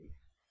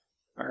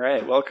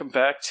right, welcome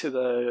back to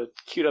the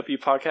QW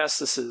podcast.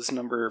 This is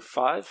number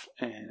 5,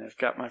 and I've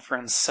got my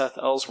friend Seth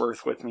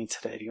Ellsworth with me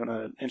today. Do you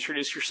want to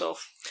introduce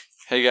yourself?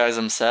 Hey guys,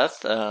 I'm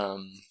Seth.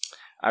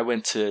 I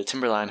went to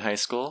Timberline High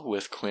School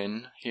with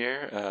Quinn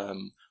here.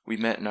 We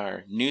met in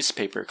our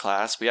newspaper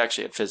class. We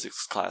actually had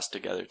physics class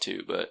together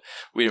too, but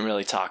we didn't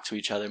really talk to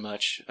each other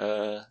much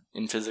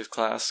in physics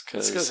class.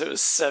 It's because it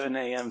was 7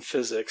 a.m.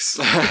 physics.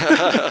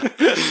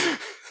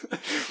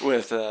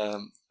 With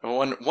a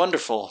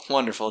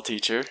wonderful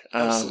teacher.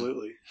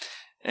 Absolutely.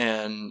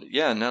 And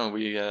yeah, no,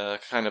 we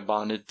kind of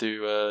bonded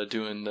through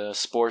doing the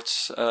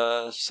sports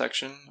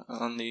section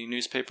on the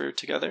newspaper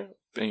together,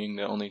 being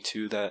the only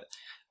two that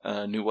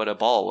knew what a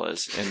ball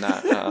was in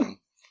that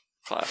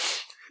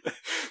class.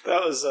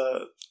 That was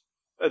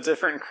a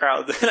different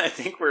crowd than I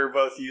think we were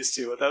both used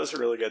to, but that was a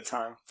really good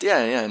time.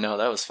 Yeah, no,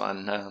 that was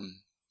fun.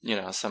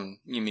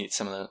 You meet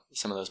some of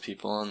those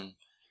people, and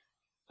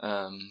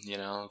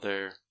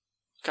they're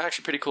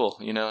actually pretty cool.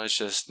 It's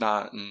just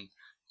not in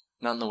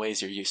the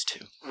ways you're used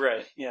to.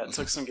 Right. Yeah, it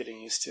took some getting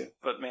used to.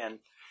 But man,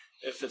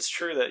 if it's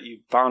true that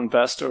you bond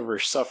best over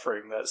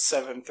suffering, that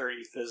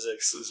 7:30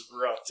 physics is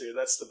rough, dude.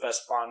 That's the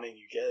best bonding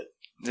you get.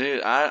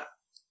 Dude,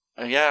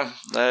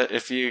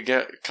 if you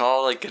get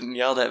called like getting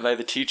yelled at by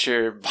the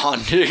teacher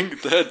bonding,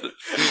 then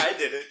I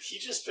didn't. He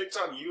just picked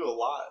on you a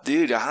lot,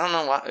 dude. I don't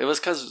know why. It was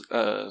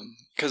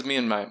because me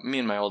and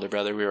my older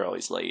brother, we were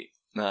always late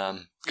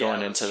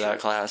going into that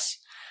class.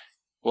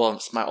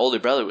 Well, my older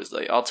brother was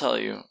late. I'll tell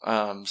you.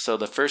 So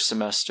the first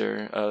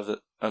semester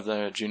of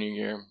the junior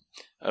year,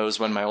 it was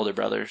when my older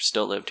brother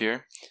still lived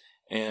here,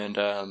 and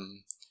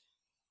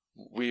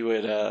we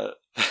would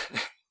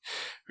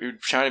we were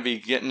trying to be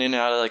getting in and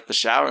out of like the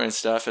shower and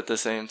stuff at the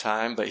same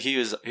time, but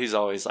he's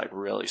always like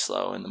really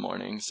slow in the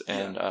mornings,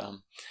 and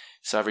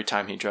so every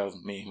time he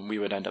drove me, we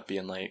would end up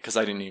being late because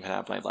I didn't even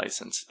have my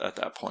license at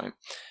that point.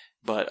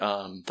 But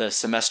the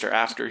semester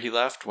after he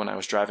left, when I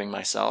was driving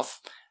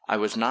myself, I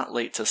was not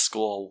late to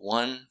school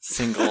one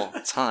single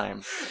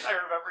time. I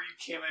remember you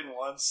came in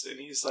once and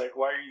he's like,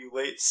 "Why are you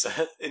late,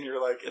 Seth?" And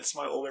you're like, "It's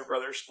my older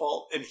brother's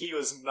fault," and he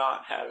was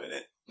not having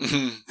it.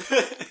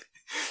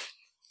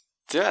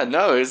 Yeah,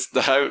 no,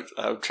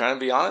 I'm trying to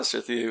be honest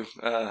with you,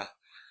 that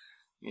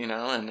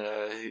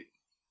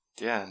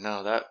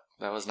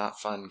was not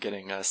fun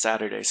getting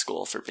Saturday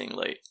school for being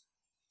late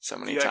so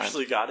many times. You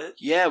actually got it?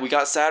 Yeah, we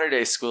got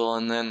Saturday school,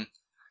 and then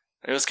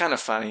it was kind of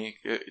funny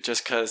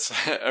just because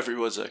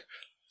everyone's like,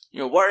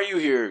 why are you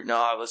here? No,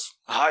 I was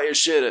high as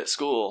shit at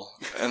school.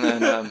 And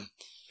then,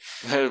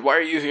 why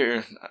are you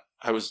here?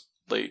 I was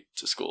late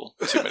to school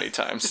too many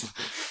times.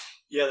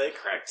 Yeah, they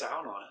cracked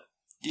down on it.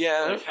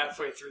 Yeah. Like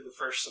halfway through the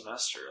first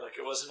semester. Like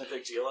it wasn't a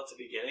big deal at the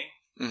beginning.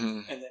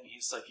 Mm-hmm. And then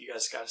he's like, "You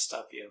guys got to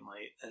stop being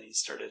late." And he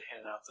started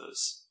handing out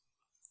those.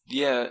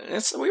 Yeah,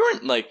 we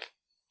weren't like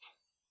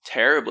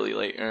terribly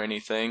late or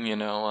anything,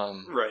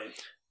 Right.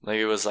 Like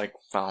it was like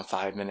around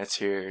 5 minutes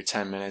here,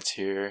 10 minutes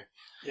here.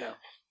 Yeah.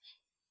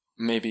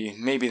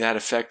 Maybe that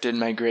affected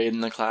my grade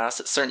in the class.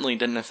 It certainly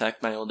didn't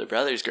affect my older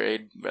brother's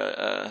grade,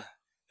 but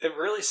it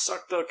really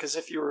sucked though, because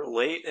if you were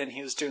late and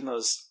he was doing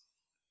those.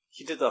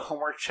 He did the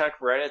homework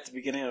check right at the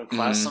beginning of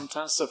class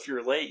sometimes, so if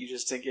you're late, you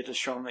just didn't get to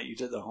show him that you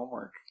did the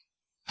homework.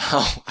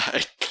 Oh,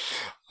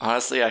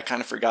 honestly, I kind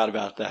of forgot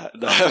about that.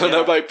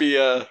 That might be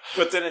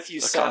But then if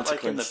you sat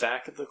like in the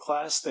back of the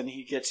class, then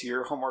he'd get to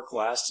your homework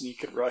last, and you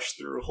could rush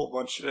through a whole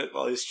bunch of it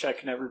while he's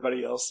checking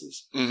everybody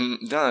else's.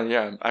 Mm-hmm. No,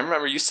 yeah. I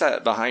remember you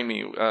sat behind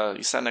me.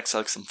 You sat next to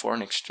like some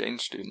foreign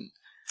exchange student.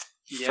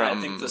 Yeah,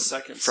 I think the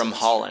second from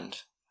semester.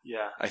 Holland.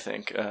 Yeah. I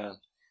think.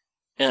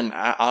 And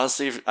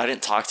honestly, I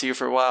didn't talk to you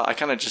for a while. I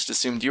kind of just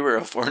assumed you were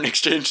a foreign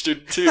exchange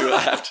student too.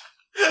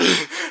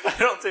 I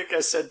don't think I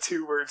said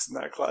 2 words in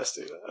that class,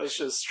 dude. I was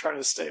just trying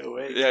to stay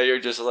awake. Yeah,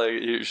 you're just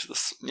like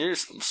you're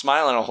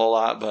smiling a whole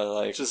lot, but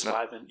like just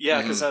vibing.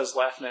 Yeah, because I was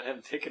laughing at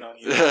him picking on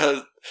you.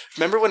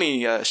 Remember when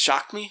he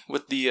shocked me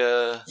with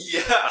the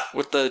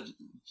with the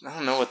I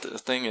don't know what the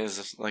thing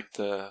is, like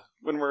the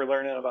when we're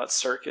learning about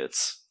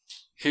circuits.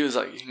 He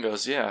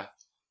goes, yeah,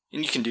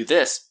 and you can do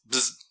this.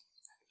 Bzz.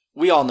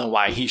 We all know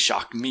why he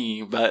shocked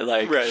me, but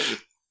like, right.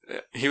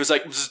 He was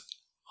like,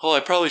 "Oh, I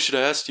probably should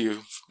have asked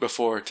you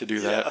before to do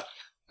that." Yeah.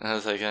 And I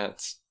was like, "Yeah,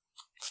 it's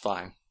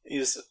fine." He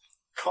was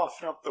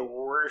coughing up the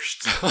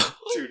worst,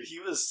 dude.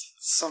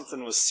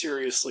 Something was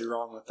seriously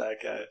wrong with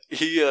that guy.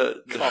 He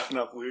coughing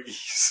up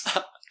loogies,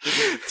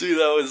 dude.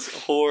 That was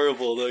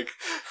horrible. Like,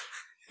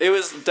 it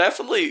was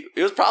probably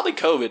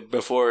COVID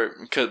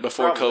before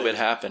COVID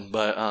happened,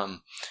 but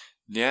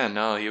yeah,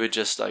 no, he would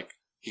just like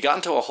he got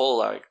into a whole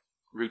like.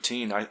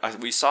 Routine.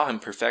 We saw him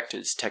perfect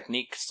his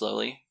technique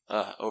slowly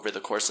over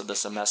the course of the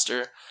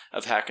semester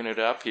of hacking it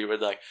up. He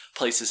would like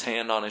place his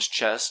hand on his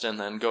chest and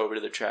then go over to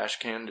the trash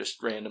can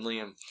just randomly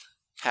and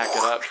hack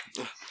it up.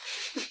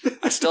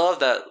 I still have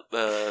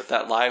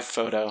that live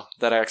photo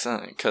that I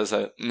accidentally because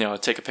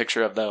take a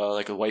picture of the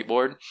like a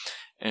whiteboard,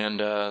 and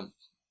I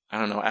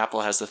don't know.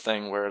 Apple has the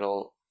thing where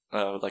it'll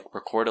like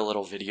record a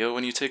little video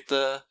when you take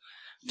the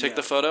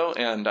photo,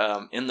 and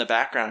in the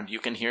background you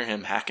can hear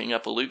him hacking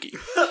up a loogie.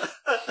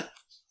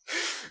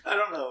 I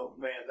don't know Oh,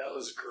 man, that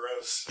was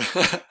gross.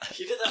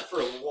 He did that for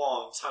a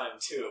long time,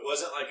 too. It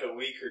wasn't like a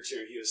week or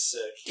two he was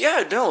sick.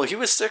 Yeah, no, he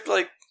was sick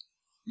like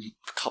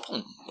a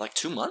couple, like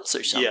 2 months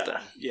or something.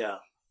 Yeah.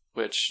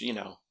 Which,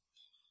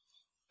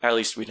 at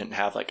least we didn't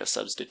have like a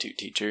substitute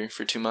teacher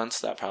for 2 months.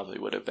 That probably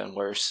would have been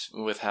worse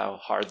with how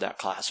hard that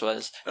class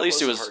was. At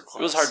least it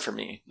was hard for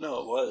me. No,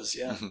 it was,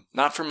 yeah.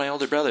 Not for my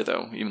older brother,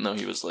 though, even though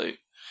he was late.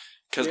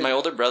 Because my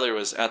older brother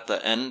was at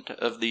the end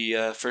of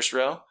the first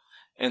row.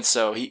 And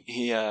so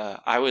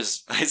I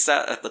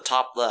sat at the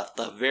top left,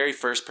 the very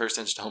first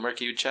person's homework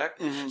he would check.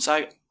 Mm-hmm.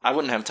 So I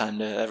wouldn't have time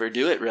to ever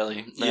do it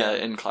really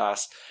in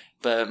class.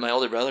 But my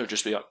older brother would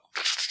just be like,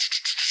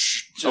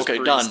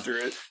 okay, done.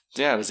 Through it.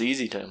 Yeah, it was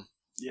easy to him.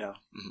 Yeah.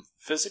 Mm-hmm.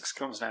 Physics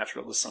comes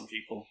natural to some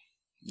people.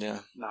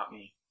 Yeah. Not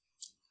me.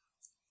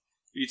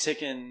 Are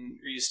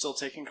you still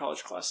taking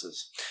college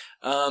classes?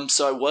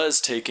 So I was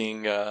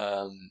taking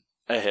a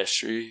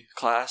history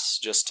class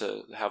just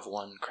to have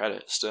one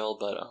credit still,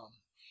 but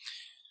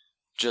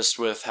just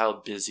with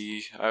how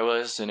busy I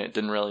was and it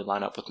didn't really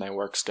line up with my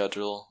work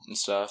schedule and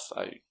stuff,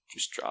 I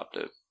just dropped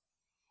it.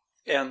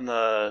 And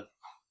the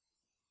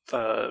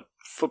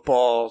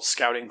football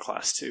scouting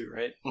class too,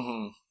 right?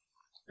 Mm-hmm.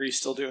 Are you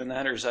still doing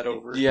that, or is that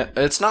over? Yeah,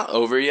 it's not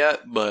over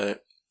yet,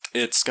 but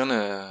it's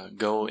gonna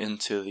go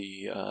into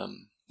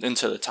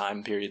the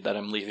time period that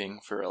I'm leaving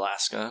for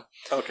Alaska.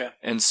 Okay.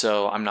 And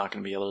so I'm not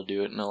gonna be able to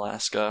do it in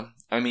Alaska.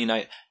 I mean,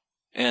 I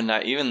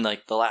even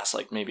like the last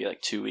maybe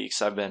 2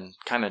 weeks, I've been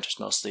kind of just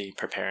mostly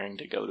preparing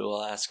to go to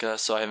Alaska,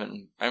 so I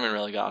haven't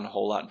really gotten a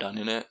whole lot done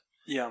in it.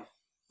 Yeah.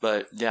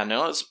 But yeah,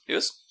 no, it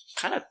was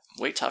kind of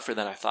way tougher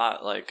than I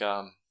thought. Like,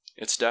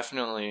 it's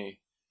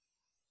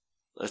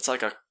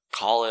like a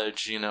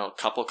college,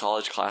 couple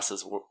college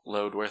classes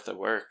load worth of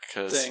work,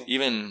 because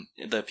even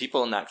the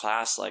people in that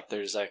class, like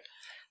there's like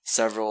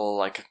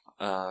several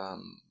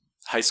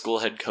high school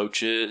head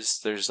coaches,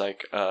 there's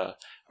like a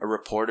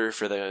reporter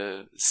for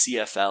the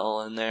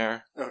CFL in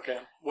there. Okay.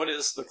 What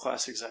is the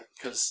class exactly?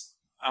 Because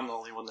I'm the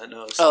only one that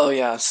knows. Oh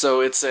yeah,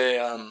 so it's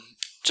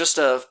just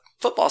a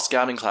football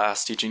scouting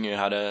class teaching you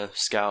how to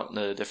scout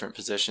the different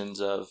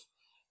positions of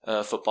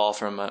football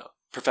from a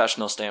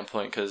professional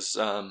standpoint, because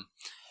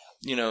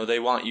they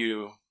want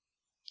you,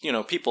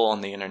 people on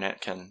the internet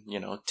can,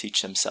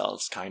 teach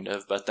themselves kind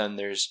of, but then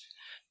there's,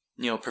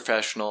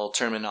 professional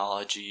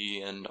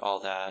terminology and all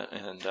that,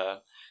 and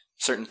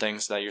certain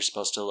things that you're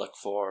supposed to look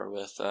for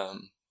with,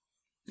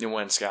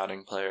 when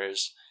scouting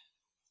players.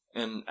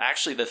 And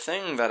actually the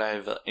thing that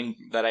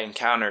I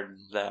encountered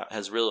that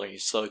has really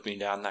slowed me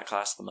down in that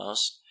class the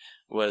most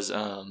was,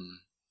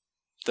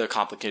 the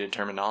complicated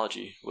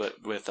terminology with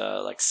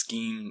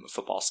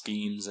football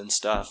schemes and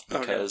stuff,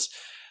 because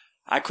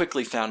I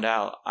quickly found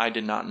out I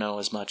did not know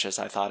as much as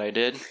I thought I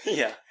did.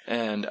 Yeah.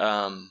 And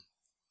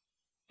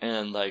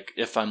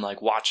if I'm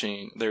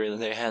watching,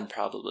 they had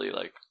probably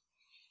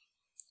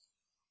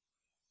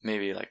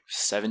maybe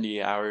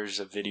 70 hours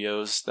of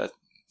videos that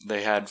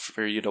they had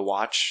for you to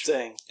watch.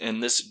 Dang.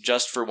 And this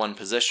just for one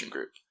position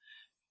group.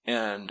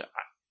 And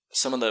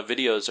some of the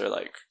videos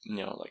are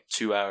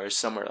 2 hours,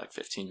 some are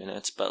 15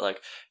 minutes, but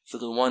for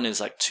the one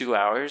is 2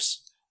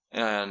 hours,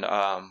 and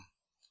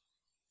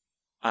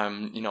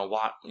I'm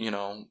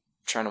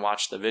trying to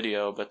watch the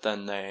video, but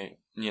then they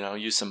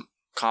use some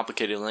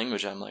complicated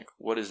language. I'm like,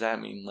 what does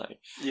that mean?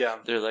 Yeah,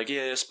 they're like,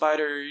 yeah,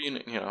 spider,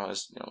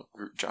 as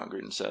John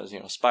Gruden says,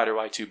 spider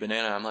Y2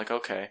 banana. I'm like,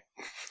 okay,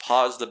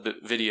 pause the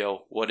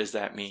video. What does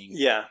that mean?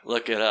 Yeah,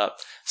 look it up.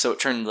 So it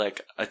turned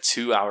a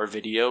 2 hour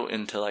video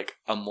into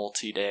a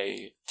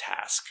multi-day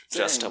task. Dang.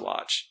 Just to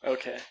watch.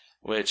 Okay.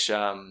 Which,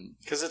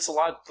 because it's a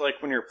lot,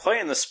 when you're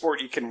playing the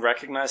sport, you can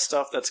recognize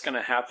stuff that's going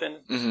to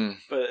happen. Mm-hmm.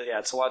 But yeah,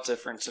 it's a lot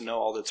different to know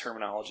all the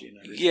terminology and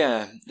everything.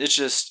 Yeah, it's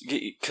just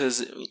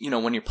because,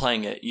 when you're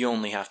playing it, you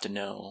only have to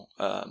know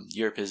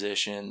your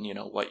position,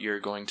 what you're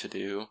going to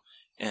do,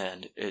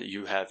 and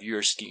you have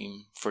your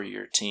scheme for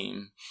your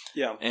team.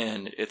 Yeah.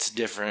 And it's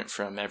different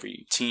from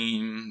every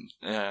team,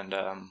 and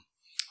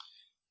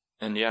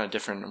yeah,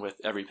 different with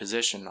every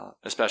position,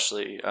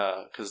 especially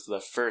because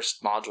the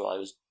first module I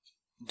was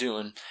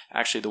doing,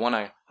 actually the one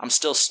I'm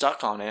still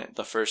stuck on it,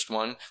 the first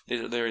one,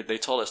 they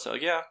told us,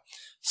 yeah,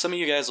 some of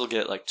you guys will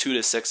get 2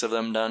 to 6 of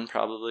them done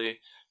probably,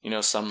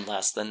 some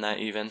less than that,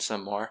 even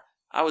some more.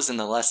 I was in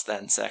the less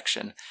than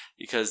section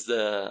because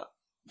the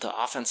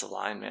offensive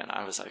line, man,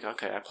 I was like,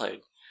 okay, I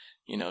played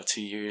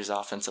 2 years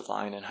offensive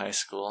line in high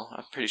school,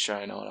 I'm pretty sure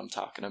I know what I'm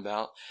talking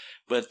about.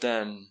 But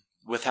then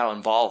with how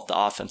involved the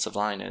offensive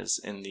line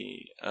is in the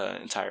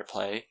entire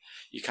play,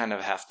 you kind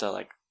of have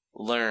to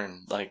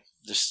learn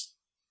just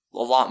a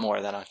lot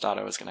more than I thought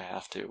I was going to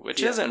have to,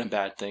 which isn't a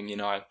bad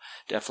thing. I've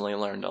definitely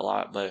learned a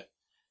lot, but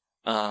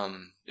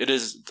it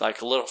is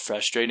a little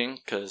frustrating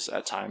because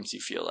at times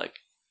you feel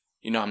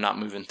I'm not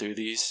moving through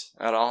these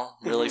at all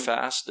really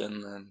fast.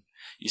 And then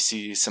you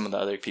see some of the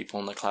other people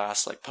in the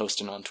class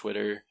posting on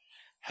Twitter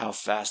how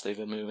fast they've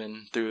been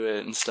moving through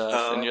it and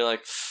stuff. And you're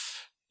like,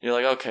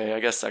 okay, I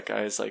guess that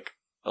guy's a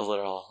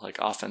little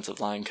offensive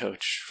line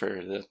coach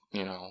for the,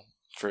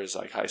 for his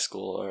high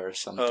school or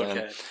something.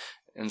 Okay.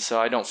 And so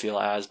I don't feel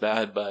as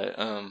bad, but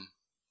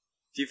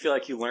do you feel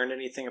like you learned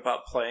anything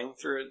about playing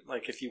through it?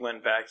 Like if you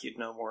went back, you'd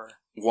know more.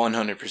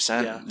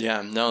 100%.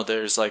 Yeah. No,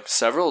 there's like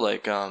several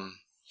like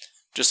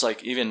just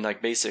like even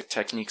like basic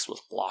techniques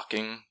with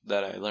blocking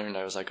that I learned.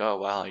 I was like, oh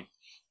wow, I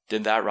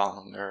did that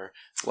wrong, or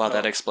wow,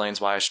 that explains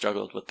why I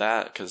struggled with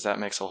that, because that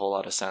makes a whole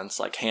lot of sense.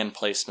 Like hand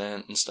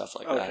placement and stuff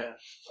like that.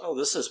 Oh,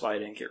 this is why I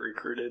didn't get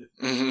recruited.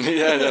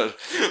 Yeah. No.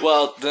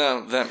 Well,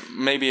 the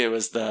maybe it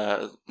was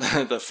the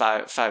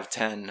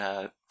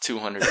 5'10",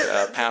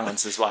 200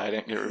 pounds is why I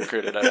didn't get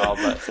recruited at all.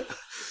 But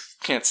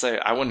can't say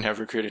I wouldn't have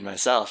recruited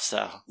myself.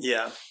 So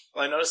yeah.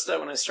 Well, I noticed that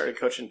when I started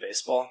coaching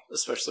baseball,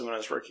 especially when I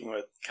was working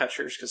with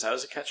catchers, because I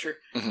was a catcher,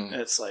 and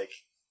it's like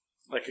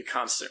a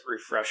constant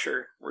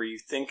refresher where you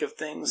think of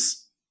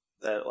things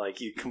that like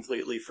you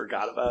completely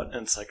forgot about,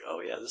 and it's like, oh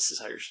yeah, this is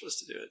how you're supposed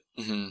to do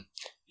it. Mm-hmm.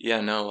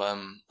 Yeah, no,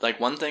 like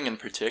one thing in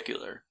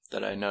particular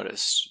that I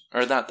noticed,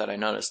 or not that I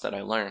noticed, that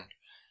I learned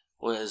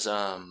was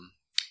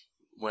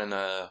when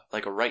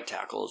like a right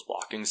tackle is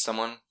blocking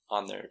someone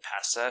on their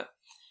pass set,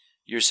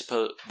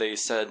 they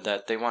said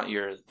that they want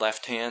your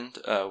left hand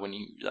when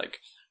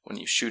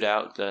you shoot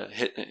out,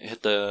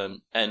 hit the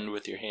end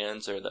with your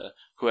hands, or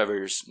whoever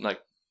you're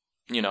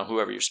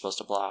supposed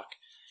to block.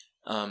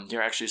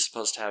 You're actually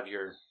supposed to have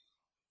your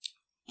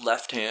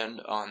left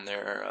hand on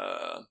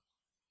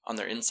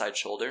their inside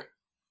shoulder,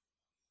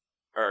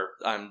 or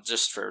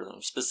just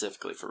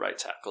specifically for right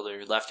tackle,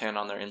 your left hand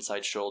on their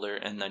inside shoulder,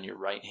 and then your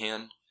right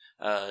hand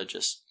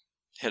just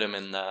hit them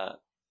in the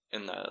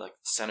like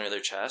center of their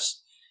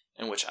chest,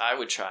 in which I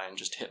would try and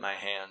just hit my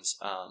hands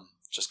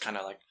just kind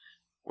of like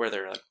where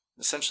they're like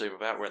essentially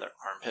about where their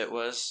armpit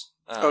was.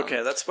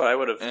 Okay, that's what I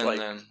would have like.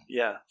 Then,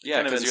 yeah,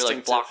 because you're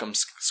like block them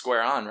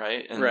square on,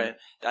 right? And right.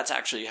 That's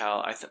actually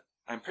how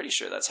I'm pretty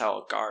sure that's how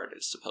a guard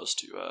is supposed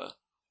to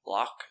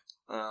block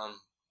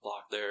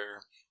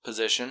their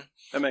position.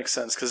 That makes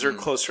sense because they're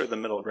closer to the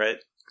middle, right?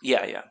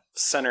 Yeah.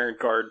 Center,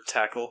 guard,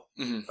 tackle.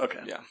 Mm-hmm. Okay.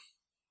 Yeah.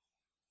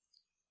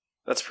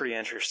 That's pretty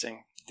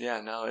interesting.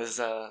 Yeah. No, it was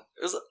I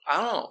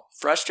don't know,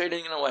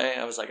 frustrating in a way.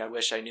 I was like, I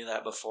wish I knew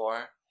that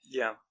before.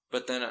 Yeah.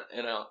 But then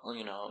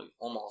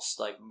almost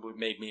like would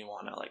make me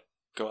want to like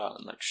go out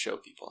and like show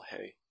people,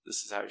 hey,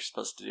 this is how you're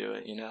supposed to do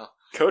it.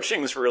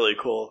 Coaching's really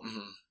cool.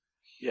 Mm-hmm.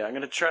 Yeah, I'm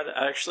gonna try to.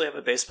 I actually have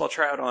a baseball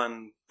tryout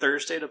on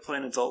Thursday to play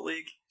an adult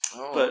league.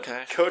 Oh, but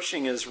okay.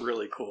 Coaching is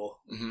really cool.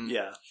 Mm-hmm.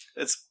 Yeah.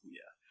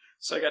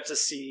 So I got to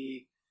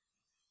see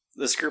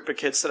this group of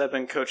kids that I've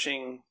been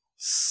coaching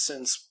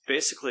since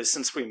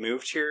we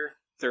moved here.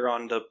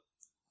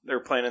 They're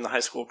playing in the high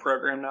school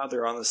program now.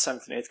 They're on the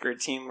 7th and 8th grade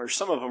team, or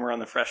some of them are on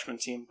the freshman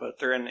team, but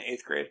they're in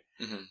 8th grade.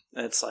 Mm-hmm.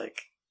 And it's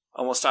like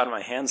almost out of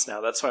my hands now.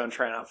 That's why I'm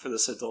trying out for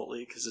this adult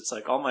league, because it's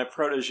like all my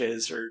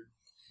proteges are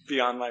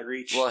beyond my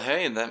reach. Well,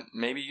 hey, then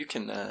maybe you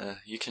can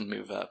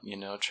move up.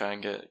 Try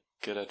and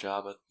get a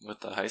job with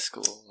the high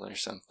school or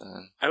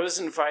something. I was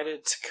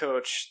invited to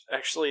coach.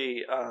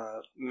 Actually,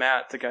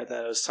 Matt, the guy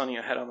that I was telling you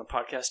I had on the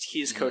podcast,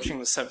 he's coaching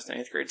the 7th and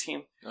 8th grade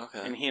team.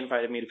 Okay. And he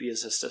invited me to be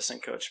his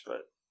assistant coach,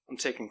 but I'm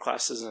taking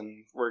classes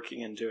and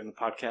working and doing the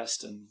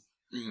podcast and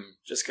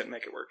just couldn't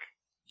make it work.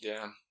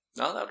 Yeah.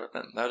 No, that would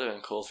have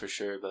been cool for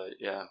sure, but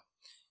yeah.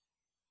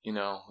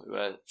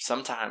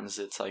 Sometimes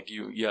it's like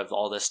you have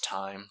all this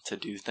time to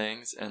do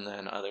things, and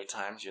then other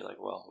times you're like,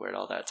 well, where'd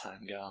all that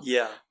time go?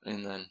 Yeah.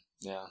 And then,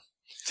 yeah.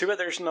 Too bad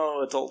there's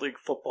no adult league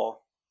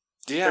football.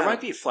 Yeah. There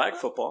might be flag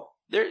football.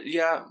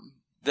 Yeah.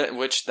 That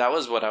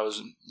was what I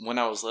was, when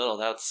I was little,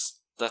 that's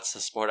the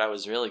sport I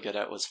was really good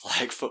at, was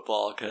flag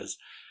football, because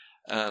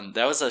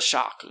that was a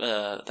shock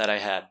that I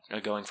had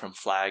going from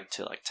flag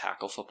to like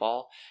tackle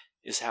football,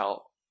 is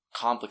how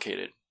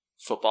complicated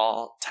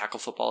tackle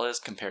football is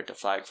compared to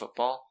flag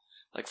football.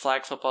 Like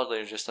flag football,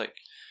 they're just like,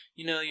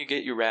 you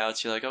get your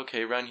routes, you're like,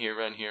 okay, run here,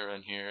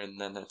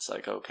 and then it's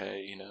like,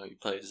 okay, you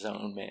play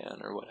zone man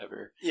or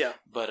whatever. Yeah.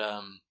 But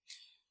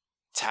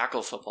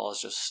tackle football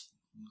is just,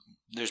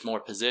 there's more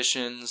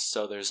positions,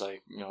 so there's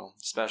like,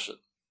 special,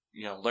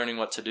 learning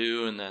what to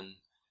do, and then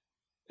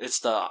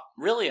it's I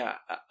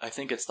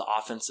think it's the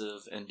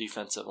offensive and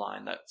defensive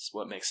line that's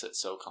what makes it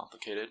so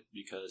complicated,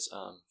 because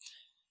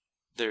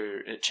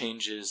it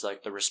changes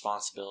like the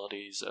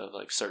responsibilities of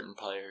like certain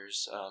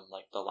players,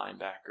 like the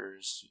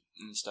linebackers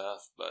and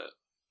stuff. But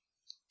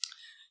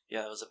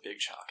yeah, that was a big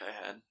shock I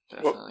had,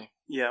 definitely.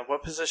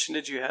 What position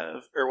did you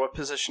have, or what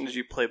position did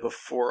you play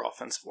before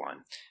offensive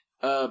line?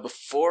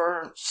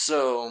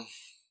 So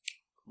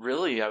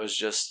really I was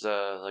just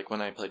like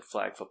when I played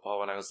flag football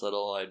when I was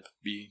little, I'd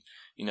be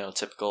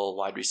typical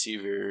wide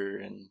receiver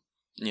and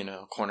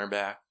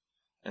cornerback,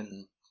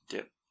 and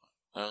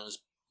I was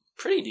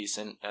pretty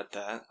decent at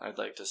that, I'd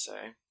like to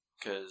say,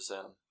 because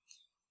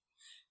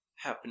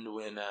happened to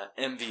win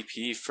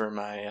MVP for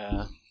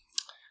my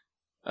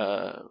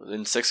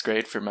in 6th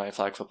grade for my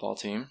flag football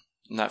team,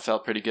 and that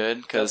felt pretty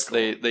good, because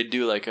cool. they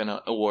do like an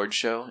award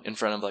show in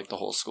front of like the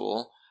whole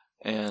school,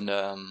 and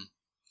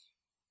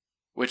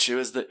which it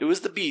was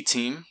the B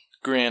team,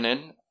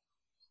 granted,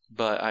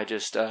 but I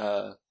just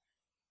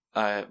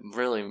I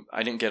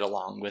didn't get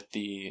along with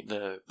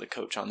the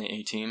coach on the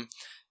A team,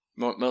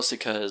 mostly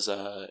because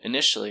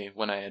initially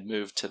when I had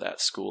moved to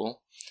that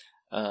school,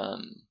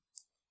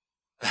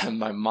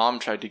 my mom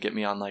tried to get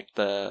me on like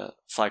the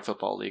flag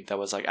football league that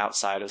was like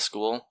outside of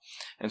school,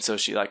 and so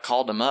she like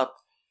called him up,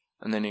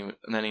 and then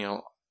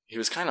he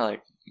was kind of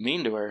like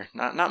mean to her,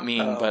 not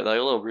mean, but like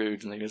a little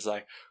rude, and he was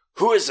like,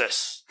 "Who is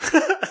this?"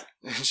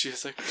 And she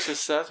was like, "It's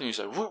just Seth," and he's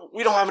like,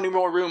 "We don't have any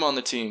more room on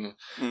the team,"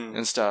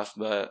 and stuff.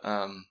 But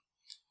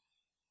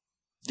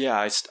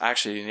yeah,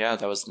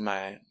 that was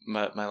my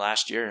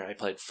last year. I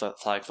played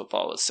flag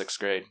football was 6th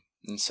grade,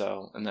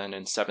 and then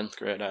in 7th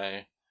grade,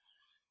 I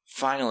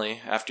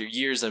finally, after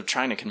years of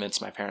trying to convince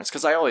my parents,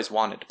 because I always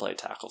wanted to play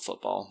tackle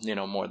football,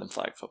 more than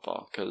flag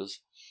football, because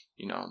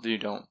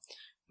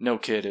no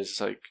kid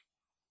is like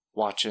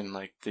watching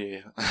like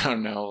the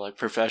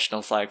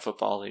professional flag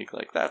football league.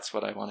 Like that's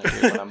what I want to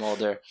do when I'm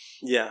older.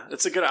 Yeah,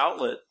 it's a good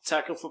outlet.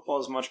 Tackle football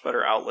is a much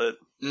better outlet.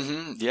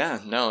 Mm-hmm. Yeah,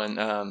 no,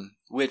 and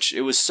which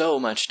it was so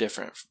much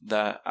different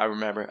that I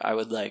remember I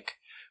would like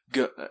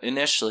go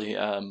initially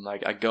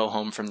like I go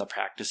home from the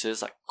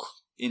practices like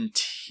in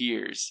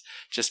tears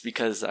just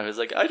because I was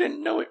like, I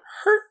didn't know it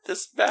hurt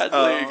this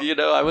badly.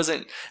 I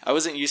wasn't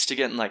used to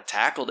getting like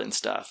tackled and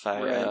stuff.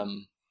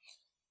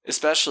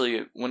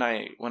 Especially when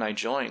I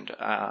joined,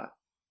 I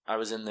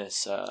was in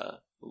this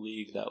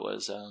league that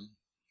was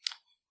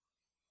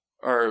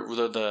or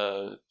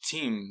the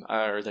team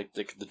or like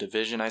the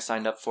division I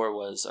signed up for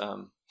was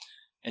an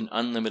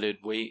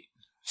unlimited weight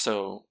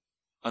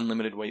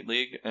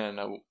league, and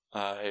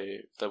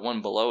the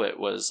one below it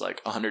was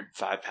like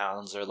 105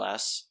 pounds or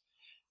less,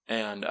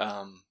 and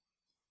the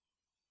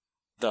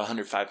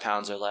 105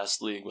 pounds or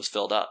less league was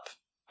filled up.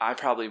 I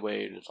probably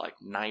weighed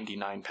like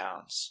 99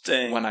 pounds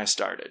when I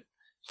started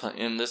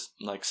in this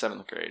like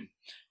 7th grade,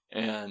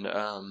 and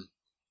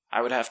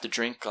I would have to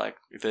drink like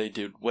they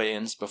did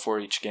weigh-ins before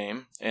each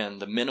game,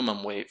 and the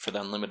minimum weight for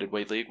the unlimited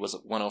weight league was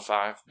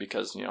 105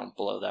 because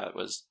below that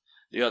was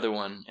the other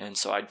one, and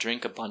so I'd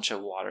drink a bunch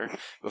of water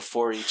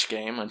before each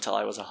game until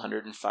I was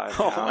 105 pounds.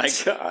 Oh my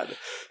god!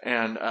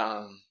 And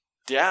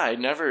yeah, I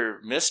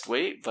never missed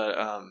weight,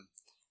 but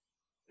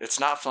it's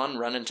not fun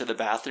running to the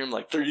bathroom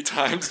like 3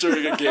 times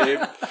during a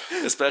game,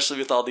 especially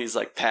with all these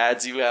like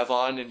pads you have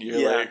on, and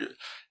you're like,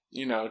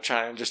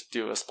 try and just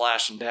do a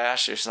splash and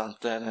dash or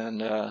something.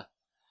 And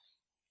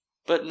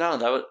but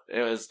no,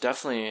 it was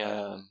definitely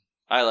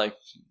I like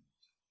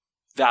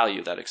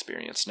value that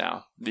experience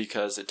now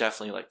because it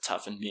definitely like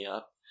toughened me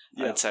up.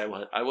 Yeah. I'd say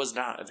I was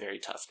not a very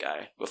tough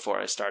guy before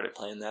I started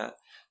playing that,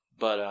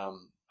 but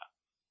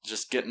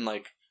just getting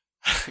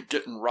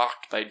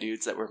rocked by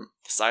dudes that were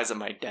the size of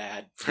my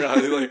dad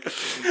probably like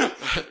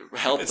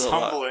helped it's a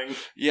lot. Humbling.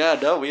 Yeah,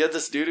 no, we had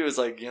this dude who was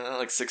like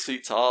 6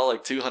 feet tall,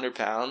 like 200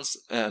 pounds,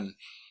 and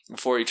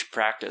before each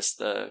practice,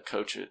 the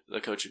coach would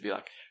be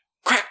like,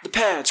 crack the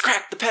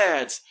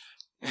pads,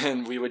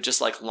 and we would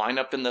just like line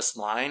up in this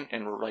line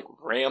and like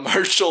ram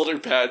our shoulder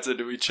pads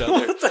into each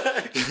other. What the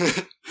heck?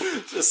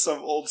 Just some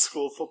old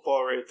school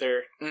football right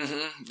there.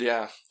 Mm-hmm.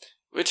 Yeah,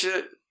 which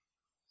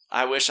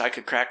I wish I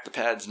could crack the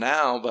pads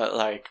now, but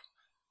like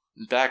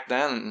back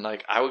then,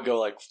 like I would go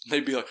like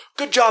they'd be like,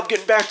 "Good job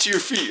getting back to your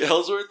feet,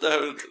 Ellsworth."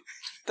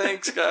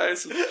 Thanks,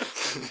 guys.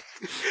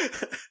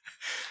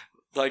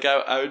 Like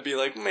I would be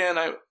like, man,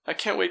 I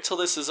can't wait till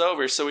this is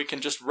over so we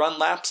can just run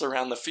laps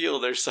around the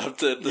field or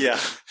something. Yeah.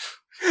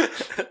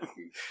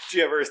 Do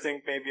you ever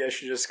think maybe I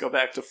should just go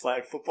back to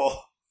flag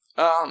football?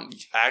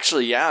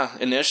 Actually, yeah,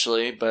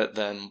 initially, but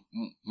then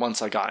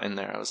once I got in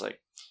there, I was like,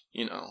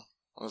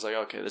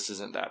 okay, this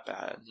isn't that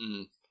bad.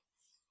 And,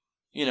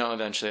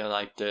 eventually I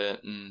liked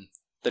it. And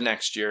the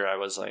next year I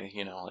was like,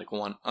 like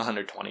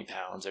 120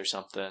 pounds or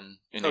something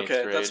in 8th grade.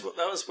 Okay,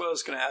 that was what I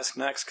was going to ask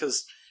next,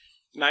 because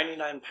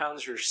 99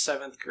 pounds your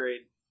 7th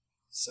grade,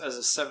 as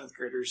a 7th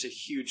grader, is a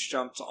huge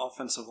jump to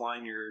offensive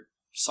line your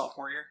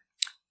sophomore year?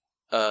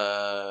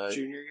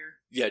 Junior year?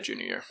 Yeah,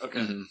 junior year. Okay.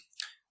 Mm-hmm.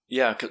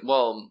 Yeah,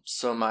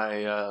 so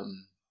my,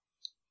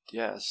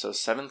 so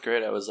 7th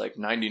grade I was like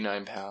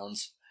 99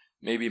 pounds.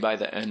 Maybe by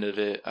the end of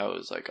it I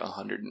was like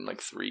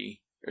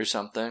 103 or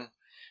something.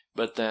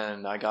 But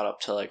then I got up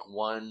to like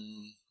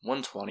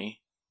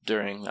 120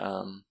 during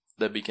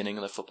the beginning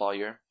of the football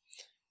year.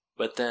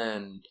 But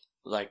then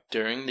like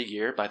during the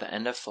year, by the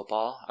end of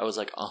football, I was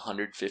like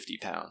 150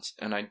 pounds,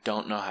 and I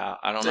don't know how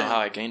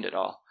I gained it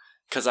all,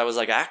 because I was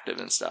like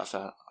active and stuff.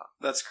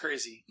 That's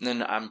crazy.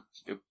 And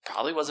it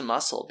probably wasn't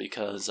muscle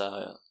because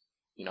I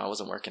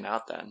wasn't working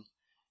out then,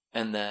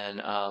 and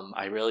then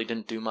I really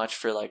didn't do much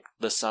for like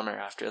the summer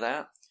after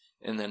that,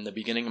 and then the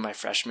beginning of my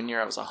freshman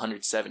year, I was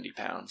 170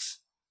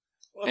 pounds.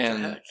 What the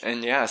heck?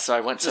 And yeah, so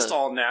I went just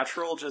all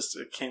natural, just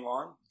it came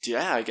on.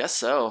 Yeah, I guess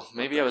so.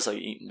 Maybe I was like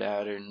eating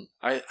bad, and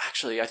I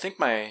think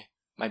my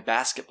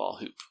basketball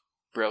hoop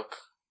broke,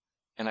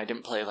 and I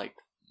didn't play like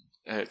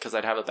because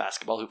I'd have a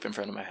basketball hoop in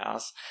front of my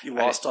house. You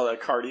lost all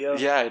that cardio.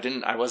 Yeah,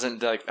 I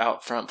wasn't like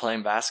out front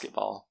playing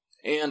basketball,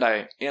 and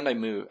I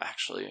moved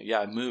actually. Yeah,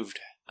 I moved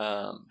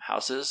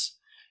houses,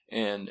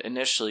 and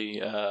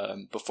initially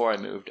before I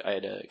moved, I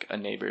had a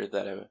neighbor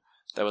that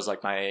that was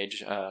like my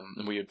age.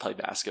 And we would play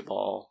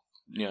basketball,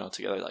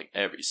 together like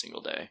every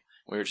single day.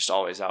 We were just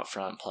always out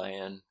front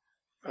playing.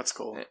 That's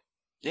cool.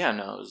 Yeah,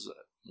 no, it was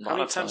a lot How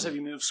many of times fun. have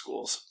you moved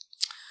schools?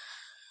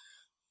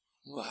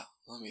 Well,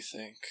 let me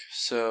think.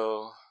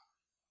 So,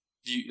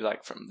 do you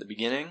like from the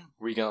beginning?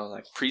 Were you going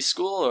like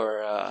preschool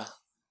or?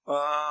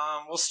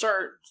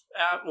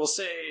 We'll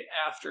say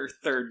after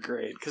third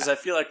grade, because I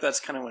feel like that's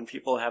kind of when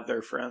people have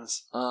their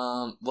friends.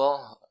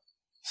 Well,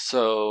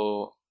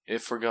 so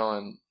if we're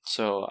going,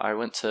 so I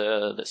went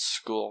to this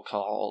school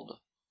called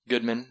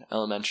Goodman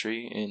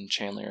Elementary in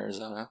Chandler,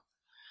 Arizona,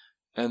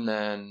 and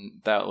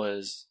then that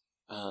was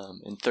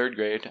in third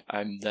grade.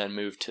 I then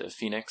moved to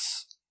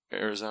Phoenix,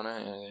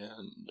 Arizona,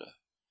 and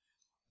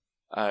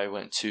I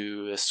went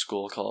to a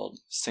school called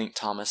St.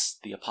 Thomas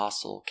the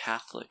Apostle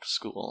Catholic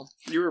School.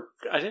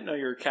 I didn't know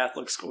you were a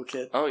Catholic school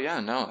kid. Oh yeah,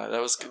 no,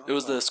 it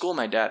was the school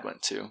my dad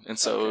went to, and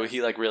so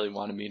he like really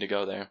wanted me to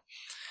go there,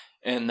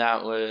 and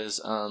that was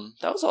a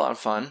lot of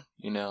fun,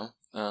 had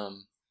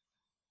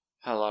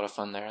a lot of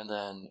fun there. And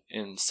then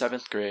in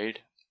 7th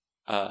grade,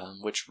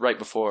 which right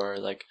before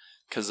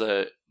because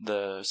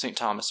the St.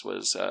 Thomas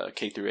was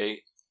K through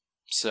 8,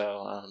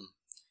 so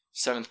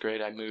 7th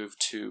grade I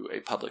moved to a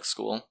public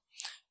school.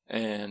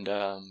 And,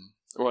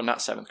 well, not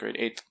 7th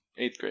grade,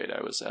 8th grade,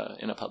 I was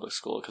in a public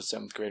school because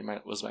 7th grade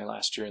was my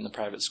last year in the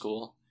private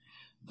school.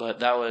 But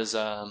that was,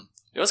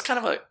 it was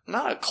kind of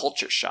not a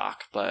culture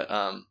shock, but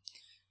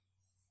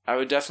I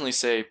would definitely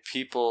say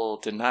people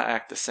did not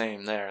act the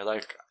same there.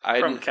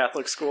 From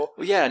Catholic school?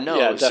 Yeah, no,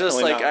 yeah, it's just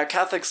not. At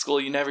Catholic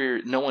school, you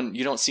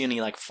don't see any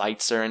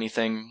fights or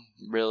anything,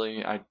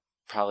 really. I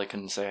probably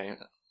couldn't say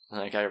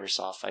I ever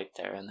saw a fight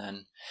there.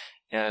 And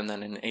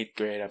then in 8th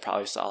grade, I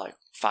probably saw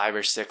 5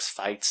 or 6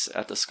 fights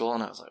at the school,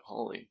 and I was like,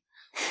 holy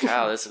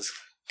cow, this is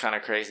kind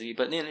of crazy.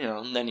 But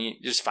then you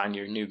just find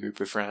your new group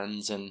of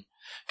friends and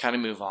kind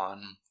of move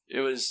on. It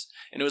was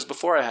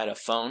before I had a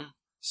phone,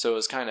 so it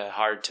was kind of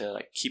hard to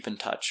keep in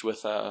touch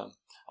with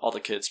all the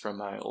kids from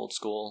my old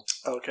school.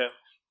 Okay.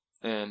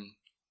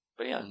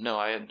 But yeah, no,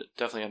 I had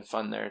definitely had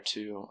fun there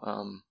too.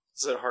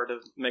 Is it hard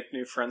to make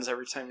new friends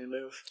every time you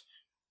move?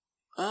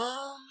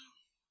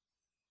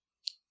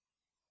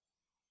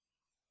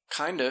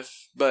 Kind of,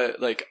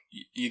 but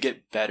you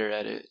get better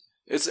at it.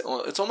 It's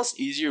almost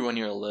easier when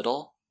you're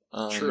little,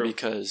 True.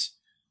 Because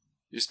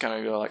you just kind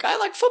of go I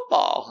like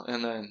football,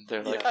 and then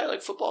they're I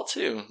like football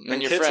too, and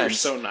then your kids friends are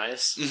so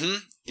nice. Mm-hmm.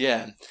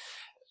 Yeah.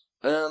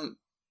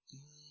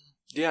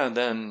 Yeah.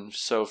 Then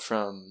so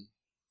from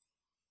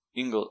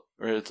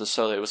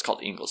so it was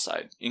called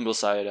Ingleside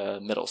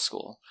Middle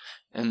School,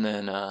 and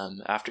then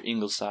after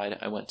Ingleside,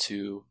 I went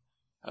to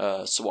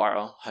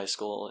Saguaro High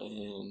School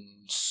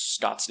in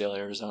Scottsdale,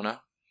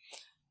 Arizona,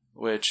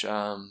 which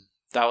that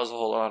was a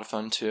whole lot of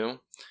fun too.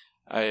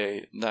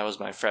 That was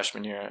my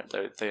freshman year.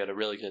 They had a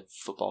really good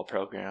football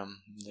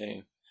program.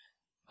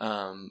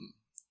 But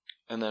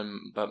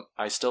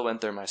I still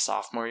went there my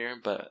sophomore year,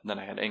 but then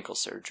I had ankle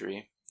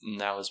surgery, and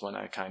that was when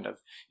I kind of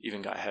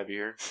even got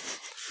heavier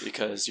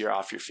because you're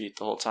off your feet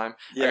the whole time.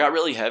 Yeah. I got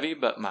really heavy,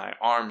 but my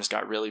arms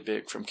got really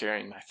big from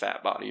carrying my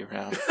fat body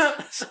around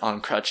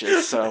on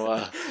crutches.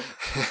 So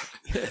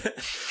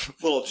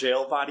little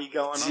jail body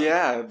going on.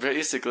 Yeah,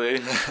 basically.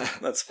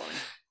 That's funny.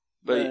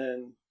 But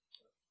and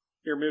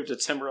your move to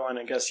Timberline,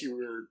 I guess you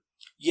were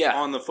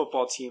on the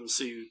football team,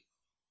 so you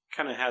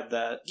kind of had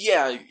that.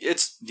 Yeah,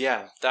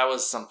 that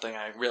was something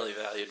I really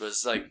valued,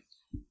 was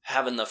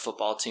having the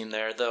football team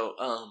there. Though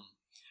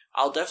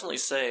I'll definitely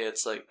say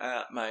it's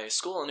at my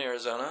school in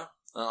Arizona,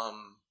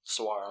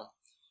 Saguaro,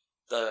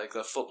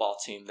 the football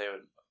team, they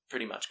would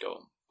pretty much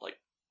go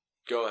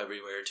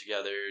everywhere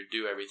together,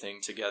 do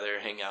everything together,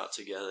 hang out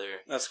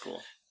together. That's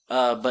cool.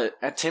 But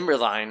at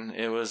Timberline,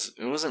 it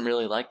wasn't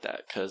really like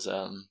that, because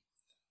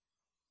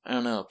I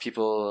don't know,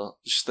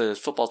 the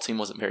football team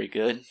wasn't very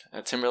good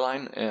at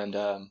Timberline, and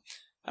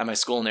at my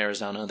school in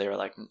Arizona, they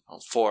were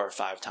 4 or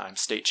 5 times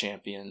state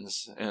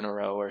champions in a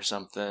row or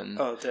something.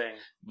 Oh, dang.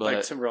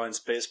 But Timberline's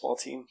baseball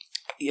team.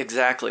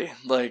 Exactly.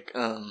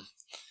 And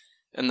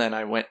then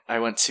I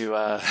went to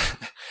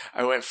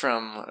I went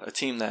from a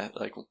team that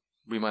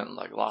we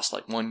lost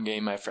 1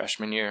 game my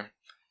freshman year.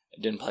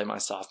 I didn't play my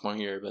sophomore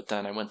year, but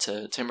then I went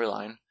to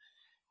Timberline,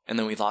 and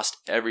then we lost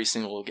every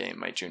single game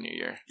my junior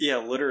year. Yeah,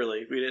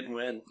 literally. We didn't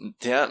win.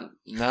 Yeah,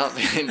 no.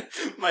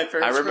 My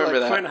parents were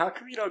like, Quinn, how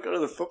come you don't go to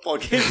the football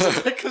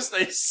games? Because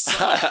they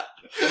suck.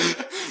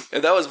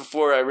 And that was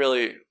before I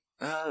really...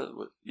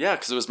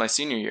 because it was my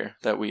senior year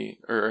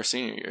our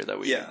senior year that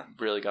we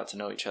really got to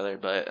know each other.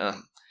 But,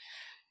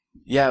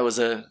 it was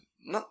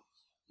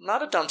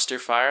not a dumpster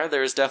fire.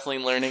 There was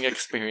definitely learning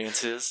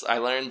experiences. I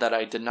learned that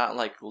I did not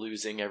like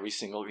losing every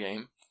single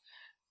game.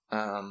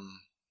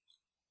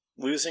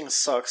 Losing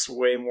sucks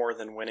way more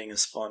than winning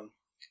is fun.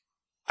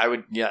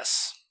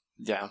 Yes.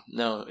 Yeah.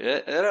 No,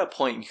 at a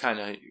point,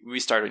 we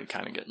started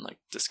getting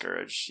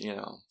discouraged,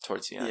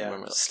 towards the end. Yeah,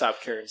 when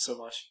stop caring so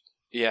much.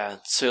 Yeah,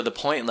 so the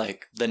point,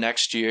 the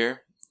next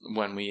year,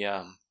 when we,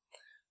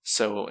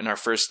 so in our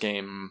first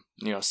game,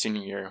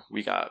 senior year,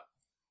 we got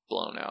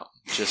blown out,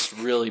 just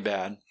really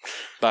bad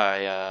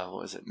by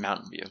what was it,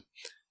 Mountain View,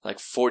 like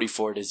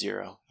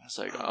 44-0. I was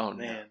like, oh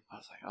man. No. I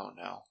was like, oh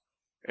no,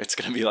 it's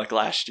gonna be like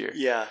last year.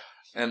 Yeah.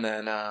 And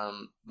then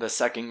the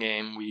second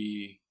game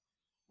we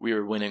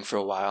were winning for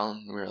a while,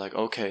 and we were like,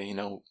 okay,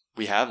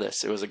 we have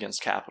this. It was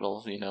against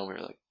Capital. We were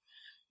like,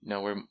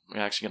 we're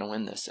actually gonna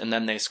win this. And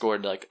then they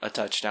scored like a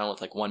touchdown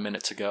with like 1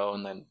 minute to go,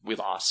 and then we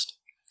lost.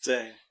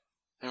 Dang.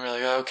 And we're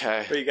like,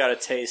 okay. But you got a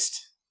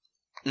taste.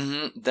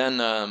 Mm-hmm.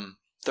 Then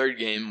third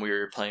game we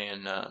were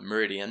playing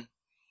Meridian,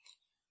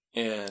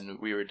 and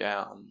we were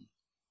down.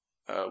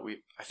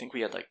 I think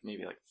we had like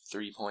maybe like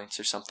 3 points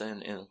or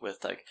something,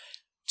 with like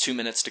 2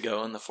 minutes to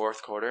go in the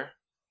fourth quarter.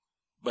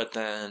 But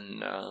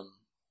then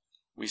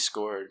we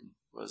scored,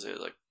 was it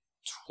like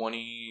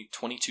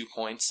 22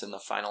 points in the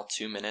final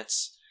 2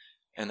 minutes,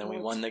 and then we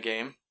won the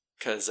game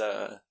because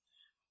the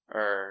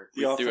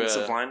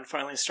offensive line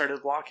finally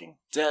started blocking.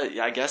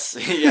 I guess,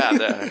 yeah.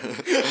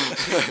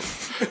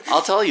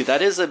 I'll tell you,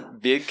 that is a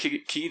big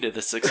key to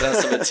the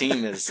success of a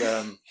team is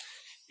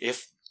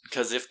if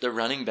the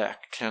running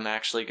back can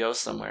actually go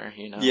somewhere,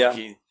 Yeah.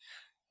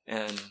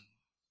 And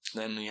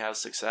then we have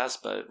success.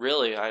 But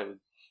really, I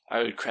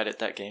would credit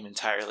that game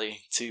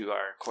entirely to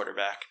our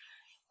quarterback,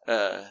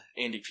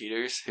 Andy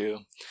Peters, who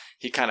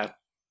he kind of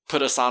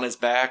put us on his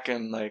back,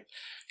 and like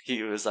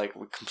he was like,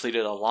 we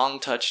completed a long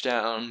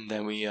touchdown.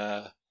 Then we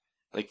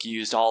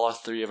used all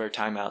 3 of our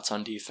timeouts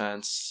on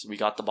defense. We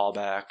got the ball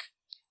back,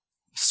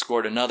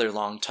 scored another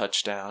long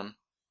touchdown.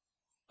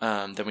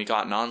 Then we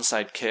got an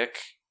onside kick,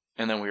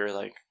 and then we were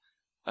like,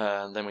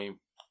 then we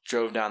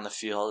drove down the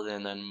field,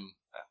 and then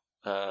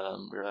we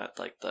were at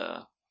like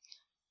the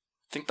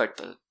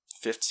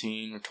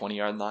 15 or 20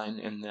 yard line,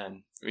 and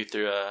then we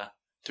threw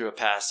a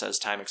pass as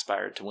time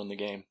expired to win the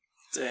game.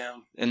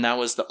 Damn. And that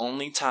was the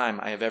only time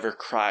I have ever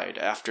cried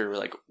after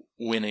like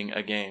winning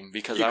a game,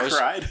 because you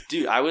cried?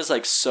 Dude, I was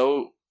like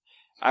so.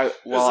 It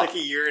was like a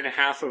year and a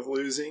half of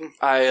losing.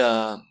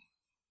 I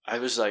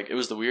was like, it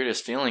was the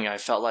weirdest feeling. I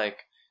felt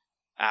like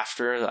I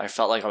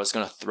was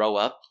gonna throw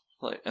up,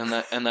 like, and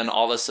then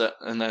all of a sudden,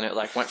 and then it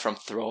like went from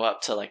throw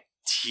up to like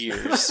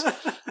tears,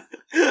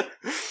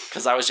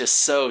 because I was just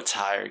so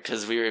tired,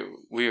 because we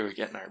were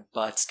getting our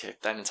butts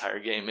kicked that entire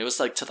game. It was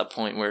like to the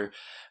point where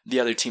the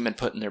other team had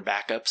put in their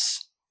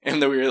backups, and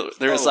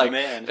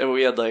man.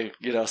 We had like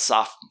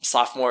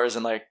sophomores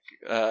and like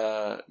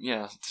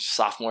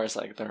sophomores,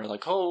 like they were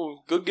like,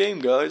 oh, good game,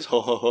 guys.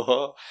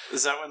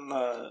 Is that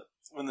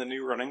when the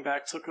new running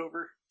back took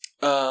over?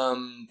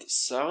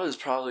 So that was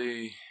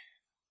probably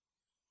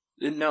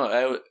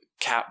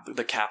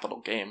the Capital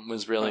game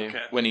was really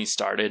when he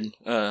started,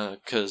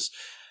 because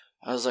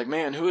I was like,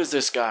 man, who is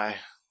this guy?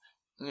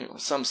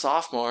 Some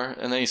sophomore,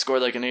 and then he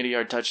scored like an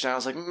 80-yard touchdown. I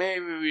was like,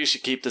 maybe we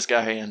should keep this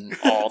guy in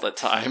all the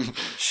time.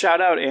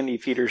 Shout out Andy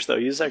Peters, though.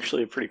 He was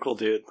actually a pretty cool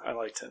dude. I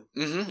liked him.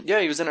 Mm-hmm. Yeah,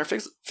 he was in our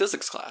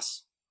physics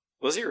class.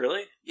 Was he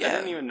really? Yeah. I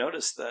didn't even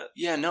notice that.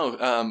 Yeah, no,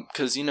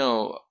 because,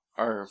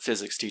 our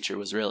physics teacher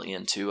was really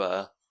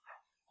into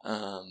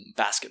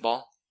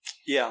basketball.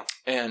 Yeah.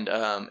 And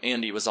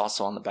Andy was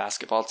also on the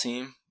basketball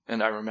team,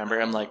 and I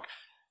remember him like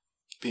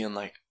being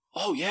like,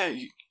 oh, yeah,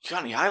 you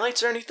got any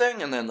highlights or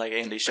anything? And then like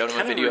Andy showed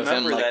him a video of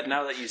him like, that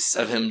now that you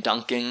said him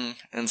dunking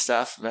and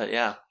stuff. But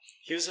yeah,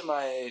 he was in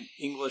my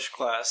English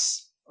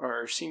class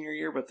our senior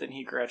year, but then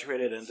he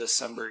graduated in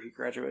December. He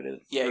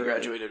graduated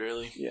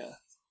early. Yeah.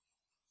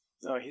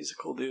 Oh, he's a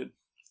cool dude.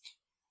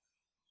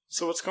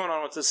 So what's going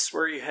on with this?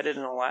 Where are you headed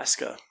in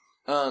Alaska?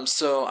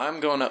 So I'm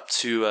going up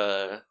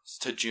to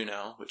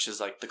Juneau, which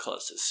is like the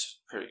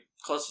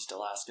closest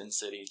Alaskan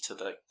city to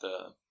the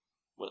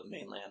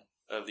mainland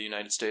of the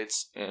United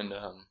States, and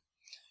I'm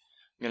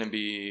going to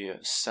be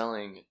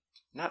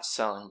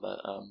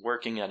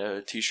working at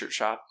a t-shirt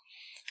shop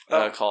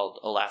called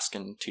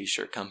Alaskan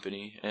T-Shirt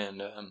Company,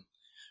 and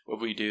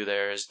what we do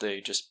there is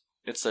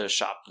it's a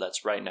shop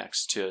that's right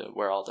next to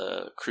where all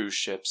the cruise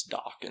ships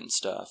dock and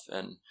stuff,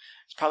 and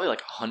it's probably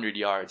like 100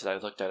 yards. I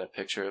looked at a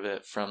picture of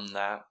it from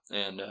that,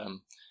 and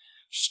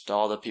just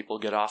all the people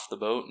get off the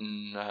boat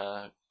and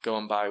go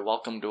and buy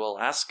Welcome to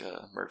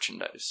Alaska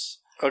merchandise.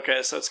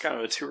 Okay, so it's kind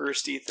of a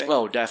touristy thing?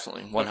 Oh,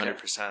 definitely,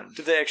 100%. Okay.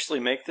 Do they actually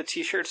make the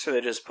t-shirts, or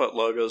they just put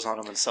logos on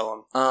them and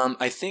sell them?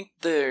 I think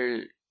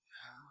they're...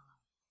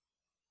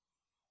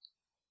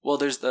 Well,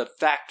 there's the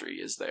factory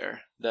is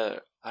there.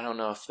 I don't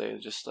know if they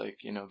just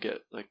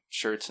get like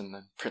shirts and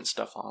then print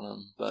stuff on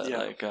them, but you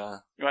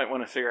might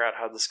want to figure out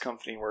how this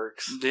company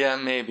works. Yeah,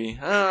 maybe.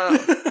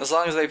 As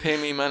long as they pay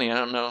me money, I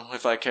don't know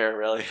if I care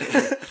really.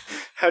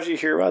 How'd you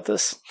hear about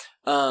this?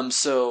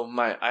 So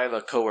I have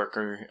a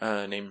coworker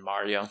named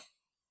Mario.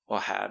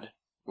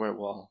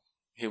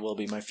 He will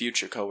be my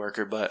future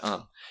coworker, but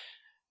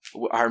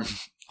our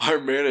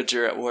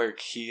manager at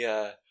work, he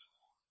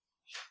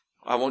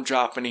I won't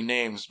drop any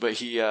names, but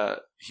he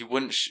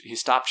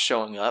stopped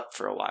showing up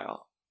for a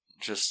while.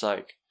 Just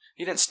like,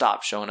 he didn't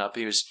stop showing up,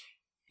 he was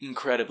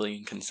incredibly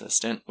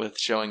inconsistent with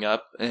showing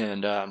up,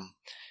 and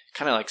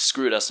kind of like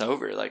screwed us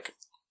over like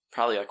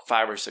probably like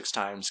 5 or 6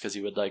 times because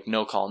he would like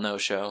no call, no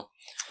show.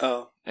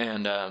 Oh.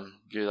 And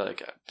you're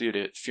like, dude,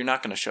 if you're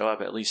not going to show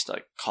up, at least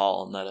like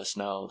call and let us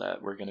know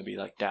that we're going to be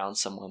like down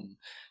someone,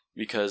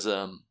 because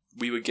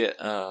we would get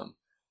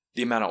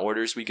the amount of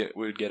orders we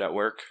would get at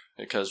work,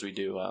 because we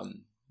do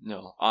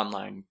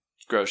online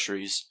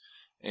groceries,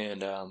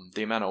 and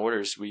the amount of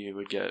orders we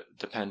would get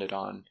depended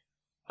on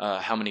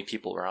how many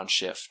people were on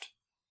shift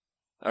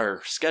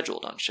or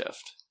scheduled on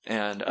shift.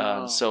 And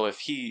so if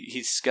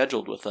he's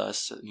scheduled with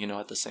us,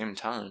 at the same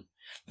time,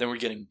 then we're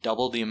getting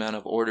double the amount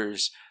of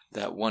orders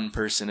that one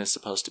person is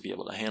supposed to be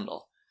able to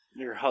handle.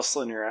 You're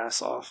hustling your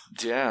ass off.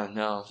 Yeah,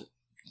 no,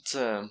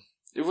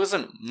 it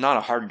wasn't not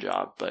a hard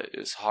job, but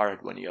it's hard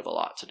when you have a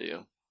lot to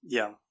do.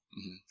 Yeah.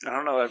 Mm-hmm. I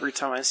don't know. Every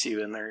time I see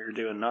you in there, you're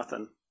doing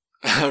nothing.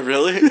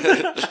 Really?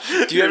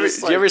 Do you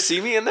ever see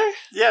me in there?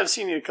 Yeah, I've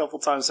seen you a couple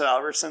times at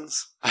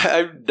Albertsons.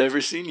 I've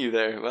never seen you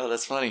there. Well,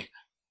 that's funny.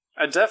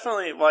 I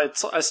definitely. Well,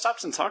 I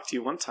stopped and talked to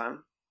you one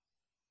time.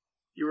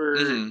 You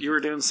were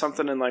doing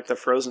something in like the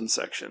frozen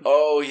section.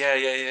 Oh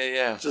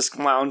yeah. Just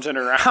lounging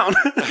around.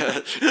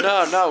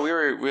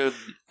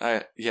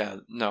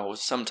 No,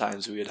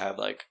 sometimes we would have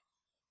like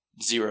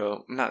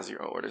not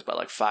zero orders, but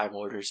like 5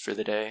 orders for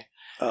the day.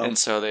 Oh. And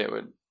so they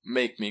would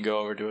make me go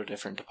over to a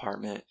different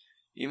department,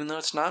 even though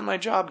it's not my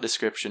job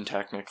description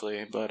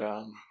technically. But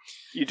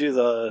you do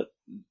the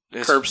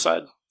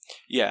curbside.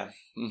 Yeah.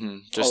 Mm-hmm.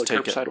 Just all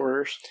the take curbside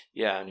orders.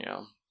 Yeah, and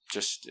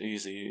just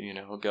easy,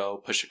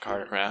 go push a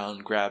cart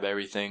around, grab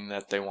everything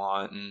that they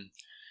want, and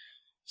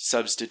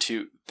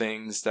substitute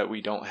things that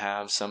we don't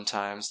have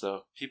sometimes,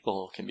 though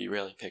people can be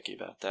really picky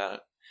about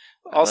that.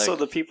 Also,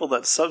 the people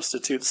that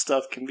substitute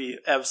stuff can be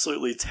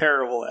absolutely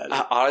terrible at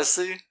it.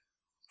 Honestly,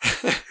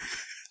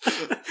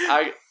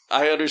 I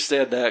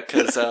understand that,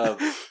 because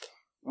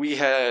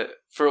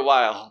for a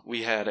while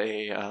we had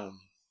a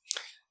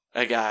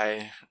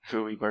guy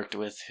who we worked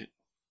with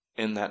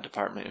in that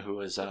department who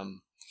was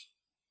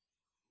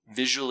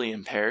visually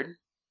impaired,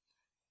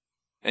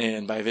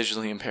 and by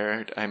visually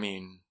impaired I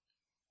mean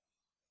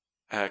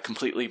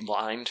completely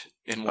blind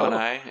in one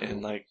eye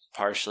and like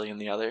partially in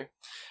the other,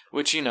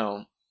 which it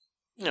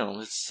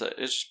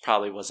just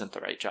probably wasn't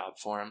the right job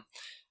for him,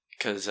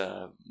 because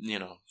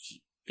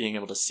being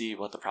able to see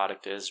what the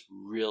product is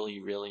really,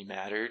 really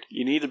mattered.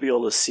 You need to be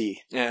able to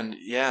see. And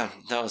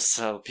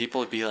so people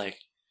would be like,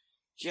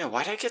 yeah,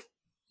 why'd I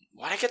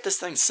get this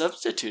thing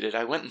substituted?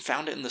 I went and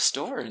found it in the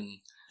store, and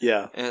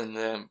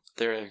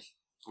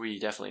we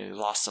definitely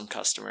lost some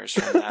customers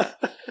from that.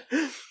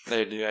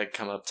 They'd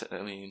come up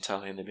to me and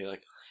tell me, and they'd be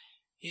like,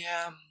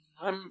 yeah,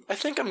 I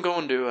think I'm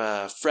going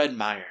to Fred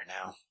Meyer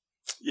now.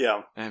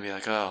 Yeah. And I'd be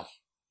like, oh,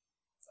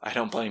 I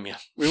don't blame you.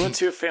 We went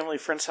to a family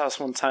friend's house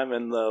one time,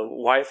 and the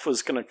wife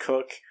was going to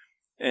cook,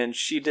 and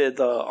she did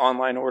the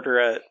online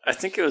order I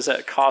think it was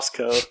at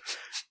Costco,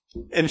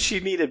 and she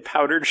needed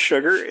powdered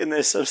sugar, and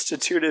they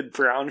substituted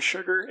brown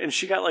sugar, and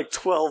she got like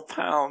 12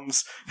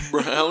 pounds.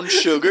 Brown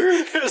sugar?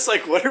 It was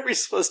like, what are we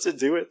supposed to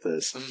do with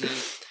this?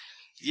 Mm-hmm.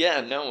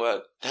 Yeah,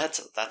 no,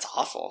 that's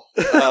awful.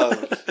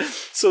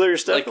 So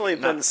there's definitely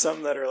been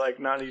some that are like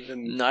not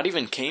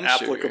even cane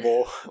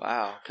applicable. Sugar.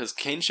 Wow, because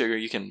cane sugar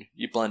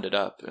you blend it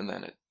up and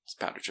then it's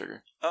powdered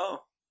sugar.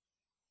 Oh,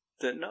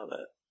 didn't know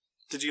that.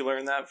 Did you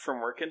learn that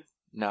from working?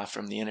 Nah,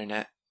 from the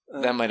internet.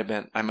 That might have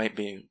been. I might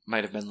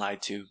have been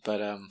lied to, but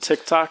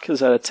TikTok,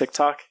 is that a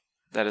TikTok?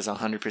 That is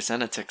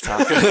 100% a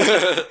TikTok.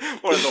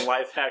 One of the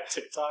life hack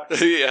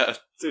TikToks. Yeah.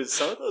 Dude,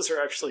 some of those are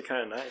actually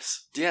kind of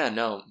nice. Yeah,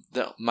 no.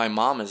 My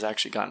mom has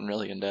actually gotten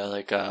really into,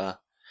 like, not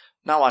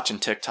watching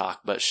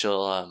TikTok, but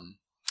she'll,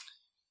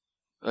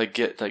 like,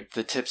 get, like,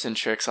 the tips and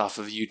tricks off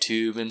of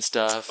YouTube and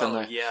stuff.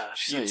 And yeah.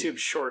 YouTube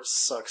Shorts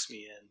sucks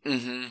me in.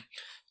 Mm-hmm.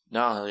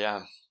 No,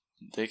 yeah.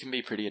 They can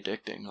be pretty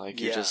addicting. Like,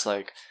 you're just,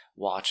 like,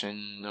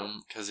 watching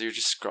them because you're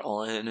just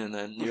scrolling, and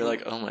then you're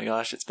like, oh my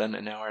gosh, it's been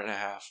an hour and a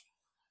half.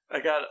 I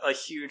got a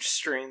huge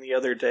stream the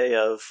other day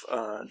of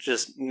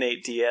just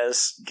Nate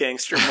Diaz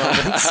gangster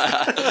moments.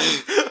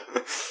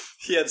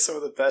 He had some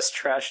of the best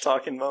trash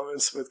talking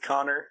moments with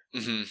Connor.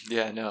 Mm-hmm.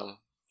 Yeah, no.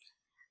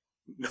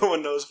 No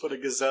one knows what a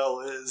gazelle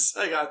is.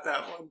 I got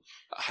that one.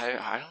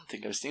 I don't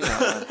think I've seen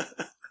that one.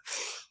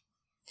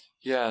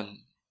 Yeah,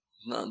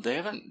 no, they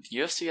haven't.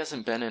 UFC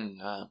hasn't been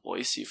in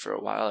Boise for a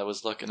while. I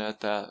was looking at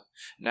that,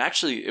 and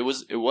actually, it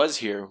was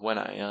here when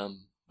I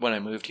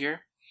moved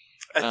here.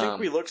 I think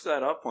we looked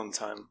that up one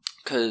time.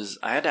 Because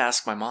I had to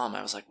ask my mom.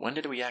 I was like, when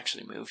did we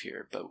actually move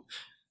here? But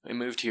we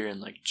moved here in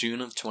like June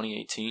of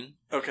 2018.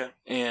 Okay.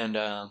 And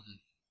I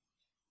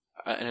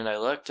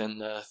looked, and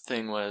the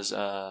thing was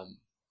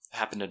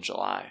happened in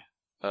July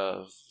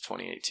of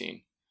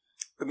 2018.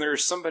 And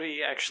there's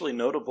somebody actually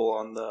notable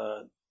on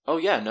the the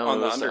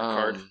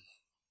undercard.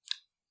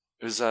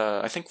 It was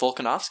I think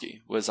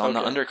Volkanovski was on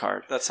the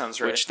undercard. That sounds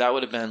right. Which that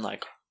would have been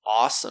like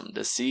awesome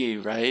to see,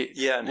 right?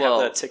 Yeah, and have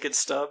that ticket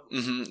stub.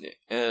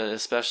 Mm-hmm.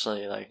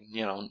 Especially like,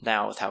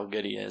 now with how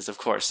good he is. Of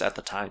course, at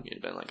the time you'd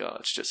have been like, oh,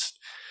 it's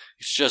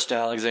just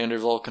Alexander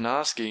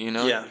Volkanovski,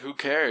 Yeah. Who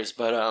cares?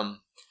 But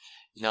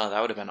no, that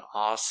would have been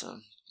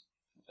awesome.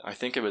 I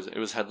think it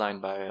was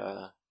headlined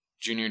by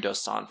Junior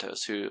Dos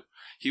Santos, who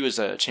he was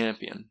a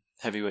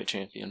heavyweight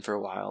champion for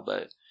a while,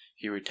 but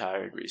he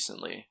retired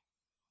recently.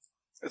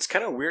 It's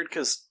kind of weird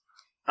because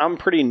I'm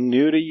pretty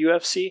new to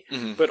UFC,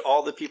 Mm-hmm. but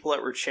all the people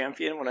that were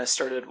champion when I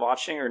started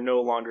watching are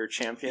no longer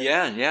champion.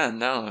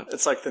 No.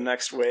 It's like the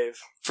next wave.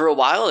 For a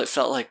while, it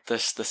felt like the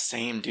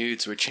same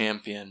dudes were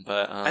champion,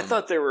 but I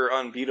thought they were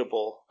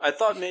unbeatable. I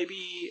thought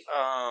maybe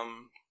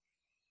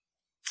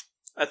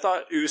I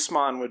thought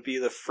Usman would be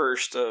the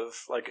first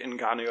of like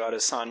Ngannou,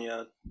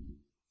 Adesanya,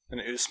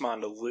 and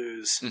Usman to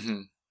lose.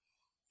 Mm-hmm.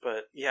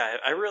 But yeah,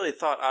 I really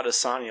thought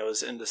Adesanya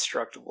was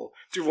indestructible.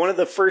 Dude, one of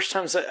the first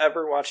times I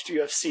ever watched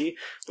UFC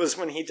was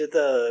when he did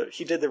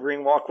the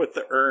ring walk with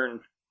the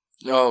urn.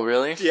 Oh,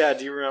 really? Yeah,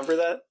 do you remember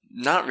that?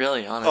 Not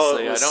really, honestly. Oh,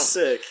 it was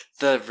sick.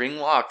 The ring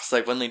walks,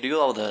 like when they do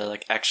all the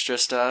like extra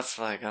stuff,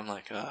 like I'm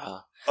like,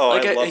 Oh,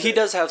 like I love he it.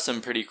 does have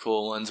some pretty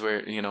cool ones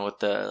where with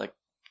the like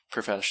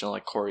professional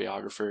like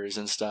choreographers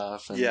and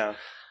stuff. And, yeah.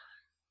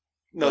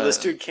 No, this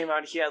dude came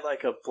out. He had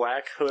like a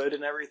black hood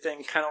and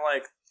everything, kind of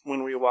like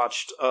when we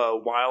watched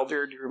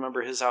Wilder. Do you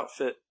remember his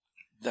outfit?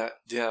 That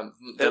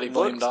he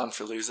blamed on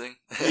for losing.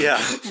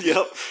 Yeah,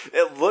 yep.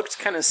 It looked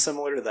kind of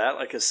similar to that,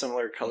 like a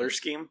similar color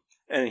scheme.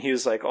 And he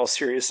was like all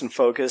serious and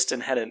focused,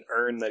 and had an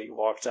urn that he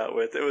walked out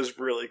with. It was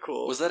really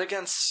cool. Was that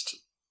against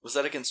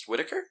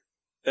Whitaker?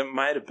 It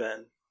might have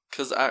been.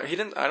 Because I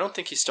don't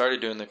think he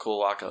started doing the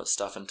cool walkout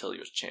stuff until he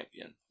was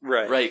champion.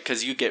 Right. Right,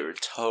 because you get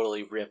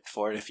totally ripped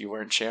for it if you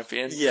weren't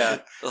champion. Yeah.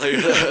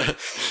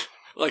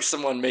 Like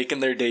someone making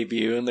their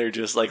debut and they're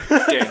just like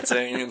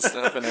dancing and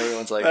stuff, and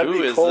everyone's like,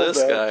 "Who is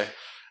this guy?"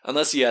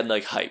 Unless you had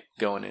like hype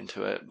going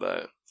into it,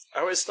 but I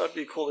always thought it'd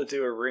be cool to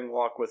do a ring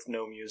walk with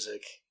no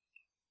music.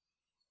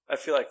 I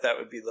feel like that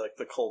would be like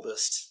the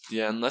coldest.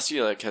 Yeah, unless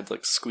you like had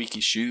like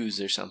squeaky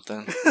shoes or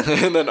something,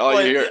 and then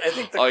all you hear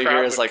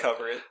is like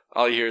cover it.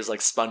 All you hear is like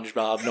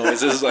SpongeBob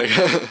noises, like.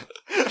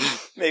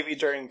 Maybe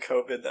during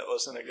COVID, that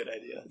wasn't a good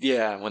idea.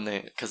 Yeah,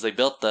 because they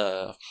built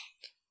the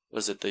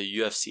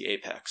UFC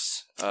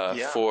Apex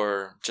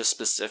for just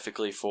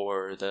specifically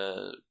for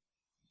the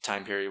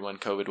time period when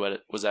COVID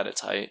was at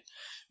its height,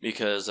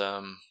 because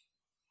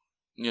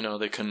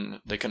they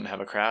couldn't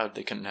have a crowd,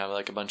 they couldn't have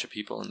like a bunch of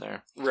people in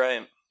there,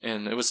 right?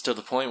 And it was to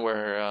the point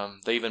where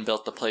they even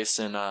built the place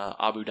in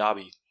Abu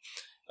Dhabi,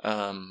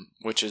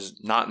 which is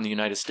not in the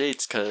United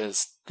States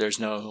because there's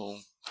no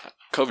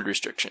COVID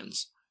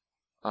restrictions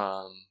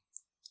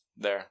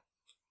there.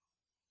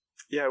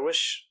 Yeah, I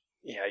wish.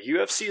 Yeah,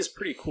 UFC is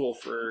pretty cool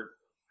for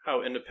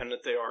how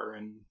independent they are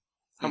and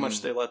how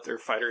much they let their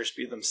fighters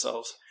be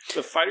themselves.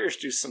 The fighters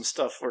do some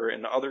stuff where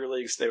in other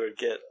leagues they would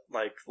get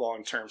like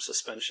long-term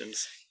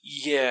suspensions.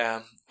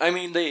 Yeah, I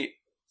mean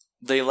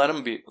they let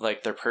them be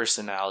like their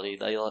personality.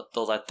 They'll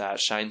let that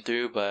shine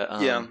through, but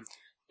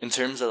in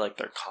terms of like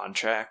their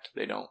contract,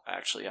 they don't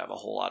actually have a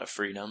whole lot of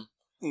freedom.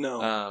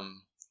 No,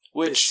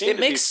 which it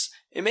makes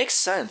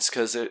sense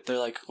because they're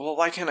like, well,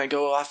 why can't I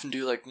go off and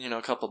do like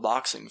a couple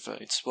boxing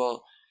fights?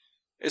 Well,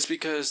 it's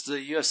because the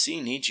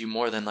UFC needs you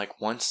more than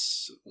like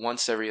once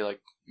every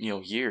like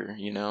year.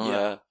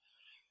 Yeah.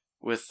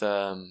 With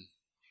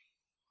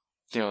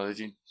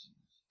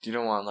you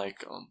don't want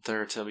like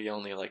there to be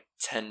only like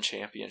 10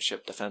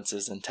 championship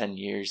defenses in 10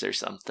 years or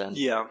something.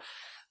 Yeah,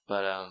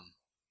 but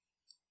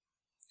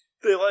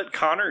they let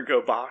Conor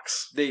go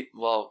box.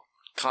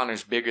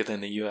 Conor's bigger than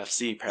the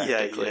UFC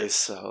practically, yeah,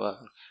 so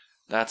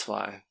that's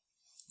why.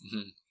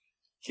 Mm-hmm.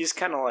 He's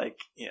kind of like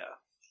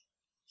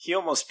he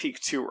almost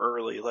peaked too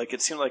early. Like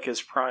it seemed like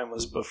his prime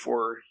was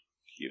before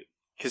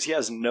because he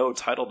has no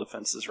title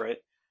defenses, right?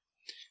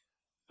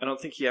 I don't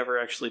think he ever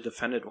actually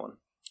defended one.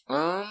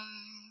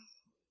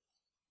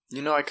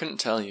 I couldn't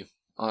tell you,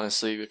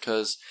 honestly,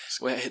 because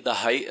the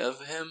height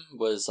of him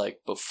was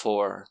like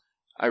before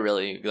I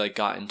really like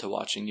got into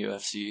watching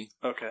UFC.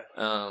 Okay.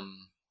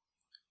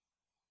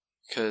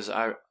 Because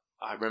I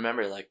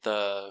remember like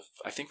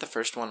I think the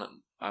first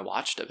one I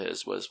watched of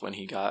his was when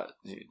he got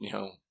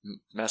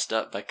messed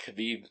up by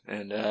Khabib,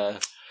 and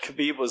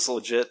Khabib was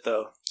legit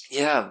though.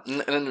 Yeah,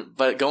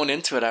 but going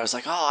into it, I was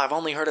like, oh, I've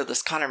only heard of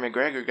this Conor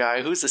McGregor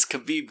guy. Who's this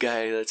Khabib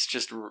guy? That's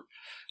just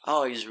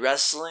he's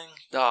wrestling.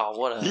 Oh,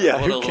 what a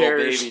little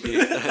baby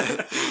dude.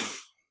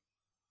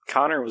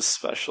 Conor was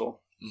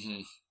special.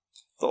 Mm-hmm.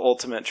 The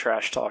ultimate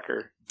trash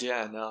talker.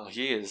 Yeah, no,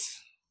 he is.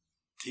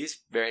 He's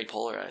very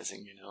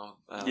polarizing,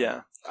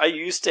 Yeah, I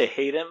used to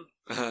hate him,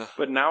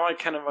 but now I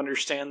kind of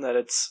understand that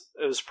it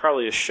was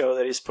probably a show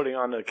that he's putting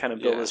on to kind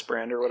of build his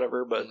brand or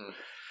whatever. But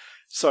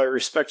so I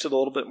respect it a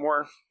little bit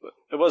more. But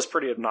it was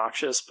pretty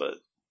obnoxious, but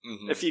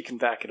if you can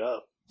back it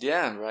up,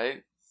 yeah,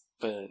 right.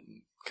 But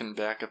can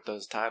back up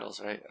those titles,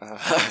 right? I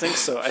think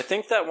so. I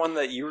think that one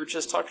that you were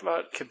just talking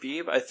about,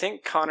 Khabib, I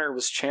think Conor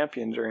was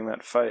champion during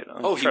that fight.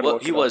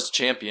 He was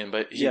champion,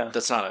 but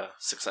that's not a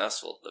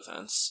successful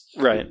defense.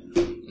 Right.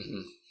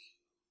 Mm-hmm.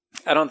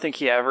 I don't think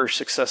he ever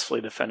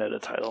successfully defended a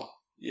title.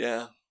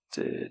 Yeah.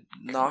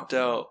 Knocked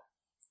out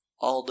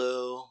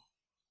Aldo.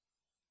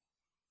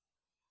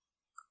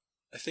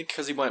 I think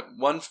because he went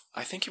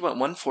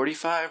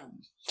 145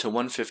 to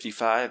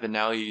 155, and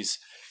now he's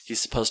He's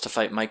supposed to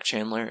fight Mike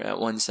Chandler at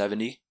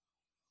 170.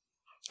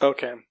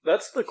 Okay,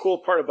 that's the cool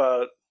part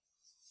about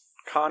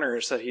Conor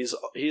is that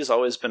he's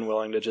always been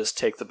willing to just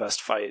take the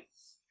best fight.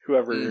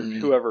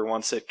 Whoever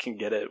wants it can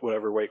get it,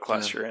 whatever weight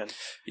class you're in.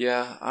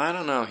 Yeah, I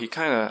don't know.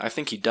 I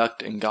think he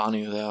ducked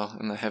Ngannou, though,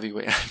 in the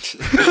heavyweight.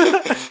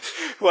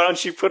 Why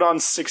don't you put on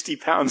 60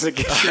 pounds and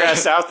get your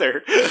ass out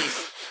there?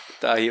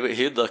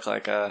 He'd look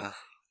like a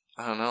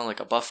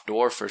buff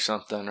dwarf or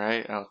something,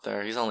 right, out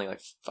there. He's only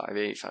like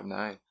 5'8",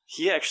 5'9".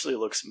 He actually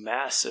looks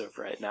massive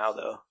right now,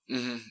 though.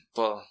 Mm-hmm.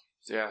 Well,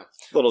 yeah.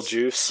 Little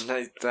juice.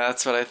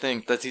 That's what I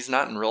think. That he's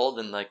not enrolled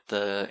in like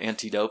the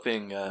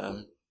anti-doping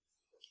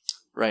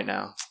right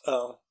now.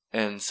 Oh.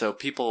 And so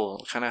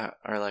people kind of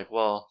are like,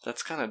 well,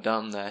 that's kind of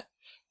dumb that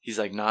he's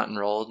like not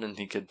enrolled and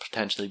he could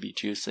potentially be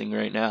juicing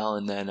right now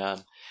and then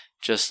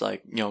just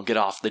like, get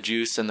off the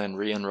juice and then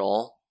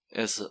re-enroll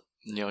as,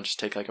 just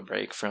take like a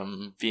break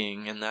from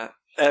being in that.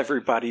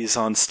 Everybody's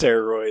on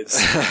steroids.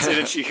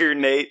 Didn't you hear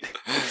Nate?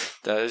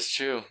 That is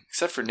true.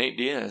 Except for Nate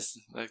Diaz.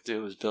 That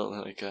dude was built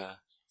like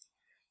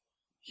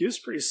He was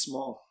pretty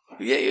small.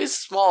 Yeah, he was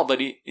small, but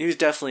he was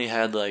definitely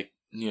had like,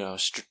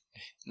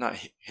 not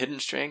hidden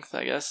strength,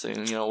 I guess.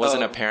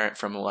 Wasn't apparent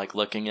from like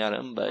looking at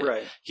him, but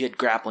right. He had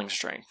grappling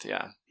strength.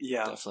 Yeah.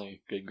 Yeah.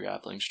 Definitely good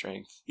grappling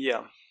strength.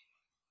 Yeah.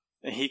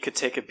 And he could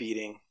take a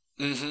beating.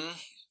 Mm-hmm.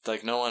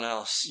 Like no one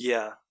else.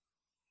 Yeah.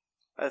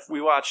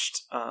 We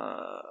watched,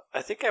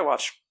 I think I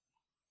watched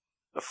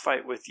a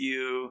fight with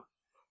you,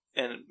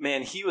 and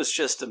man, he was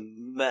just a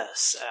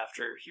mess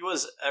after. He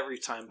was every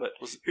time, but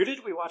who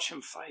did we watch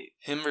him fight?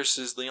 Him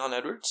versus Leon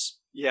Edwards?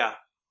 Yeah.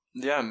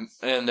 Yeah,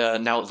 and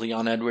now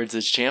Leon Edwards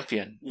is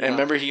champion. Yeah. And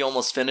remember he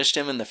almost finished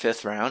him in the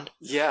 5th round?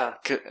 Yeah.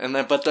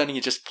 But then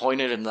he just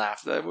pointed and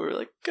laughed. We were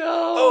like, go!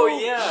 Oh,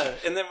 yeah.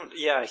 And then,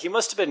 he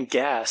must have been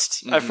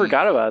gassed. Mm-hmm. I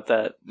forgot about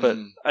that, but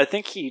I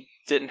think he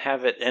didn't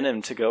have it in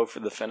him to go for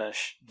the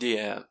finish.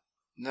 Yeah.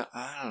 No,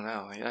 I don't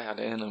know. He had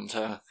it in him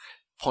to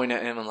point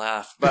at him and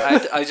laugh.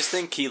 But I just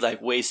think he,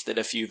 like, wasted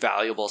a few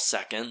valuable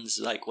seconds,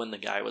 like, when the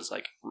guy was,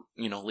 like,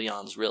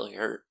 Leon's really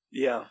hurt.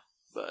 Yeah.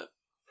 But,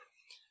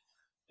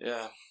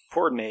 yeah.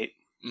 Poor Nate.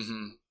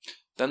 Mm-hmm.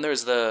 Then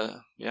there's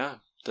the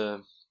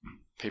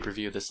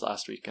pay-per-view this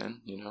last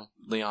weekend,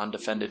 Leon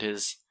defended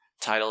his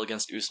title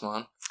against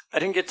Usman. I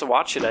didn't get to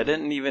watch it. I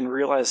didn't even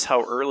realize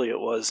how early it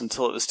was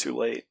until it was too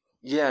late.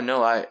 Yeah, no,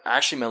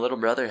 my little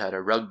brother had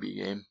a rugby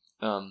game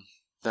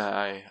that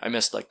I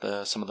missed like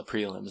some of the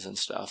prelims and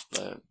stuff,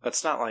 but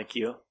that's not like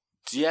you.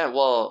 Yeah,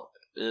 well,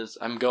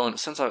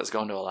 since I was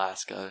going to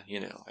Alaska,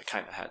 I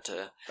kind of had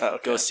to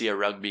go see a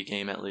rugby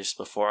game at least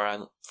before I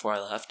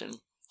left, and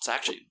it's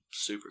actually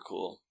super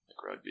cool,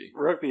 like rugby.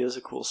 Rugby is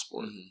a cool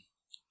sport. Mm-hmm.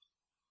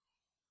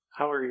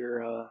 How are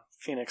your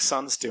Phoenix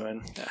Suns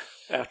doing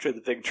after the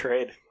big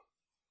trade?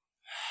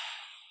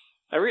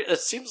 It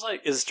seems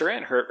like, is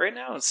Durant hurt right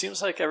now? It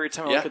seems like every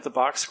time I look at the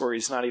box score,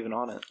 he's not even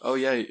on it. Oh,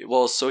 yeah.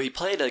 Well, so he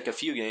played like a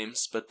few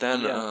games, but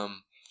then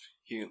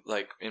he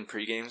like in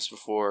pre-games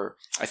before,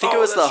 I think it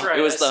was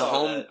the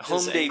home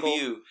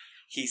debut,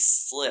 he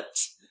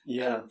slipped.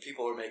 Yeah. And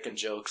people were making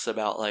jokes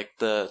about like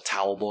the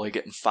towel boy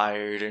getting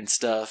fired and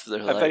stuff. I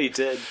bet he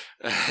did.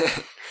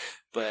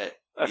 But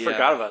I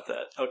forgot about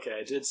that. Okay,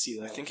 I did see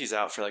that. I think he's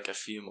out for like a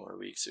few more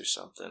weeks or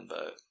something,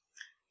 but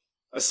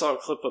I saw a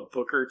clip of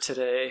Booker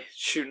today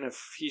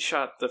he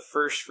shot the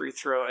first free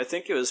throw. I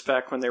think it was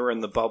back when they were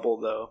in the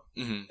bubble, though.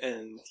 Mm-hmm.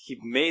 And he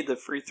made the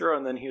free throw,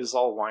 and then he was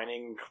all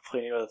whining and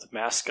complaining that the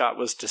mascot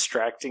was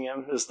distracting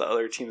him as the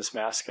other team's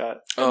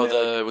mascot.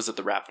 And was it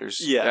the Raptors?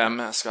 Yeah,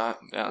 mascot.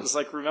 Yeah. It was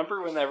like,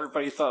 remember when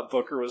everybody thought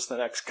Booker was the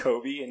next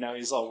Kobe, and now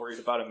he's all worried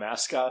about a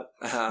mascot?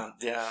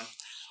 Yeah.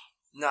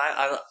 No,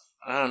 I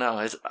don't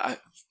know.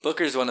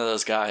 Booker's one of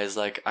those guys,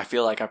 like, I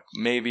feel like I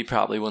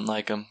probably wouldn't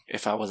like him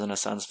if I wasn't a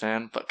Suns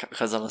fan, but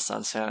because I'm a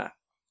Suns fan, I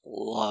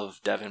love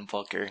Devin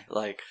Booker.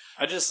 Like,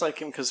 I just like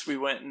him because we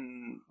went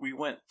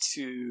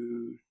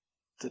to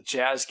the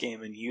Jazz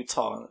game in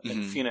Utah,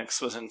 and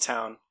Phoenix was in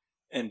town,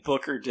 and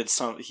Booker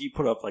he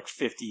put up like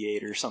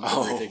 58 or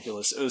something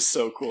ridiculous. It was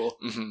so cool.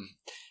 Mm-hmm.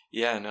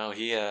 Yeah, no,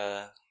 he's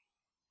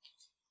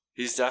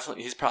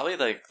probably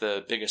like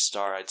the biggest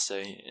star, I'd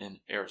say,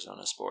 in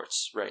Arizona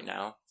sports right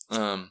now.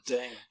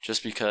 Dang.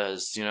 Just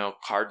because,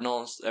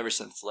 Cardinals, ever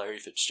since Larry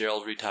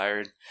Fitzgerald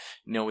retired,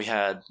 we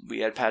had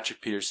Patrick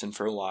Peterson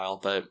for a while,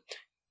 but,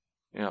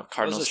 Cardinals.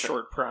 That was a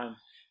short prime.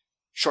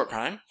 Short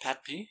prime?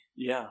 Pat P?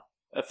 Yeah.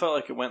 I felt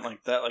like it went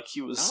like that. Like he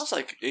was. That was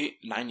like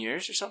 8-9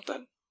 years or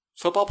something.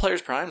 Football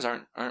players' primes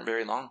aren't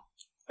very long.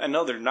 I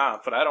know they're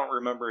not, but I don't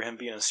remember him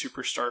being a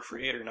superstar for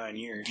 8 or 9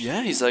 years.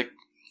 Yeah, he's like,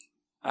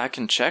 I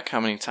can check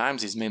how many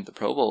times he's made the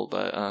Pro Bowl,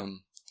 but,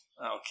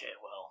 okay,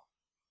 well.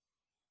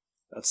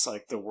 That's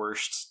like the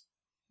worst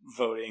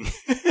voting.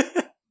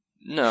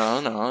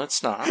 No,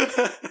 it's not.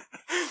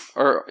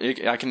 Or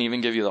I can even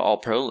give you the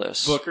All-Pro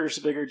list. Booker's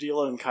a bigger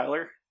deal than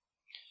Kyler?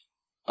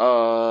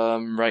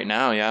 Right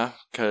now, yeah.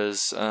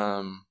 Because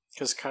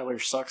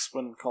Kyler sucks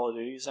when Call of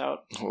Duty's out?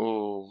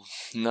 Oh,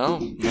 no.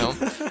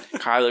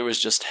 Kyler was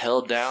just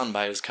held down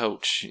by his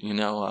coach,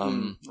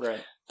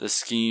 right. The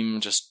scheme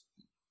just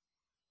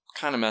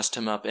kind of messed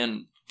him up.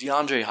 And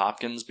DeAndre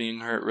Hopkins being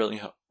hurt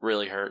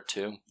really hurt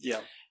too.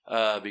 Yeah.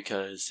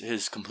 Because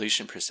his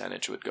completion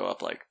percentage would go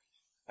up like,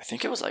 I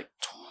think it was like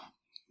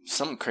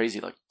something crazy,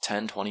 like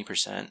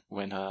 10-20%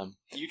 when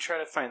You try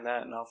to find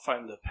that, and I'll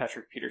find the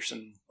Patrick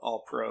Peterson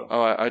All-Pro.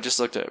 Oh, I just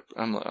looked at.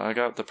 I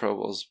got the Pro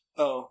Bowls.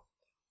 Oh.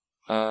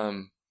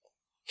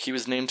 He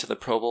was named to the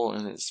Pro Bowl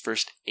in his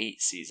first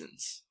 8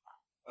 seasons.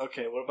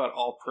 Okay, what about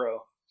All-Pro?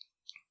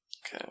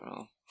 Okay,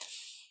 well,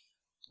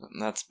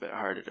 that's a bit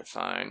harder to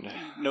find.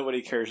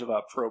 Nobody cares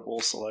about Pro Bowl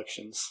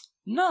selections.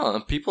 No,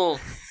 people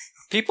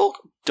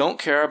don't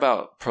care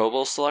about Pro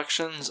Bowl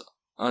selections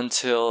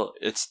until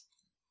it's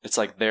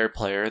like their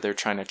player they're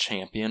trying to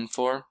champion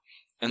for,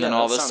 and then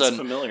all of a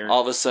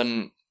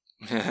sudden,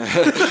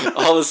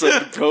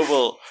 Pro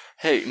Bowl.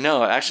 Hey,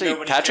 no, actually,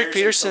 Nobody Patrick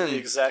Peterson. The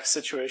exact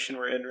situation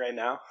we're in right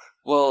now.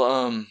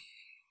 Well,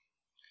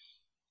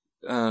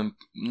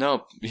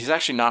 no, he's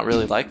actually not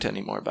really liked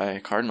anymore by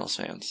Cardinals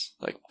fans.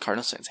 Like,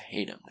 Cardinals fans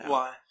hate him now.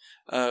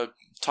 Why?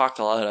 Talked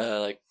a lot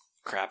of like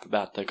crap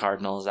about the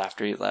Cardinals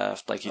after he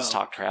left. Like, he's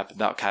talked crap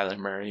about Kyler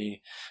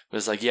Murray. It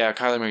was like, yeah,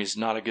 Kyler Murray's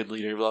not a good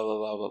leader, blah, blah,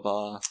 blah, blah,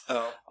 blah.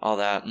 Oh. All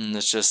that. And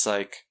it's just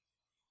like,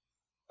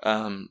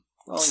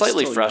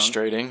 slightly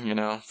frustrating,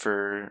 young.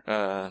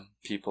 For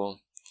people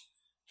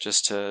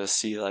just to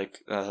see, like,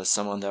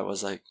 someone that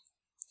was, like,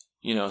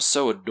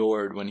 so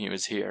adored when he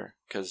was here.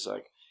 Because,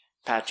 like,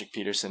 Patrick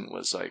Peterson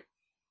was, like,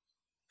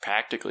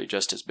 practically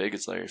just as big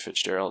as Larry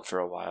Fitzgerald for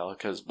a while.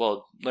 Because,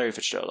 well, Larry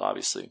Fitzgerald,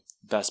 obviously,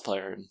 best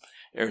player in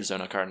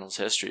Arizona Cardinals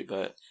history.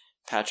 But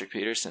Patrick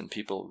Peterson,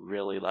 people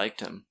really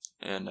liked him.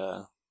 And,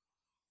 let's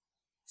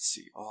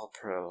see,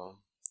 All-Pro.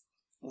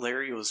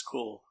 Larry was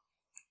cool.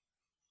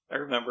 I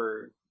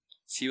remember.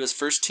 He was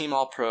first team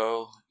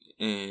All-Pro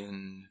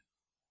in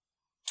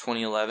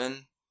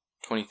 2011,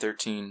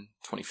 2013,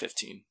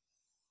 2015.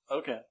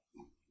 Okay.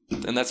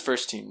 And that's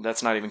first team.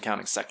 That's not even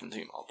counting second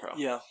team All-Pro.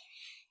 Yeah.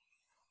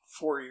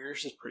 4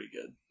 years is pretty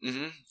good.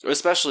 Mm-hmm.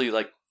 Especially,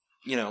 like,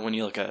 when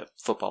you look at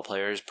football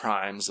players'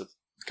 primes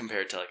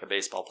compared to, like, a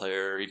baseball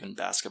player or even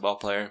basketball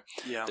player.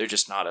 Yeah. They're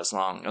just not as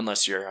long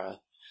unless you're a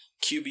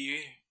QB,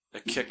 a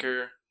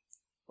kicker,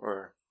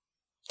 or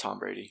Tom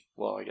Brady.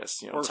 Well, I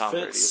guess, Tom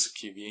Brady is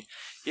a QB.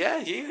 Yeah,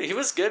 he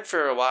was good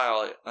for a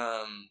while.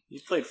 He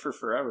played for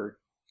forever.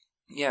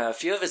 Yeah, a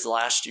few of his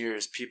last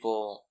years,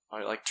 people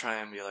are like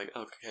trying to be like,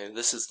 okay,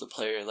 this is the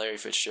player Larry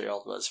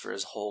Fitzgerald was for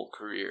his whole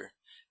career.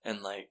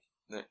 And like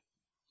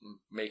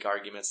make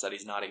arguments that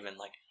he's not even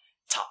like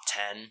top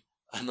 10.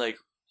 I'm like,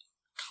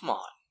 come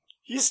on.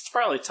 He's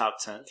probably top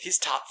 10. He's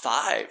top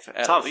 5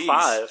 at top least.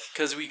 5.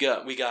 Because we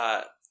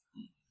got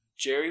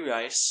Jerry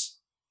Rice,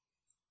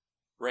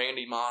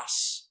 Randy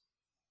Moss.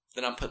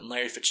 Then I'm putting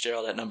Larry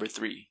Fitzgerald at number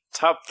 3.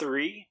 Top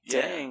 3?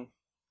 Yeah. Dang.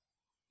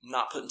 I'm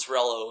not putting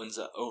Terrell Owens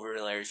over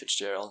Larry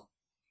Fitzgerald.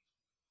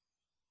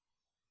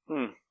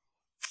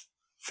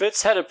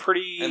 Fitz had a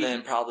pretty... And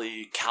then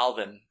probably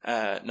Calvin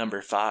at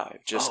number 5.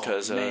 Just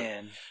because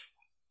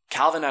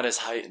Calvin at his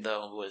height,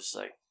 though, was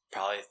like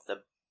probably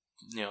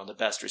the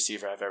best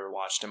receiver I've ever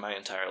watched in my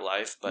entire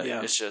life. But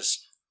it's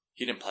just,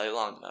 he didn't play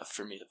long enough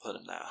for me to put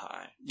him that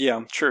high.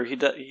 Yeah, true.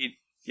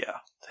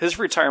 His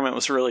retirement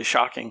was really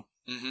shocking.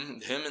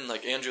 Mm-hmm. Him and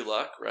like Andrew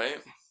Luck, right?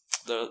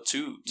 The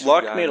two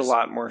Luck guys made a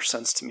lot more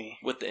sense to me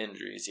with the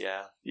injuries.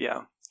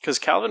 Yeah, because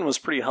Calvin was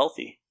pretty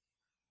healthy.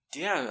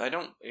 I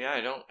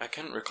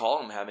couldn't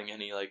recall him having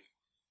any like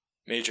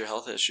major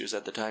health issues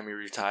at the time he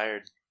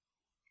retired.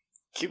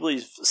 Can you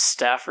believe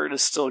Stafford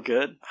is still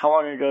good? How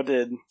long ago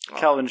did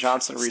Calvin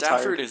Johnson retire?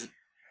 Stafford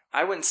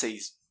I wouldn't say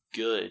he's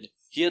good.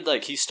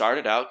 He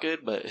started out good,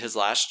 but his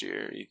last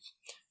year,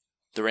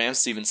 the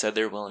Rams even said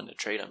they're willing to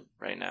trade him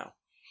right now.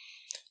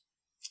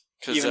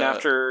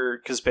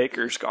 Because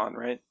Baker's gone,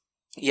 right?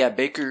 Yeah,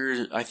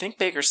 I think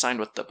Baker signed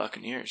with the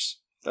Buccaneers.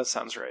 That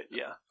sounds right,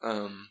 yeah.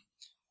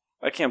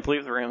 I can't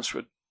believe the Rams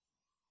would...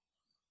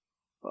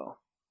 Well.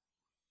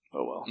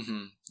 Oh, well.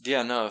 Mm-hmm.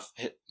 Yeah, no,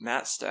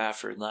 Matt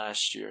Stafford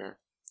last year,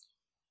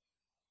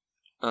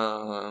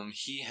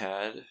 he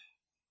had...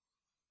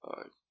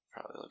 I'd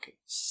probably look at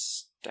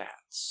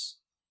stats.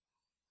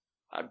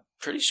 I'm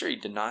pretty sure he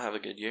did not have a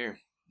good year.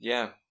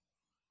 Yeah.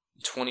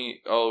 He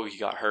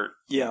got hurt.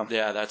 Yeah.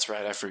 Yeah, that's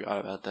right. I forgot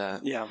about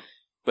that. Yeah.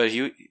 But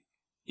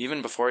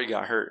even before he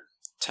got hurt,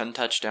 10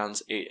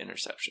 touchdowns, 8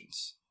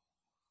 interceptions.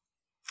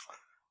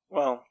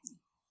 Well,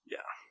 yeah.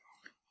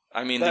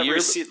 I mean, the year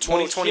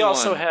 2021. He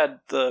also had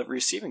the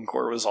receiving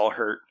core was all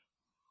hurt.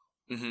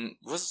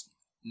 Mm-hmm. Was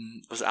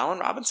Allen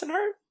Robinson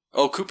hurt?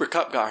 Oh, Cooper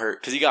Kupp got hurt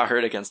because he got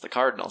hurt against the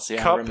Cardinals.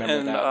 Yeah, I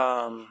remember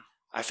that.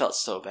 I felt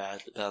so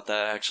bad about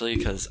that, actually,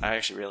 because I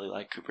actually really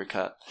like Cooper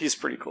Kupp. He's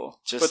pretty cool.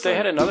 But they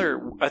had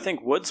another... I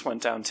think Woods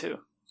went down, too.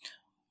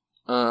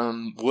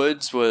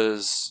 Woods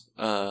was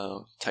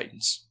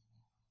Titans.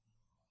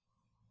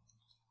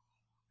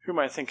 Who am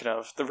I thinking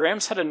of? The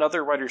Rams had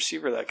another wide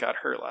receiver that got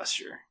hurt last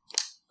year.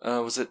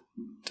 Was it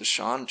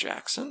Deshaun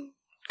Jackson?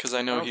 Because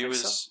I know he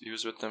was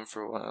with them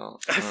for a while.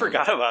 I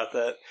forgot about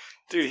that.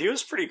 Dude, he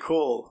was pretty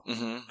cool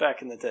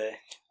back in the day.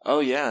 Oh,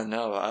 yeah,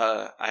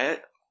 no.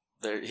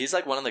 he's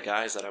like one of the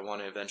guys that I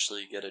want to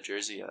eventually get a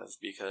jersey of,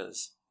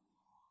 because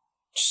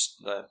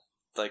just the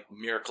like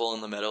Miracle in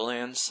the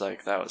Meadowlands,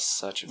 like that was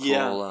such a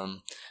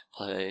cool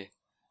play.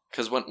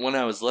 Because when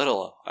I was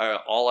little,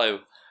 from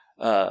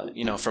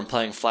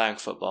playing flag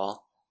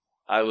football,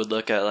 I would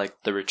look at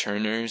like the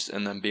returners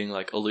and them being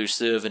like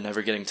elusive and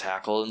never getting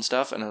tackled and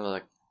stuff, and I was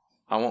like,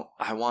 I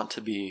want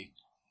to be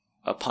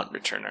a punt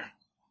returner.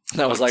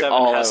 That was like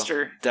Devin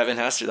Hester. Devin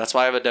Hester. That's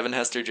why I have a Devin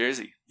Hester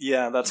jersey.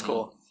 Yeah, that's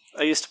cool.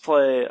 I used to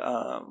play.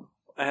 I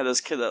had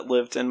this kid that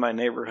lived in my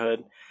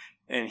neighborhood,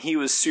 and he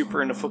was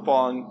super into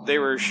football, and they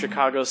were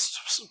Chicago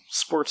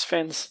sports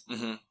fans.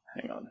 Mm-hmm.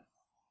 Hang on.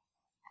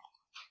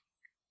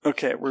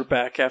 Okay, we're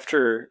back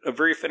after a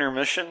brief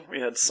intermission.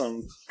 We had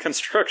some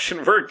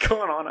construction work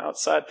going on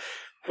outside,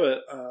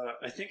 but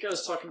I think I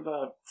was talking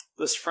about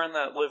this friend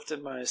that lived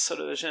in my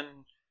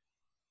subdivision.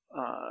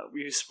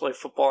 We used to play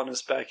football in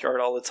his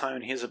backyard all the time,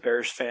 and he's a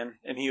Bears fan,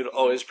 and he would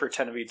always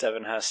pretend to be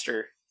Devin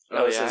Hester.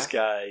 That was his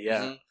guy,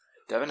 yeah. Mm-hmm.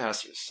 Devin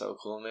Hester is so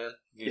cool, man.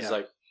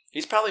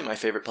 He's probably my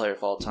favorite player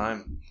of all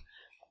time.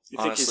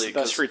 You think he's the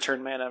best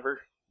return man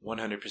ever?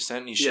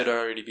 100%. He should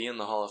already be in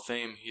the Hall of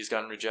Fame. He's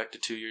gotten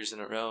rejected 2 years in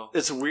a row.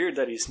 It's weird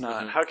that he's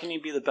not. Mm-hmm. How can you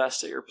be the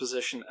best at your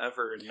position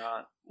ever and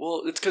not?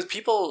 Well, it's because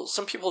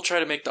some people try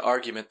to make the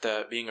argument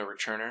that being a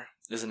returner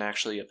isn't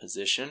actually a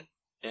position,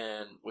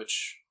 and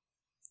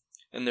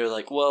they're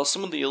like, well,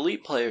 some of the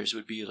elite players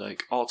would be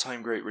like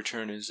all-time great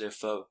returners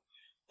if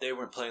they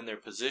weren't playing their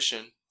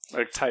position.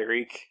 Like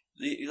Tyreek.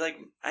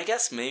 I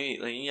guess maybe,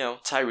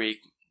 Tyreek,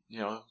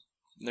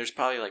 there's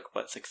probably like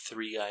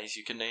 3 guys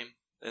you can name,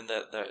 and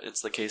that it's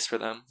the case for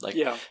them.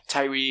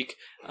 Tyreek,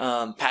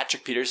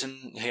 Patrick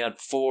Peterson, he had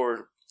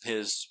 4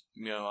 his,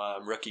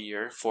 rookie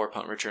year, 4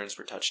 punt returns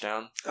per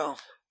touchdown. Oh.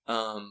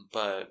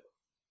 But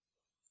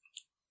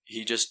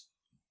he just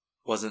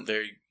wasn't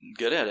very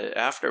good at it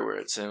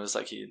afterwards, and it was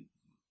like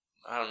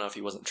I don't know if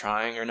he wasn't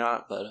trying or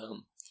not, but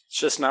it's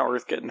just not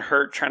worth getting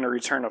hurt trying to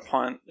return a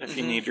punt if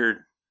you need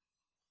your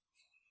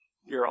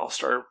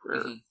all-star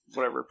or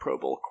whatever Pro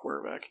Bowl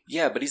quarterback.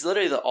 Yeah, but he's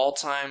literally the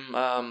all-time,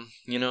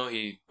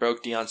 he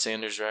broke Deion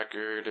Sanders'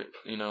 record,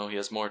 he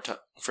has more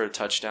for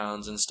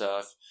touchdowns and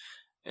stuff,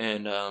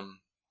 and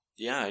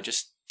he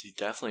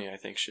definitely, I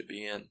think, should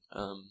be in.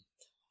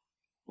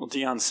 Well,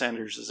 Deion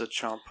Sanders is a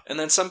chump. And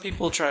then some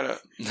people try to...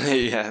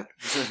 yeah.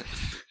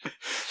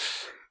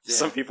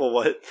 Some people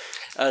what?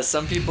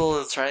 Some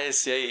people try to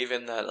say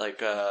even that,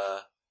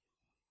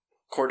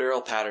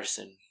 Cordero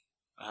Patterson,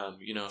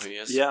 you know who he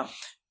is? Yeah.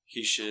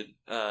 He should,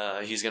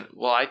 he's going to...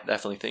 Well, I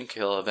definitely think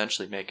he'll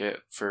eventually make it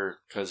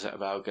because of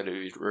how good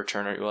a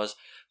returner he was.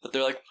 But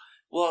they're like,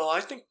 well, I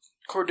think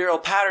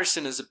Cordero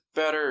Patterson is a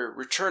better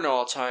returner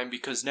all time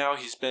because now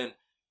he's been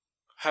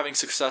having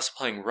success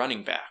playing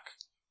running back.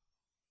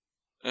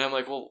 And I'm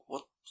like, well,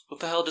 what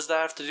the hell does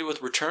that have to do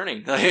with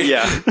returning?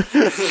 Yeah.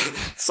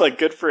 It's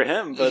good for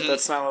him, but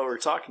that's not what we're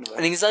talking about.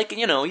 And he's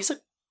he's a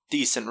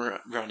decent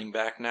running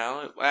back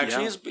now.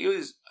 Actually,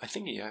 I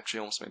think he actually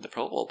almost made the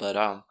Pro Bowl, but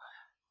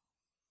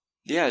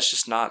yeah, it's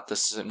just not the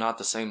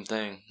same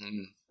thing.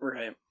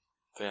 Right.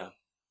 Yeah.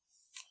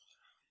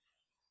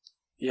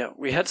 Yeah,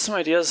 we had some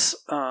ideas.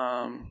 Do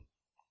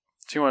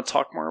you want to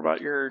talk more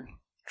about your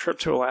trip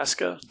to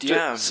Alaska?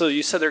 Yeah. So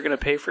you said they're going to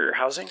pay for your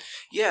housing?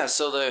 Yeah,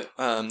 so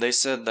they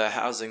said the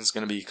housing's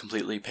going to be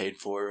completely paid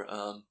for.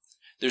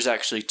 There's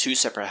actually 2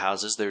 separate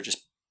houses.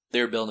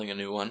 They're building a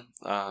new one.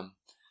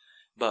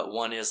 But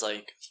one is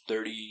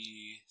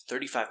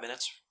 35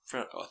 minutes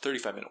from a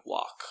 35-minute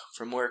walk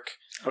from work.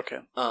 Okay.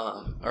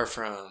 Or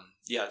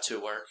to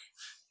work.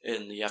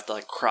 And you have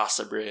to cross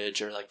a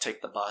bridge or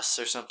take the bus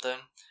or something.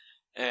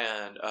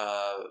 And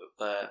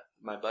but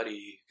my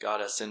buddy got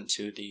us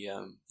into the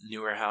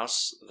newer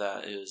house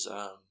that is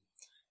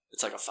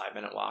it's a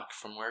 5-minute walk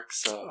from work,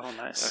 so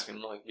nice. I can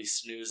be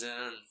snoozing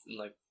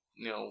and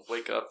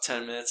wake up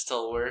 10 minutes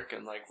till work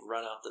and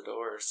run out the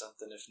door or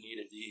something if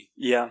needed be.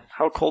 Yeah.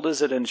 How cold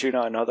is it in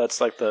Juneau? I know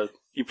that's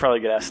you probably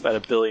get asked that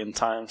a billion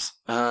times.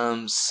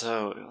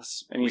 So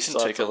we can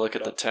take a look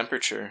at the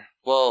temperature.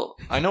 Well,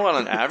 I know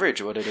on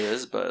average what it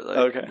is, but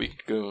okay. We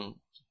could go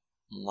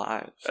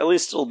live. At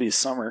least it'll be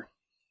summer.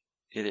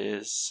 It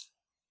is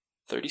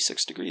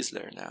 36 degrees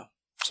there now.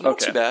 So not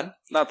too bad.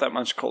 Not that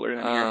much colder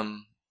than here.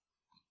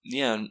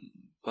 Yeah.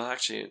 Well,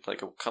 actually, a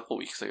couple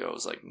weeks ago, it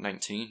was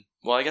 19.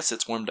 Well, I guess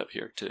it's warmed up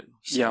here, too.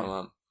 So,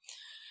 yeah.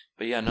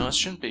 But yeah, no, it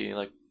shouldn't be,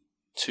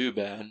 too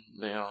bad.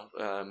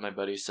 My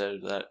buddy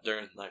said that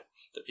during,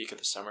 the peak of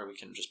the summer, we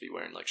can just be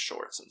wearing,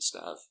 shorts and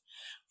stuff.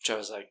 Which I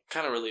was,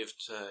 kind of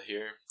relieved to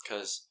hear,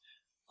 because,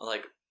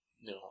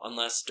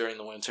 unless during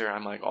the winter,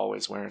 I'm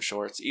always wearing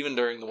shorts. Even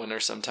during the winter,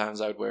 sometimes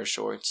I would wear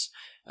shorts.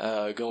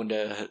 Going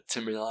to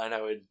Timberline,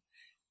 I would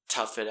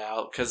tough it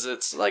out because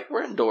it's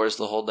we're indoors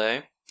the whole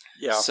day.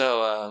 Yeah.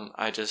 So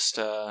I just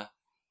you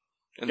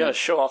gotta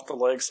show off the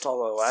legs to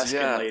all the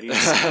Alaskan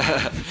ladies.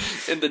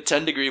 In the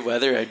 10-degree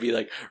weather, I'd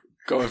be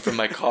going from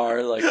my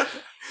car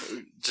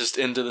just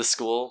into the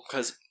school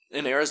because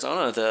in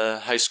Arizona,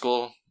 the high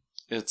school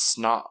it's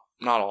not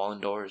all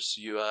indoors.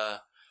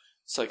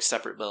 It's like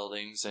separate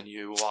buildings, and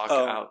you walk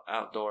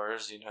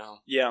outdoors. You know.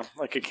 Yeah,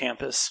 like a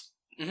campus.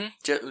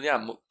 Mm-hmm.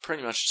 Yeah,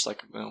 pretty much just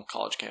like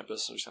college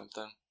campus or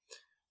something.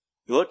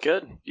 You look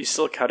good. You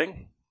still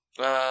cutting?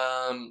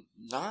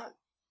 Not.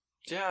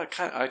 Yeah,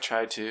 I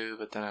try to,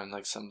 but then on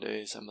like some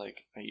days I'm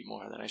like I eat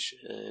more than I should.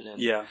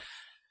 And yeah,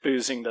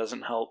 boozing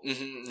doesn't help.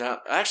 Mm-hmm. No,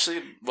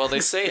 actually, well,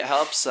 they say it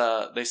helps.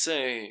 They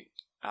say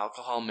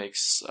alcohol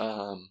makes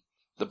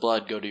the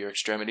blood go to your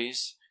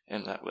extremities,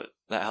 and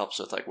that helps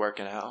with like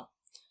working out.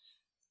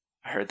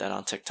 I heard that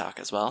on TikTok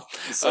as well.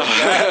 So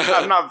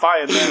I'm not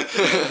buying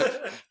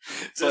that.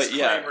 But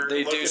yeah,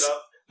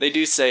 they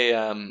do say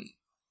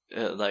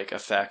it like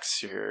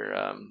affects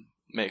your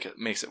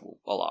makes it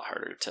a lot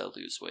harder to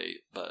lose weight,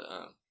 but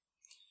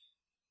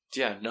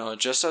yeah, no,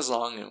 just as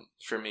long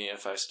for me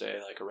if I stay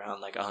like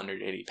around like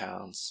 180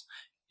 pounds,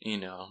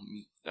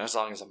 as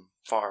long as I'm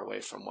far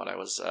away from what I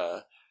was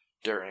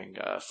during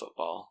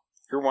football.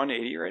 You're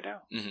 180 right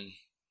now? Mm-hmm.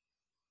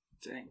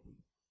 Dang.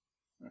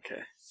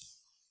 Okay.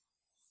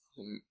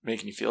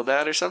 Making you feel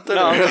bad or something?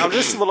 No, I'm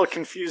just a little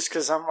confused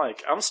because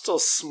I'm still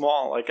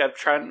small. Like I've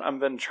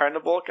been trying to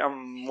bulk.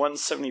 I'm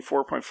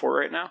 174.4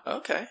 right now.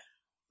 Okay.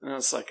 And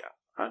it's like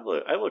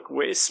I look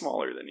way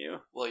smaller than you.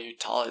 Well, you're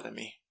taller than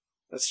me.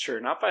 That's true.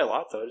 Not by a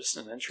lot though, just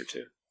an inch or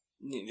two.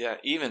 Yeah,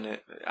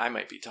 I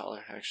might be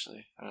taller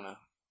actually. I don't know.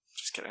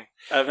 Just kidding.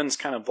 Evan's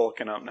kind of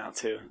bulking up now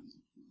too.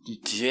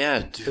 Yeah,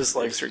 dude. His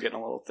legs are getting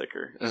a little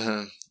thicker.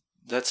 Uh-huh.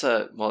 That's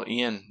well,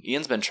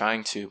 Ian's been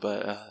trying to,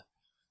 but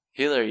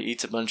he literally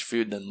eats a bunch of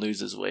food then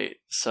loses weight.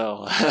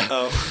 So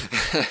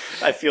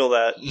I feel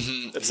that.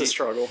 It's a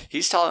struggle.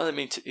 He's taller than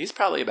me too. He's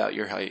probably about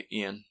your height,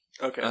 Ian.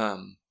 Okay.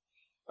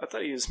 I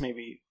thought he was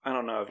maybe, I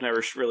don't know, I've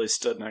never really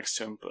stood next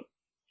to him, but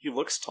he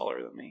looks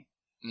taller than me.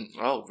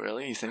 Oh,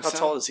 really? You think so? How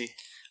tall is he?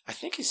 I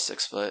think he's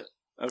 6 foot.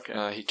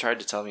 Okay. He tried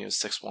to tell me he was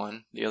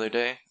 6'1" the other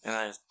day, and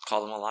I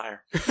called him a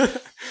liar.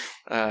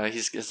 I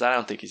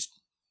don't think he's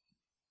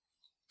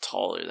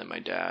taller than my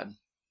dad,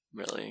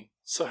 really.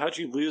 So how'd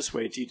you lose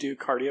weight? Do you do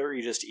cardio or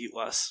you just eat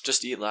less?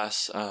 Just eat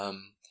less.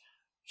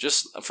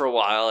 Just for a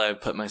while, I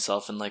put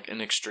myself in like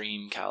an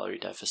extreme calorie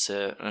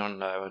deficit. I don't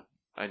know.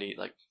 I'd eat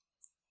like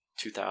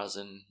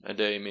 2,000 a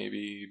day,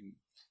 maybe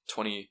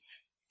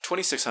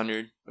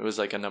 2,600. It was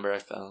like a number I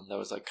found that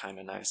was like kind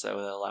of nice. That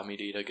would allow me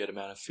to eat a good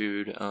amount of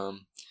food.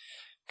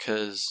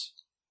 Cause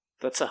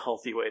that's a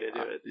healthy way to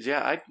do it.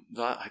 Yeah, I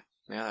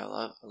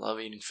love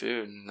eating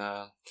food,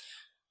 and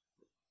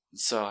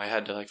so I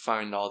had to like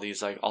find all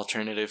these like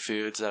alternative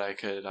foods that I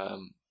could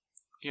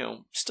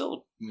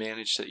still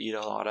manage to eat a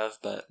lot of,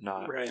 but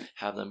not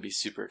have them be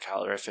super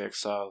calorific.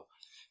 So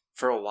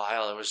for a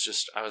while, I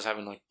was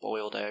having like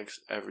boiled eggs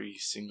every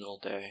single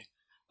day.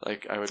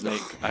 Like I'd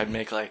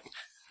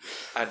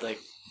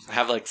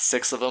have like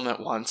 6 of them at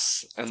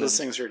once. And those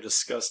things are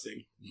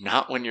disgusting.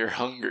 Not when you're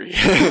hungry.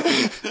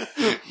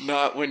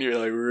 Not when you're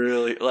like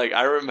really like.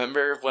 I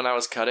remember when I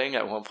was cutting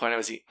at one point,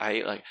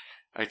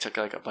 I took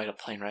like a bite of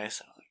plain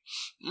rice. And I was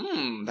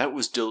like, that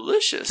was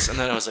delicious. And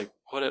then I was like,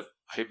 what have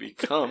I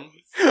become?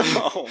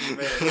 Oh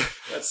man,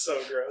 that's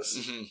so gross.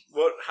 Mm-hmm.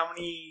 How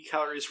many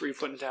calories were you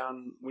putting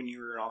down when you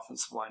were an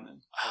offensive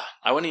lineman?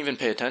 I wouldn't even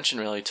pay attention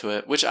really to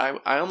it, which I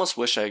almost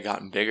wish I had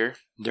gotten bigger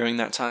during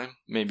that time.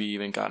 Maybe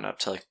even gotten up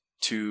to like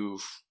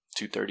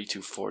 230,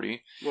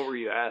 240. What were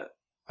you at?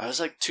 I was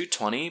like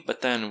 220,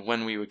 but then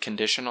when we would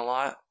condition a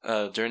lot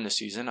during the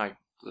season, I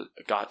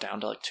got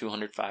down to like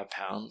 205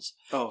 pounds.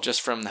 Oh.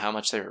 Just from how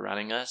much they were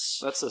running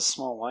us. That's a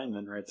small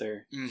lineman right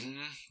there.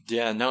 Mm-hmm.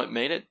 Yeah, no, it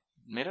made it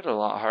a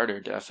lot harder,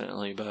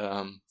 definitely,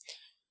 but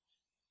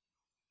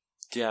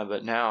yeah,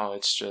 but now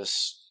it's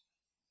just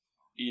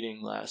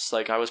eating less.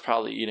 Like I was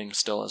probably eating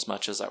still as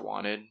much as I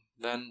wanted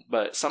then,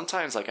 but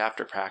sometimes like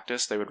after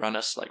practice they would run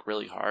us like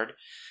really hard,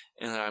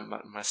 and then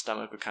my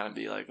stomach would kind of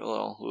be like a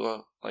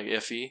little like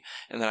iffy,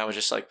 and then I would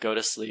just like go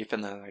to sleep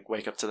and then like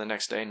wake up to the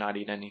next day, not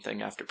eat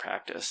anything after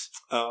practice.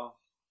 Oh,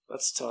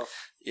 that's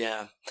tough.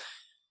 Yeah.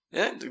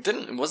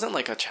 It wasn't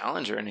like a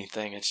challenge or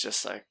anything. It's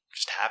just like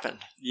just happened.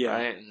 Yeah.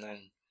 Right. And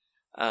then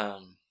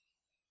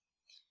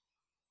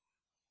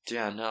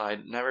I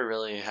never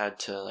really had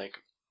to like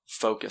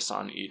focus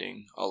on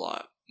eating a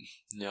lot.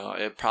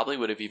 It probably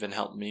would have even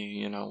helped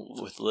me,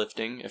 with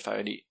lifting if I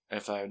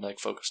had like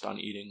focused on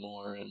eating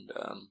more. And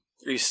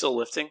are you still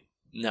lifting?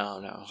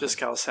 No. Just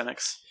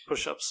calisthenics,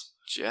 push-ups.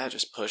 Yeah,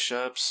 just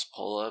push-ups,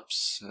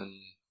 pull-ups, and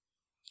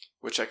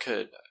which I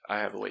could. I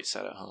have a weight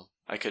set at home.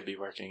 I could be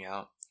working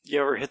out.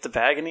 You ever hit the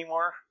bag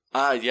anymore?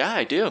 Yeah,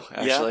 I do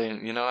actually.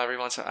 Yeah. Every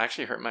once in a while, I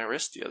actually hurt my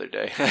wrist the other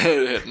day.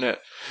 No.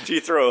 Do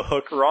you throw a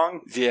hook wrong?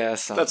 Yeah,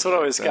 that's what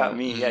always got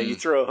me. Mm-hmm.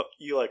 Yeah,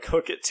 you like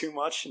hook it too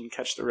much and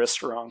catch the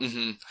wrist wrong.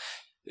 Mm-hmm.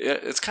 Yeah,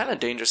 it's kind of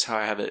dangerous how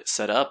I have it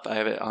set up. I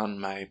have it on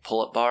my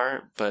pull-up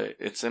bar, but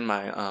it's in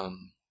my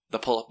the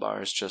pull-up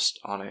bar is just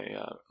on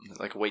a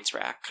like a weights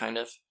rack kind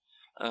of.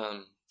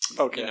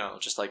 Okay.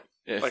 Just like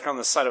like on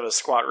the side of a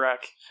squat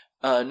rack.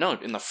 No,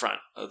 in the front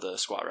of the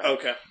squat rack.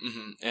 Okay.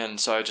 Mm-hmm. And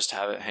so I just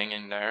have it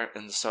hanging there,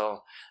 and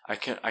so I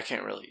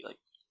can't really like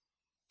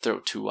throw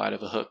too wide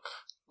of a hook.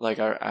 Like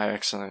I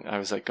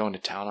was like going to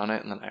town on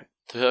it, and then I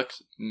The hook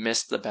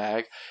missed the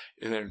bag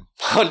and then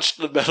punched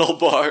the metal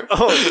bar.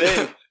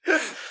 Oh,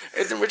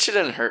 dang. Which it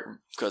didn't hurt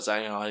because I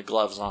had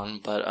gloves on,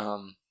 but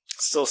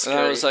still scary.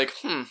 And I was like,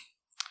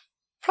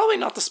 probably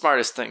not the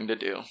smartest thing to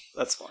do.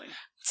 That's funny.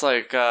 It's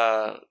like,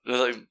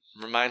 it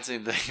reminds me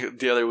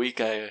the other week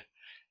I've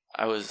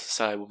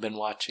been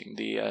watching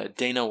the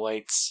Dana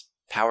White's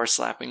Power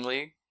Slapping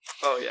League.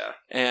 Oh, yeah.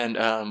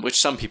 And, which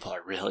some people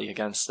are really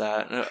against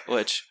that,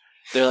 which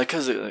they're like,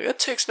 because it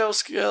takes no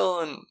skill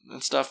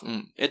and stuff.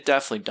 And it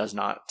definitely does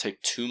not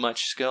take too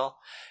much skill.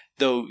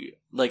 Though,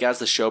 like, as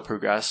the show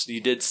progressed,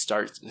 you did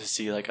start to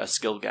see, like, a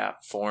skill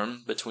gap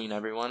form between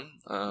everyone.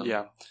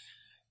 Yeah.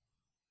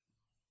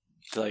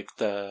 Like,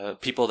 the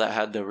people that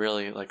had the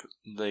really, like,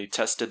 they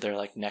tested their,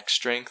 like, neck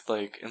strength,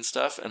 like, and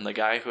stuff. And the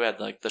guy who had,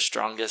 like, the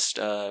strongest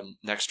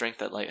neck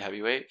strength at light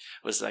heavyweight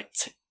was, like,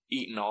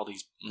 eating all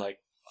these, like,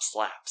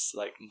 slaps.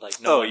 Like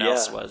no one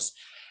else was.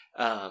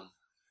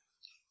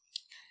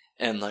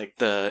 And,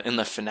 like, in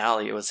the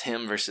finale, it was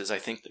him versus, I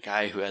think, the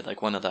guy who had,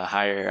 like, one of the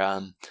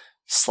higher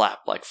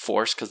slap, like,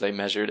 force, because they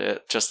measured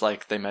it just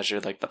like they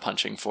measured, like, the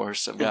punching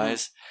force of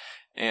guys.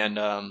 And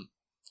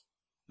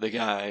the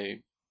guy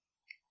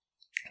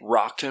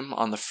rocked him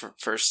on the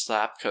first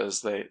slap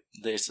because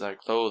they said, like,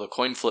 oh, the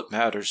coin flip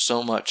matters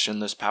so much in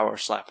this power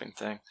slapping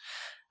thing.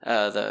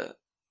 The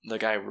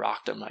guy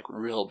rocked him, like,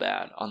 real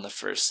bad on the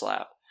first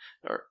slap.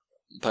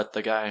 But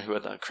the guy who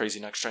had the crazy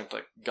neck strength,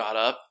 like, got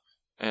up.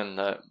 And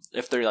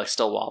if they're, like,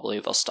 still wobbly,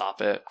 they'll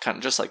stop it. Kind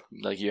of just like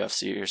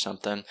UFC or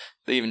something.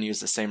 They even use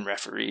the same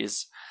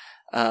referees.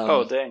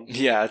 Oh, dang.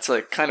 Yeah, it's,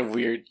 like, kind of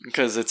weird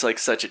because it's, like,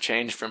 such a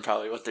change from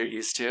probably what they're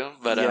used to.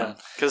 But yeah,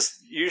 because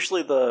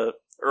usually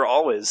or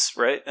always,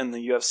 right? In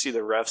the UFC, the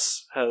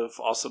refs have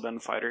also been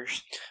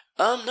fighters.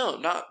 No,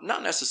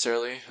 not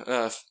necessarily.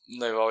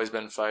 They've always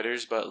been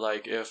fighters, but,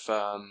 like, if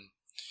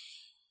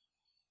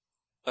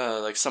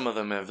like, some of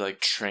them have,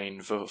 like,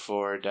 trained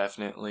before,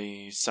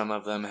 definitely. Some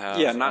of them have...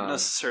 Yeah, not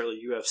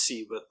necessarily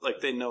UFC, but, like,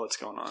 they know what's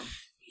going on.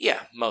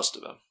 Yeah, most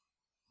of them.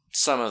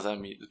 Some of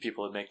them,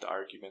 people would make the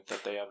argument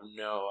that they have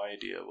no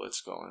idea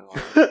what's going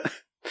on.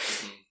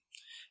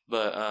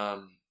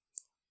 But,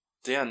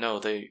 yeah, no,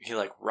 he,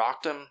 like,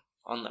 rocked him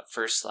on that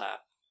first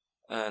slap,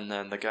 and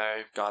then the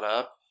guy got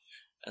up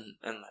and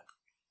like,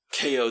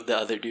 KO'd the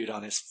other dude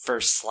on his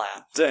first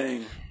slap.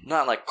 Dang.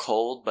 Not, like,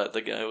 cold, but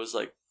the guy was,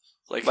 like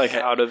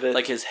out of it,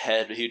 like his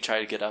head. He would try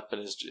to get up,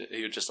 and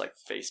he would just, like,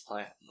 face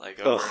plant, like,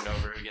 over and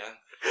over again.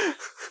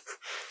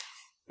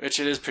 Which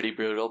it is pretty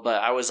brutal.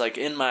 But I was, like,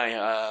 in my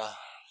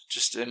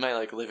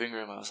like, living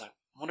room. I was like,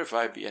 I wonder if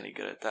I'd be any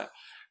good at that.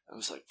 I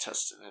was, like,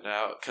 testing it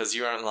out because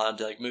you aren't allowed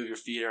to, like, move your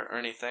feet or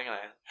anything. And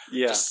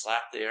I just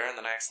slapped the air, and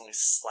then I accidentally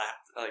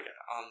slapped, like,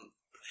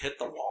 hit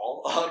the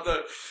wall on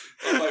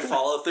my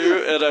follow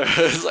through, and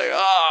I was like,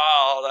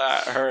 oh,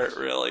 that hurt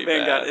really bad.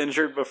 Man got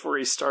injured before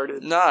he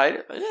started. No, I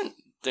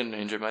didn't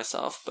injure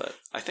myself, but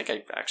I think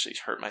I actually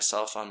hurt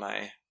myself on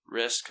my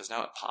wrist because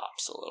now it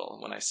pops a little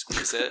when I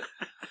squeeze it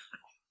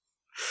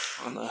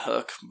on the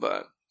hook.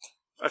 But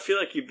I feel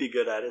like you'd be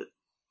good at it.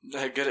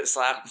 Good at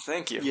slapping.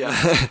 Thank you.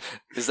 Yeah.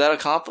 Is that a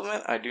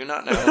compliment? I do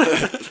not know.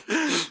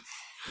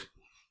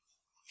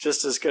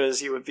 Just as good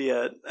as you would be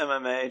at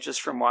MMA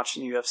just from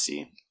watching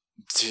UFC.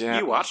 Yeah.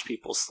 You watch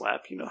people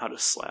slap. You know how to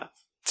slap.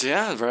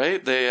 Yeah,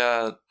 right? They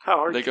how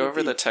hard they go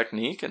over the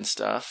technique and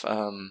stuff.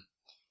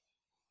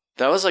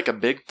 That was, like, a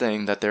big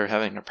thing that they were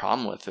having a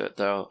problem with it,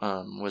 though,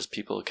 was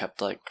people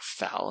kept, like,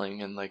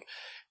 fouling, and, like,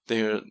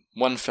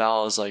 one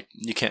foul is, like,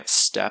 you can't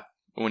step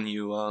when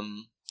you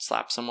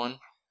slap someone.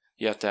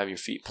 You have to have your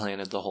feet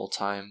planted the whole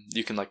time.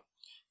 You can, like,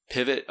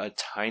 pivot a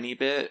tiny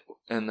bit,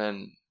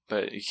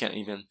 but you can't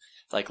even,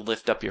 like,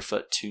 lift up your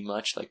foot too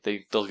much. Like,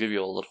 they'll give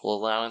you a little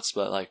allowance,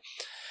 but, like,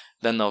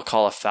 then they'll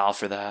call a foul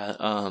for that.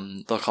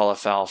 They'll call a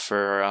foul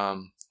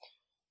for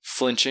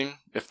flinching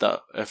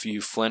if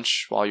you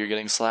flinch while you're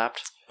getting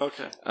slapped.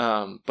 Okay.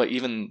 But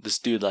even this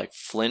dude, like,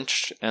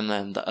 flinched, and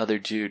then the other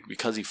dude,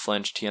 because he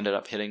flinched, he ended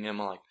up hitting him,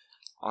 like,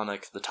 on,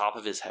 like, the top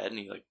of his head, and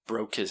he, like,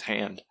 broke his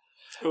hand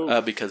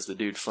because the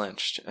dude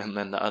flinched, and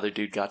then the other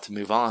dude got to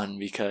move on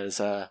because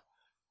the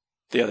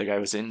other guy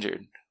was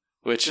injured,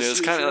 which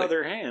is kind of like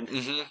other hand.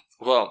 Mm-hmm.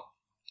 Well,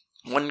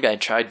 one guy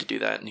tried to do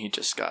that, and he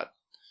just got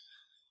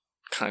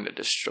kind of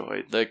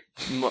destroyed. Like,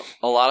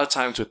 a lot of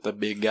times with the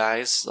big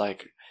guys,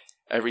 like,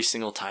 every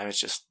single time it's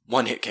just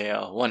one hit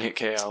KO, one hit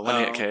KO,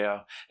 one hit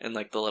KO. And,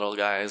 like, the little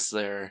guys,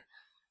 they're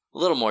a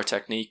little more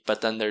technique,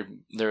 but then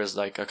there's,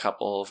 like, a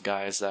couple of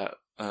guys that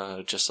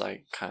just,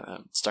 like, kind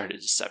of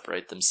started to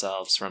separate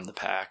themselves from the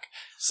pack.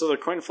 So the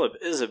coin flip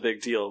is a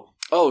big deal.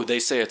 Oh, they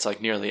say it's,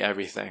 like, nearly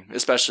everything,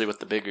 especially with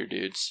the bigger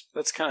dudes.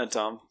 That's kind of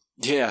dumb.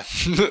 Yeah.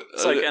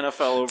 It's like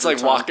NFL overtime. It's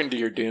like walking to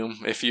your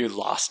doom. If you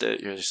lost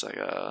it, you're just like,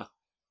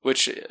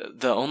 Which,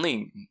 the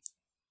only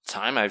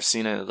time I've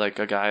seen it, like,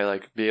 a guy,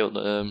 like, be able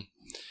to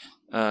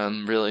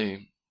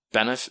really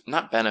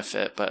not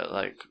benefit, but,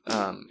 like,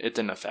 it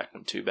didn't affect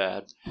him too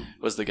bad,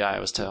 was the guy I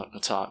was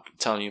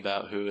telling you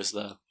about, who is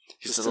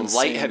he's the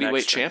light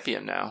heavyweight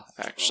champion now,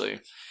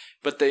 actually.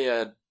 But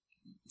they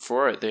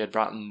for it, they had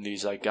brought in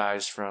these like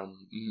guys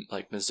from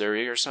like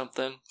Missouri or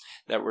something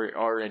that were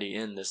already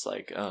in this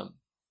like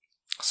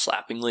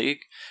slapping league,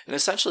 and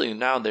essentially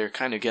now they're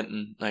kind of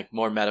getting like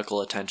more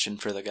medical attention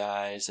for the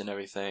guys and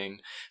everything,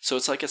 so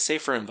it's like a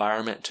safer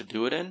environment to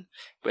do it in,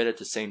 but at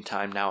the same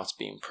time now it's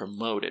being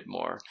promoted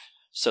more,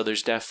 so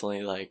there's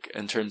definitely like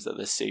in terms of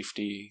the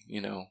safety,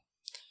 you know,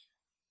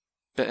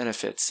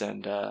 benefits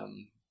and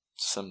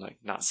some like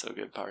not so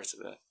good parts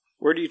of it.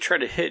 Where do you try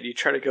to hit? You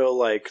try to go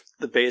like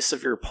the base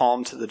of your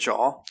palm to the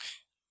jaw?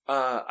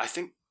 I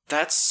think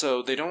that's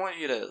so they don't want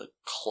you to like,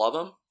 club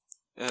them.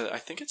 I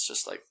think it's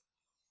just like,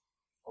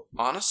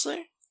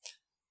 honestly,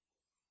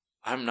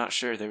 I'm not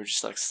sure. They were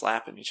just like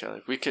slapping each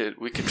other. We could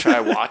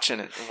try watching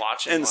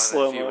in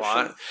slow if you motion.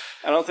 want.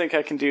 I don't think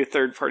I can do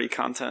third-party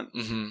content.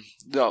 Mm-hmm.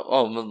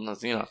 No,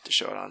 you don't have to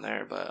show it on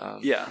there,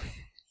 but yeah,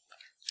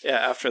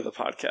 after the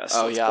podcast.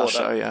 Oh yeah, I'll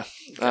show you.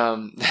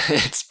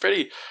 It's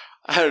pretty.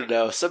 I don't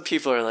know. Some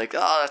people are like,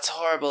 "Oh, that's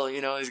horrible,"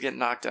 you know, he's getting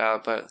knocked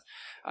out. But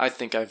I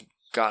think I've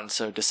gotten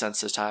so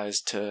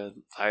desensitized to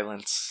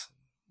violence,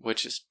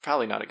 which is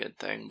probably not a good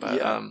thing.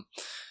 But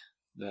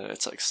that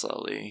it's like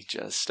slowly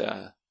just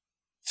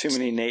too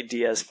many Nate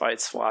Diaz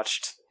fights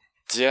watched.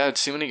 Yeah,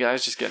 too many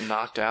guys just get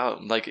knocked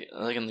out. Like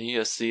in the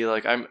UFC,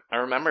 like I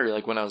remember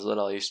like when I was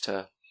little, I used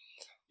to,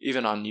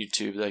 even on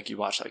YouTube, like you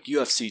watch like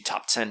UFC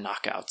top 10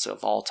 knockouts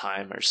of all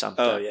time or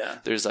something. Oh yeah.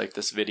 There's like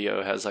this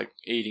video has like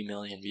 80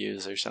 million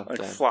views or something.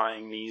 Like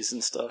flying knees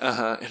and stuff.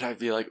 And I'd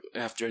be like,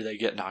 after they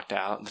get knocked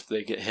out, if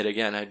they get hit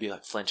again, I'd be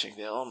like flinching.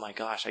 Oh my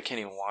gosh, I can't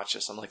even watch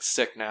this. I'm like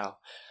sick now.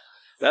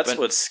 That's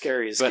what's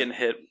scary is getting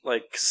hit.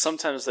 Like, 'cause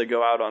sometimes they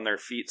go out on their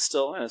feet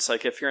still, and it's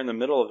like if you're in the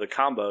middle of a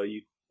combo,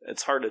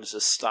 it's hard to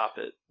just stop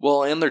it.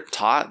 Well, and they're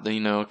taught, you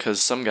know,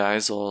 because some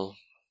guys will,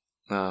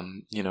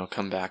 you know,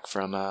 come back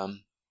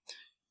from,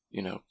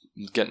 you know,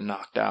 getting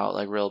knocked out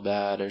like real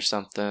bad or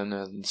something,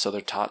 and so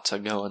they're taught to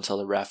go until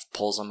the ref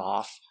pulls them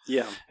off.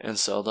 Yeah. And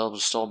so they'll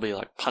still be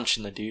like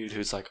punching the dude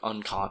who's like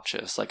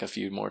unconscious like a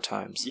few more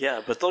times.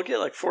 Yeah, but they'll get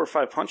like 4 or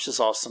 5 punches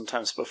off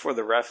sometimes before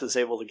the ref is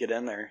able to get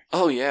in there.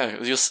 Oh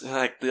yeah, you'll see,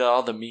 like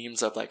all the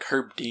memes of like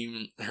Herb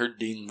Dean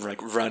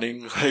like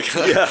running like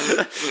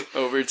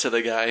over to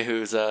the guy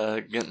who's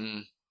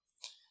getting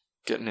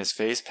his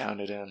face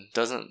pounded in.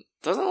 Doesn't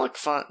look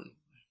fun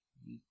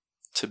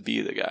to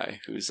be the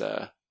guy who's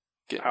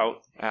getting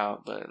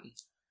out, but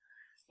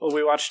well,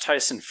 we watched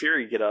Tyson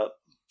Fury get up.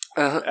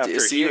 After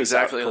see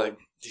exactly like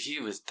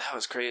that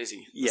was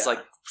crazy. Yeah. It's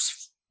like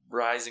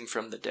rising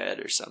from the dead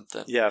or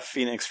something. Yeah,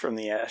 Phoenix from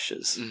the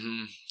ashes.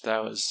 Mm-hmm.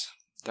 That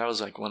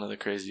was like one of the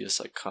craziest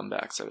like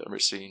comebacks I've ever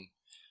seen.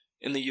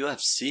 In the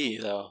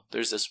UFC though,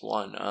 there's this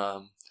one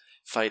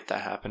fight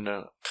that happened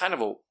kind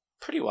of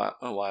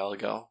a while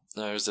ago.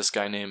 There was this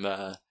guy named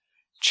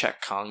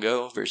Czech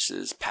Congo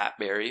versus Pat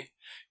Barry.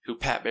 Who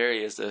Pat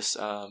Barry is this?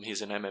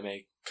 He's an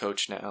MMA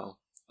coach now.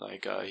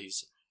 Like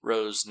he's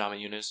Rose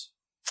Namajunas.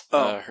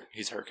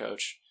 He's her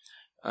coach.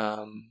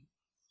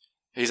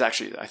 He's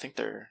actually, I think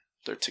they're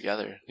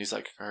together. He's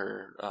like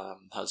her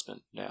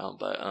husband now.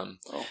 But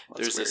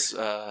there's weird. This.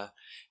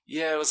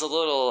 It was a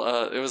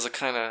little. It was a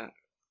kind of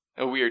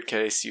a weird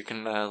case. You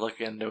can look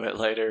into it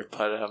later.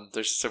 But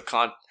there's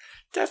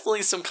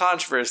definitely some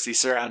controversy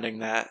surrounding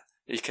that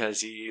because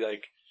he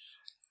like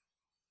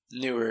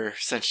knew her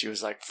since she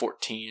was like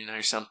 14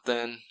 or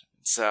something.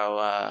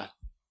 So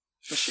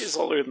she's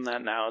older than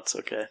that now. It's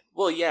okay.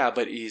 Well, yeah,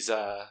 but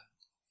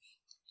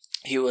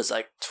he was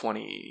like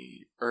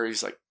 20, or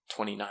he's like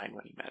 29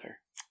 when he met her.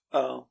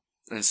 Oh.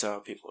 And so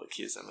people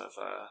accuse him of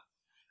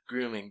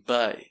grooming.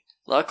 But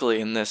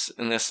luckily in this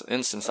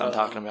instance I'm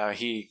talking about,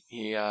 he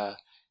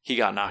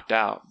got knocked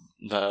out.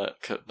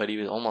 But he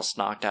was almost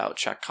knocked out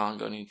Czech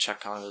Congo, and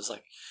Czech Congo was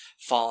like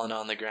falling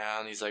on the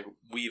ground. He's like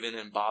weaving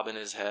and bobbing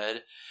his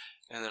head.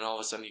 And then all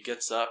of a sudden he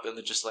gets up and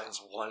then just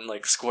lands one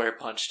like square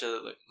punch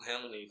to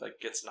him, and he like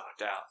gets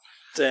knocked out.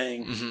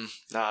 Dang. Mm-hmm.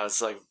 No,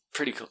 it's like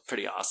pretty cool,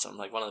 pretty awesome.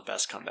 Like one of the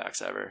best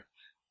comebacks ever.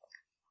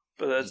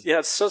 But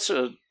it's such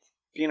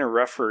being a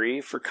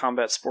referee for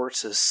combat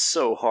sports is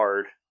so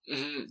hard.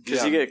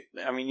 Because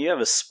you have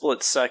a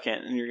split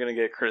second and you're going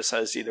to get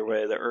criticized either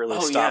way, the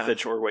early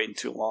stoppage or waiting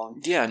too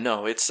long. Yeah,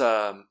 no, it's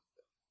and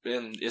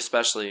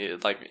especially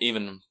like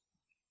even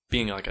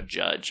being like a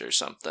judge or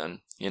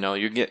something, you know,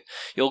 you'll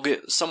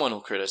get someone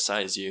will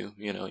criticize you,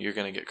 you know, you're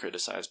going to get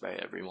criticized by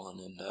everyone.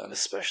 And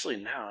especially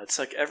now, it's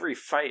like every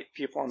fight,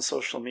 people on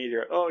social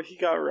media, he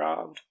got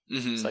robbed.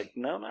 Mm-hmm. It's like,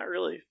 no, not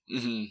really.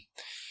 Mm-hmm.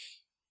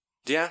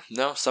 Yeah,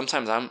 no,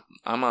 sometimes I'm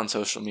on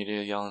social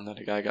media yelling that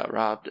a guy got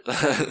robbed.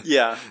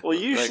 Yeah, well,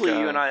 usually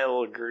you and I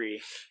will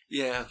agree.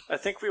 Yeah. I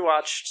think we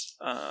watched,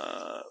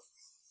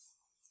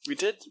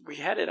 we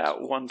had it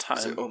out one time.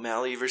 Was it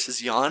O'Malley versus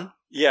Jan?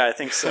 Yeah, I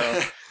think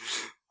so.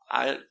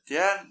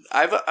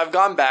 I've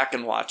gone back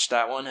and watched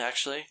that one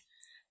actually,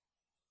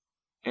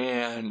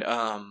 and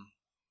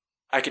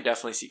I could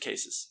definitely see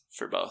cases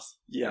for both.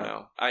 Yeah, you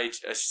know, I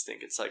just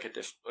think it's like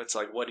it's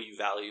like what do you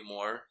value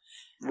more,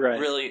 right?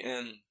 Really,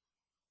 in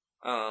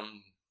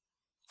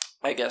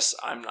I guess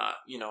I'm not,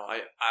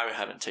 I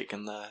haven't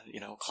taken the,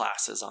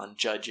 classes on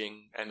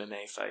judging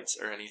MMA fights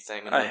or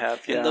anything. And I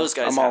have, yeah. And those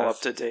guys I'm all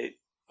up to date.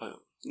 Oh.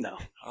 No.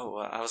 Oh,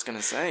 I was going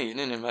to say, you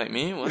didn't invite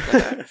me? What the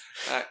heck?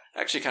 That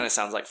actually kind of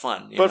sounds like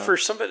fun. But for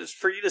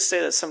you to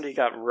say that somebody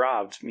got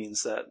robbed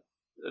means that,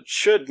 it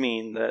should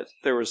mean that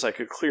there was like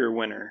a clear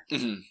winner.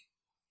 Mm-hmm.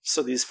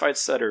 So these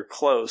fights that are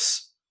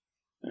close,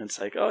 and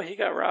it's like, oh, he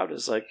got robbed.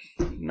 It's like,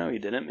 no, he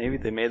didn't. Maybe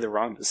they made the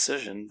wrong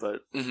decision, but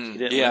he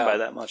didn't win by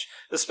that much.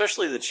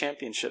 Especially the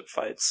championship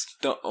fights.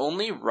 The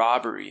only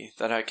robbery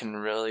that I can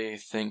really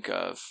think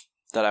of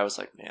that I was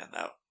like, man,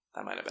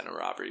 that might have been a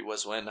robbery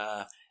was when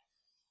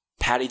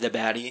Paddy the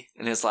Baddy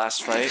in his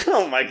last fight.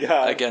 Oh my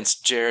god!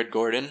 Against Jared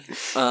Gordon.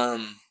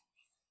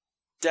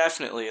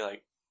 Definitely,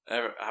 like,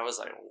 I was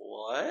like,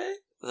 what?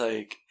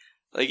 Like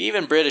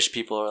even British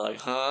people are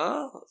like,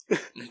 huh?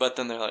 But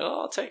then they're like,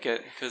 oh, I'll take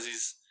it because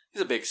he's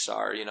a big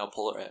star,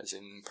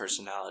 polarizing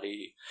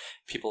personality.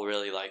 People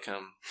really like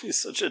him. He's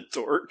such a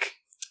dork.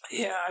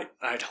 Yeah,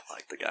 I don't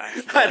like the guy.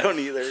 I don't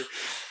either.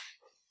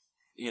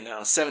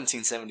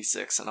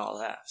 1776 and all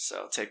that.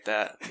 So take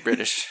that,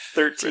 British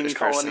 13 British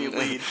colony person.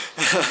 lead.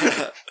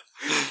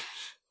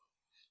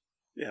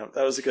 Yeah,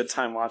 that was a good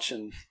time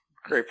watching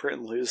Great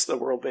Britain lose the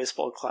World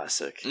Baseball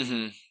Classic.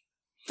 Mm-hmm.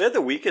 They had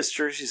the weakest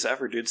jerseys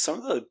ever, dude. Some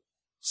of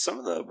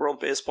the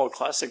World Baseball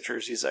Classic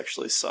jerseys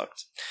actually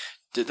sucked.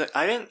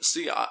 I didn't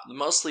see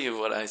mostly of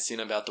what I've seen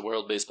about the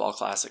World Baseball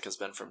Classic has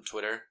been from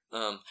Twitter.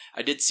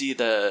 I did see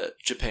the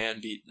Japan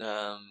beat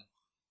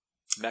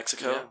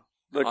Mexico. Yeah.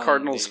 The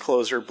Cardinals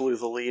closer blew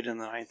the lead in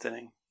the ninth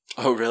inning.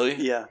 Oh, really?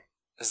 Yeah.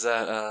 Is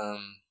that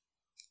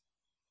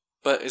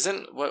But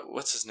isn't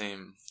what's his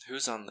name?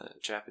 Who's on the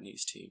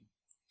Japanese team?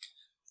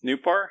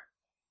 Newpar?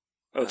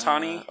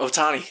 Otani?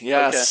 Otani,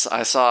 yes. Okay.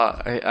 I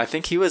saw. I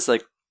think he was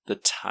like the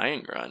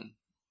tying run.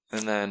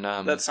 And then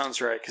that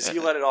sounds right, because he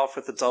let it off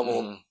with a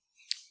double. Mm-hmm.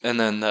 And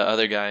then the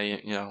other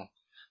guy,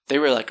 they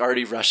were like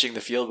already rushing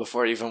the field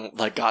before it even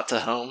like got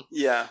to home.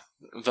 Yeah.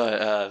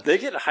 But they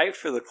get hyped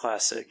for the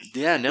Classic.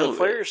 Yeah, no. The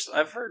players,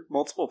 I've heard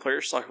multiple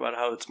players talk about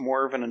how it's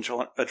more of an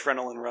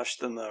adrenaline rush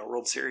than the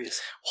World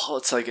Series. Well,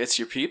 it's like, it's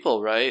your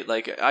people, right?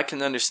 Like, I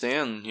can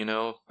understand,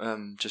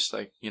 just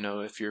like,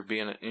 if you're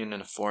being in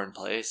a foreign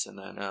place and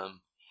then,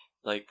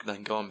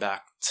 then going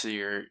back to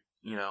your,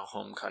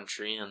 home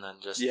country and then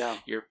just,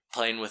 you're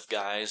playing with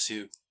guys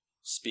who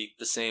speak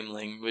the same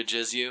language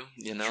as you,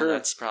 True.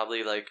 That's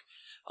probably like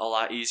a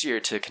lot easier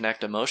to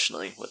connect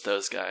emotionally with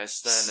those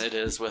guys than it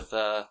is with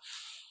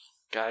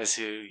guys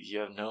who you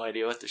have no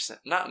idea what they're saying.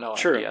 Not no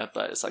True. idea,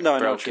 but it's like no,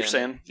 broken. I know what you're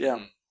saying. Yeah.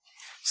 Mm-hmm.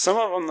 Some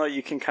of them, though,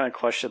 you can kind of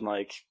question,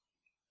 like,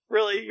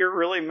 really? You're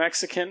really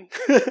Mexican?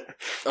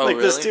 Oh,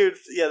 really?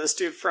 This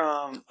dude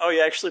from... Oh, he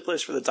actually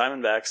plays for the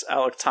Diamondbacks,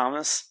 Alec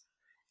Thomas.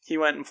 He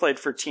went and played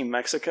for Team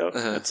Mexico.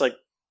 Uh-huh. It's like,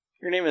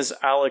 your name is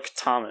Alec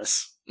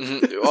Thomas.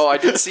 Mm-hmm. Oh, I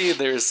did see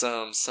there's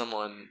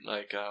someone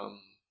like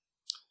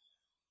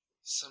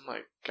some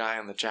like guy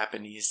on the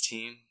Japanese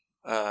team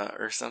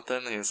or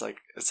something. It's like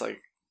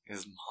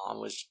his mom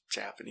was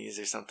Japanese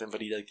or something,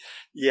 but he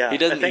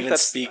doesn't even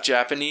speak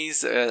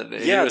Japanese.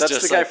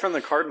 That's the guy from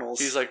the Cardinals.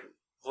 He's like,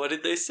 what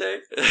did they say?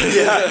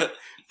 Yeah,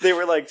 they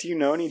were like, do you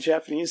know any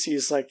Japanese?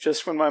 He's like,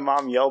 just when my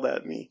mom yelled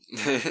at me.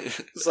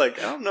 It's like,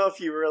 I don't know if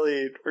you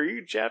really are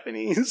you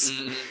Japanese.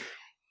 Mm-hmm.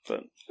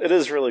 But it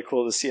is really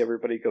cool to see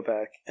everybody go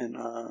back. And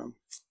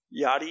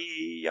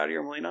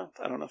Yadier Molina,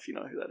 I don't know if you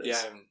know who that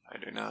is. Yeah, I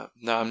do not.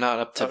 No, I'm not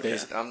up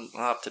to I'm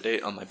not up to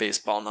date on my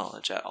baseball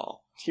knowledge at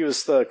all. He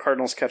was the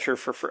Cardinals catcher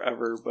for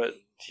forever, but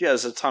he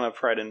has a ton of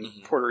pride in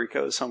Puerto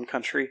Rico, his home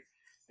country,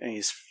 and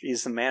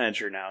he's the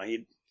manager now.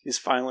 He's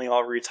finally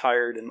all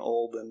retired and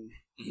old and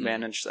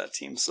managed that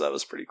team, so that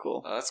was pretty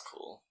cool. Oh, that's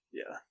cool.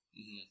 Yeah,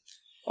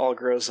 all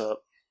grows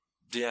up.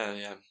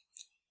 Yeah.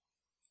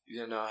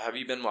 Have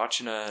you been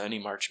watching any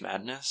March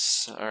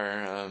Madness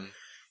or?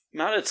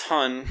 Not a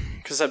ton,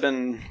 because I've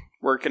been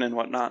working and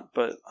whatnot,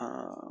 but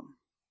I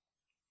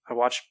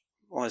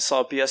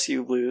saw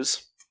BSU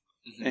lose,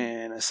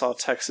 and I saw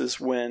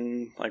Texas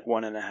win like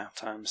 1.5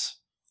 times.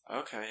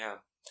 Okay, yeah.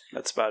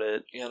 That's about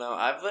it.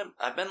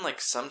 I've been like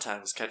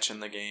sometimes catching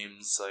the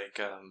games, like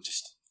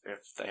just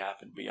if they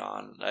happen to be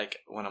on, like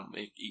when I'm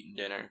eating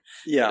dinner.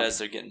 Yeah. But as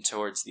they're getting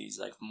towards these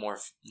like more,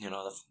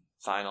 the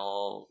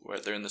final, where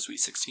they're in the Sweet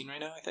 16 right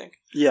now, I think.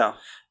 Yeah.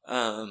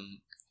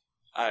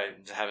 I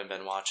haven't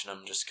been watching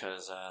them just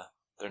because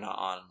they're not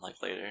on like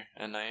later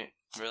at night,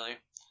 really.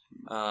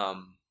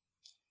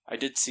 I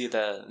did see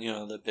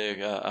the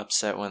big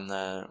upset when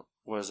the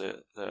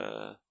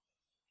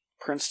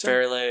Princeton?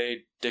 Fairleigh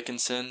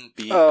Dickinson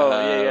beat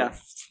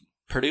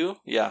Purdue?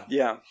 Yeah.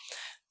 Yeah.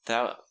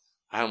 That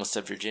I almost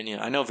said Virginia.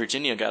 I know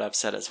Virginia got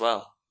upset as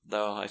well,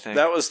 though, I think.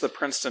 That was the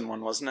Princeton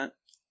one, wasn't it?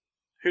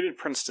 Who did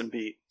Princeton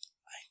beat?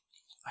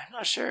 I'm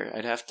not sure.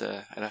 I'd have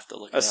to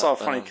look it up. I saw a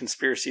funny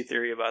conspiracy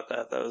theory about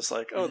that. That was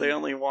like, they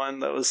only won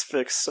that was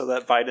fixed so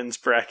that Biden's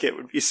bracket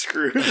would be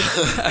screwed.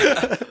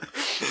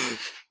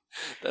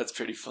 That's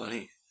pretty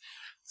funny.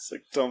 It's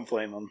like, don't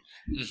blame them.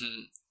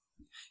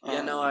 Mm-hmm.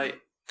 Yeah,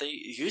 They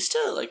used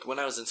to, like, when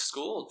I was in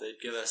school, they'd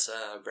give us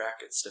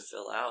brackets to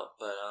fill out,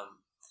 but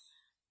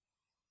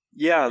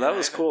yeah, that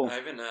was cool. I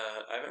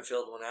haven't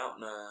filled one out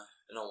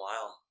in a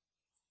while,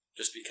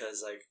 just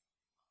because, like,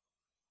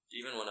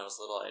 even when I was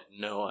little, I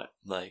had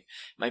like,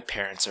 my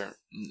parents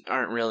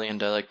aren't really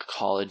into, like,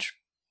 college,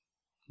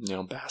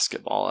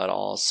 basketball at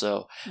all,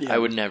 so I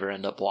would never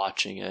end up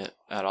watching it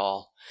at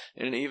all.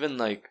 And even,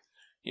 like,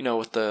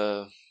 with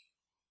the,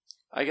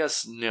 I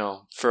guess,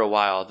 for a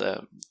while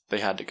that they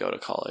had to go to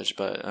college,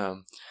 but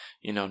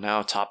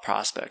now top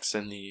prospects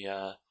in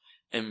the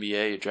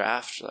NBA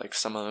draft, like,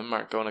 some of them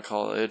aren't going to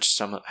college,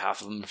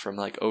 half of them from,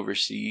 like,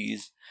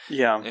 overseas.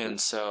 Yeah. And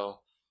so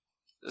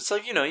it's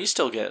like, you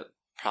still get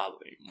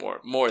probably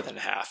more than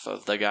half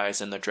of the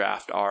guys in the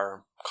draft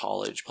are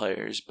college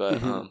players,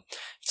 but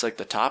it's like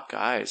the top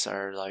guys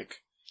are, like,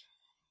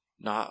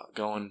 not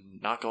going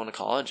to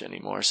college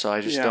anymore. So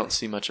I just don't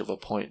see much of a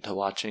point to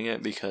watching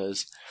it,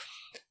 because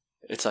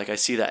it's like I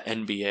see that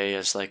NBA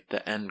as, like,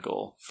 the end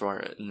goal for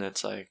it, and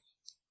it's like,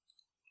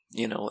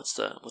 what's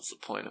the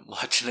point of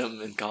watching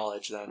them in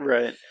college then?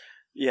 Right.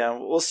 Yeah,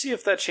 we'll see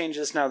if that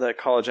changes now that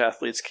college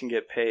athletes can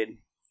get paid.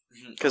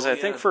 Because I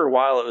think for a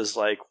while it was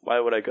like, why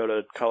would I go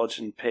to college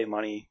and pay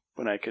money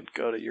when I could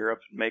go to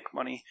Europe and make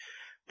money?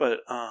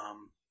 But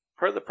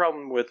part of the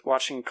problem with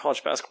watching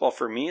college basketball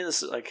for me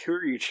is, like, who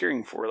are you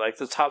cheering for? Like,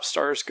 the top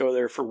stars go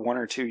there for 1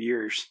 or 2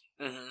 years.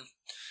 Mm-hmm.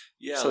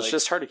 Yeah, so it's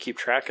just hard to keep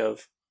track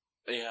of.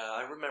 Yeah,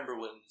 I remember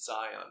when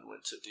Zion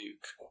went to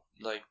Duke.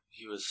 Like,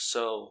 he was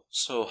so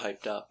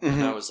hyped up.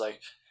 And I was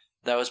like,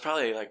 that was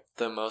probably, like,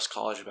 the most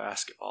college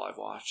basketball I've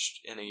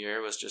watched in a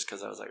year, was just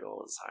because I was like,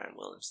 oh, Zion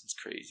Williamson's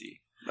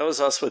crazy. That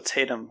was us with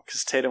Tatum,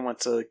 because Tatum went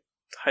to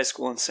high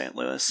school in St.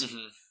 Louis.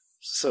 Mm-hmm.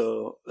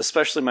 So,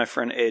 especially my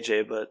friend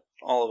AJ, but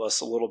all of us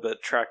a little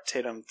bit tracked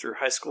Tatum through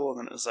high school, and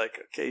then it was like,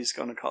 okay, he's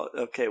going to college.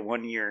 Okay,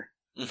 1 year.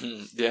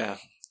 Mm-hmm. Yeah.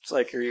 It's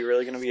like, are you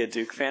really going to be a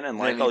Duke fan and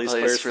like all these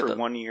players for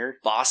 1 year?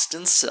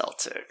 Boston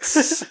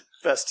Celtics.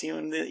 Best team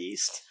in the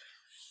East.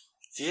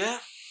 Yeah.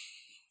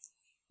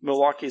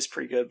 Milwaukee's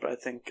pretty good, but I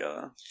think...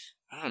 I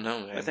don't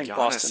know, man. I think Giannis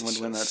Boston would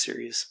win that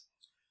series.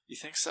 You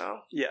think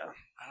so? Yeah.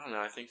 I don't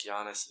know. I think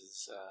Giannis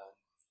is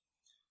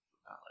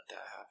not let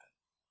that happen.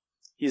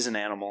 He's an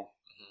animal.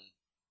 Mm-hmm.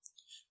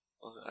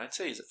 Well, I'd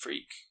say he's a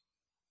freak.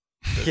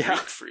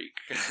 Freak.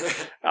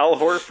 Al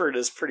Horford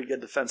is pretty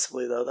good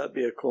defensively, though. That'd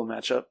be a cool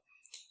matchup.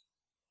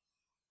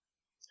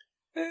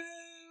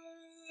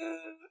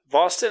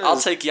 Boston. I'll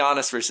take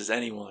Giannis versus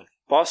anyone.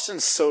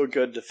 Boston's so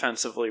good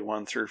defensively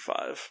 1 through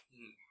 5.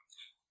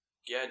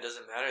 Yeah, it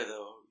doesn't matter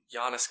though.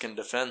 Giannis can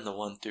defend the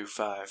 1 through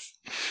 5.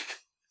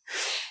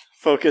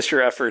 Focus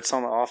your efforts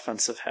on the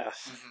offensive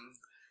half.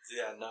 Mm-hmm.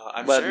 Yeah, no,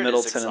 I'm Let sure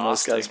Middleton and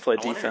those guys play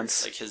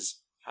defense.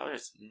 How do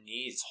his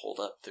knees hold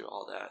up through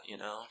all that?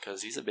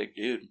 Because he's a big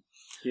dude.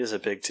 He is a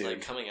big dude.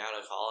 Like, coming out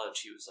of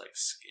college, he was, like,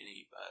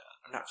 skinny,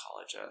 but not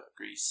college,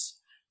 Greece.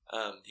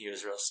 He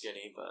was real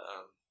skinny, but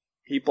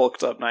he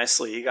bulked up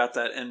nicely. He got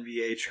that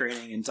NBA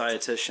training and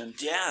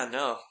dietitian. Yeah,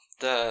 no,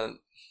 that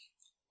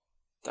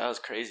was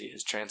crazy.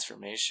 His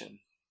transformation.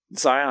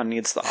 Zion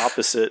needs the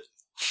opposite.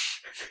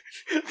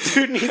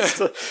 Dude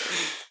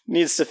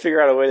needs to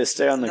figure out a way to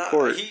stay on the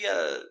court. He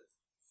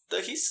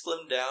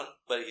slimmed down,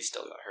 but he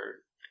still got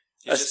hurt.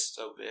 He's just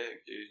so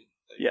big, dude.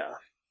 Yeah.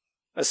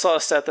 I saw a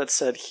stat that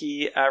said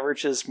he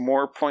averages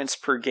more points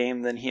per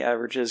game than he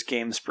averages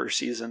games per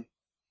season.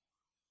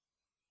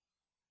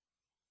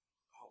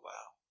 Oh,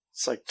 wow.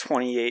 It's like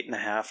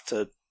 28.5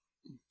 to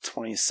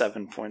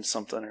 27 points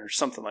something or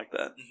something like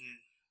that. Mm-hmm.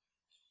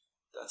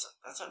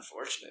 That's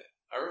unfortunate.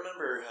 I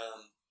remember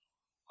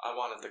I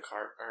wanted the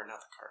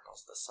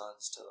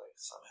Suns to, like,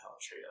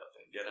 somehow trade up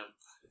and get him,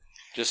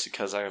 just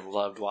because I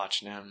loved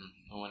watching him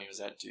when he was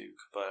at Duke.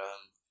 But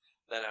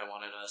then I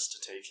wanted us to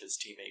take his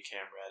teammate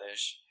Cam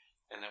Reddish,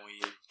 and then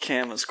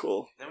Cam was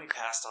cool. Then we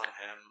passed on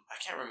him. I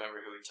can't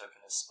remember who he took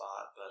in his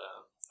spot, but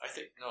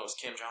it was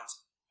Cam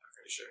Johnson. I'm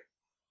pretty sure.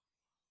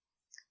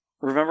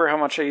 Remember how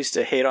much I used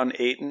to hate on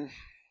Ayton?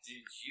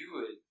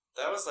 Dude,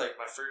 that was like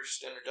my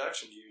first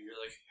introduction to you. You're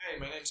like, hey,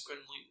 my name's Quinn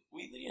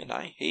Wheatley, and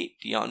I hate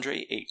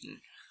DeAndre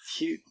Ayton.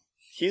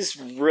 He's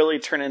really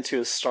turned into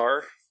a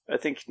star. I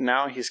think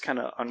now he's kind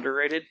of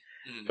underrated.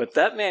 Mm. But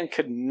that man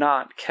could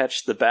not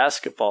catch the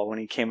basketball when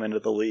he came into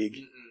the league.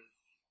 Mm-mm.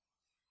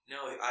 No,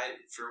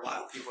 for a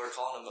while people were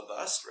calling him a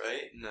bust,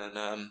 right? And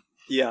then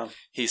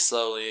he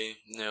slowly,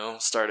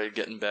 started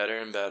getting better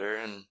and better.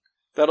 And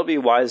that'll be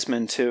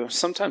Wiseman too.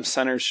 Sometimes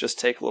centers just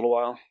take a little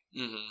while.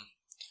 Mm-hmm.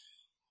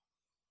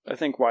 I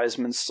think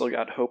Wiseman's still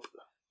got hope.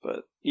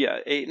 But yeah,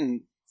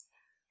 Ayton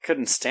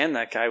couldn't stand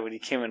that guy when he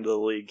came into the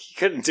league. He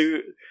couldn't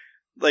do...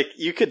 Like,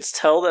 you could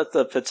tell that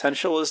the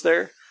potential is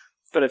there,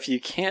 but if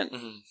you can't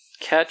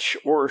catch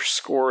or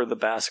score the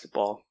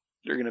basketball,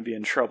 you're going to be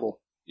in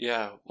trouble.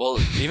 Yeah, well,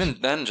 even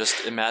then,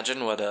 just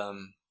imagine what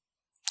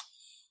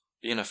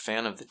being a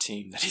fan of the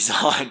team that he's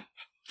on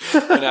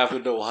and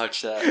having to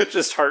watch that.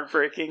 Just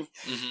heartbreaking.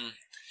 Mm-hmm.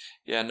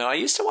 Yeah, no, I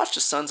used to watch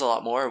the Suns a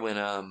lot more when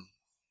I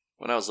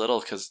was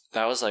little, because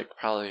that was, like,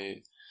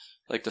 probably...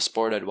 like the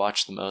sport I'd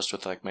watched the most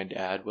with like my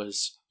dad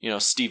was,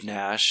 Steve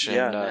Nash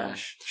and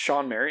Nash.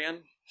 Sean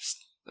Marion.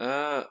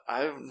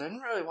 I didn't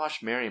really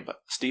watch Marion,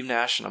 but Steve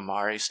Nash and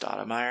Amari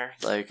Stoudemire.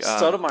 Like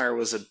Stoudemire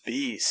was a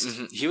beast.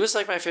 Mm-hmm. He was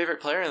like my favorite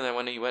player, and then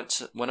when he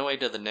went away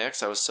to the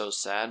Knicks, I was so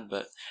sad.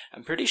 But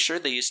I'm pretty sure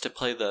they used to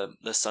play the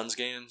Suns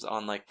games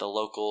on like the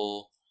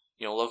local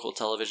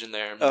television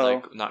there,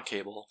 like not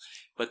cable.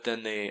 But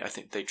then I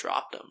think they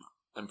dropped them.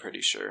 I'm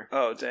pretty sure.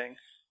 Oh dang!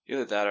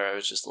 Either that, or I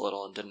was just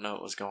little and didn't know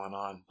what was going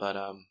on. But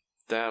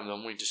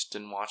then we just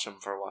didn't watch them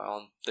for a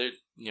while,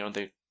 and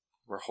they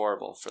were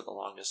horrible for the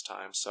longest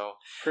time. So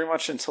pretty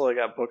much until I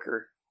got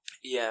Booker.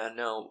 Yeah,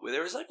 no,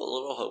 there was like a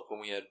little hope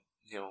when we had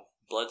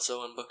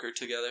Bledsoe and Booker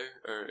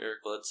together, or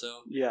Eric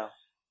Bledsoe. Yeah,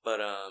 but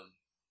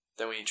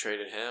then we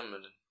traded him,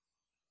 and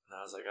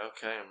I was like,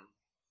 okay.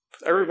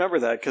 I remember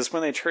that because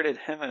when they traded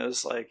him, it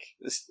was like,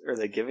 are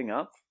they giving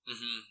up?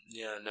 Mm-hmm.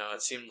 Yeah, no,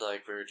 it seemed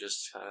like we were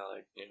just kind of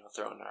like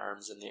throwing our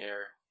arms in the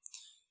air,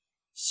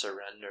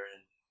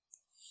 surrendering.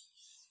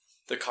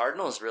 The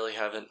Cardinals really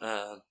haven't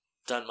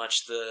done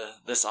much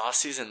this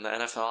offseason, the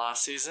NFL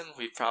offseason.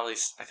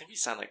 I think we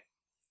signed like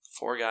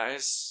 4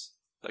 guys,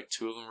 like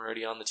 2 of them are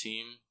already on the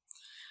team.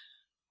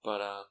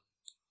 But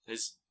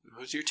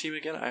who's your team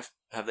again?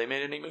 Have they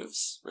made any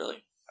moves,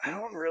 really? I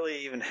don't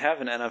really even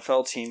have an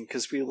NFL team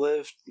because we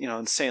lived,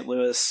 in St.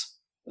 Louis.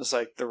 It was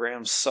like the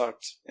Rams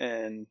sucked,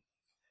 and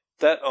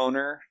that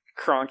owner,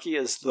 Kroenke,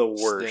 is the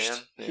worst.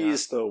 Stan, yeah.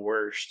 He's the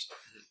worst.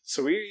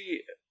 So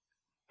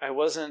I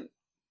wasn't,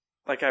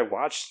 like, I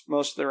watched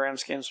most of the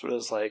Rams games, but it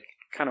was like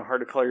kind of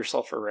hard to call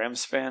yourself a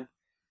Rams fan.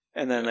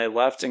 And then they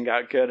left and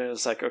got good, and it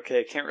was like, okay,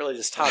 I can't really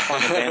just hop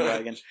on the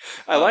bandwagon.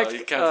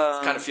 You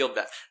kind of feel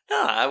bad.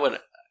 No, I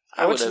wouldn't.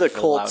 I went to the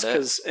Colts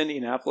because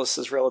Indianapolis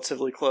is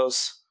relatively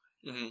close.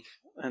 Mm-hmm.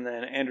 And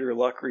then Andrew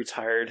Luck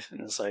retired, and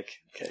it was like,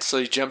 okay. So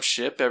you jump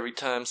ship every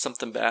time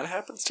something bad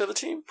happens to the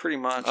team? Pretty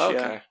much, okay.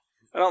 Yeah.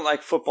 I don't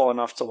like football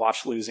enough to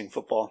watch losing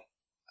football.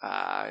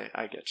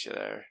 I get you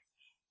there.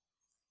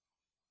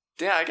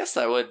 Yeah, I guess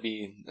that would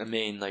be the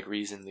main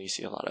reason that you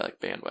see a lot of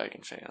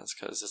bandwagon fans,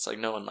 because it's like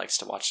no one likes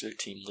to watch their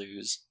team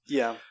lose.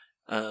 Yeah.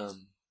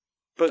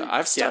 But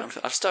I've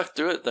stuck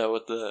through it though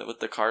with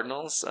the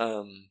Cardinals.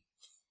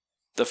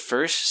 The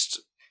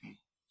first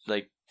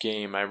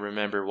game I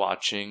remember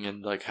watching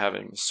and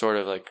having sort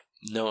of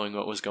knowing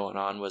what was going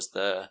on was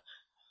the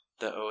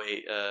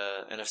 2008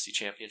 NFC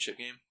Championship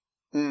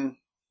game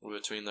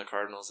between the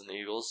Cardinals and the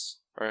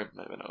Eagles, or it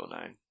might have been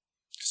 2009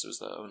 because it was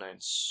the 2009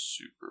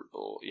 Super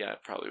Bowl. Yeah,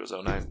 it probably was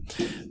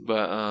 2009.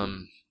 But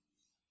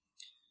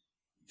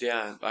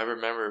yeah, I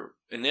remember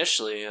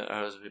initially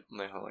I was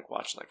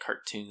watching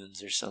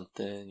cartoons or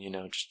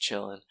something, just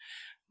chilling.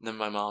 And then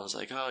my mom was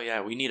like, "Oh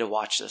yeah, we need to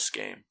watch this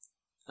game."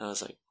 And I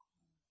was like,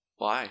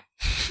 "Why?"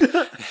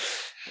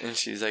 And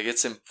she's like,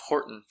 "It's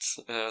important."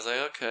 And I was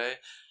like, "Okay."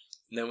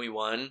 And then we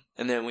won,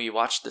 and then we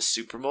watched the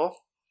Super Bowl,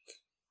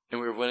 and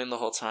we were winning the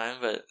whole time,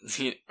 but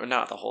or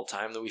not the whole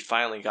time. That we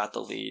finally got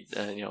the lead.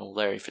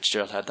 Larry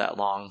Fitzgerald had that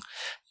long,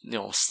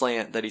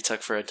 slant that he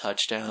took for a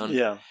touchdown.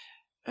 Yeah.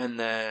 And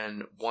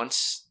then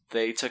once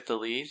they took the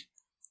lead,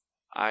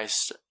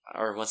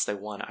 once they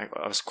won, I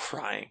was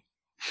crying.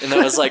 And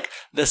that was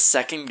the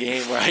second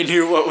game where I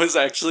knew what was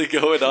actually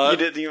going on. You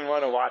didn't even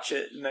want to watch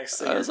it next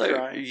thing. I was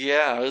crying.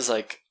 Yeah, I was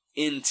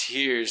in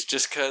tears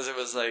just because it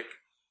was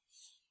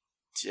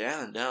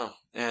yeah, no.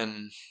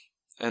 And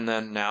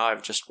then now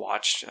I've just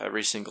watched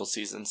every single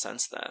season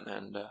since then.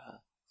 And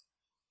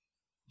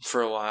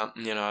for a while,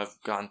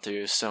 I've gone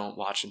through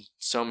watching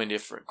so many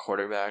different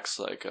quarterbacks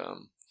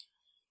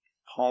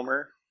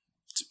Palmer.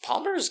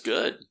 Palmer is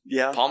good.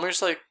 Yeah.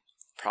 Palmer's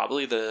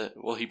probably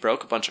he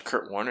broke a bunch of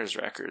Kurt Warner's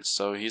records,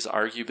 so he's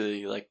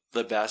arguably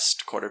the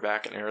best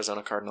quarterback in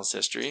Arizona Cardinals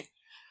history.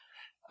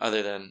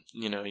 Other than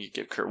you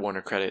give Kurt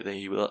Warner credit that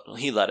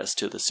he led us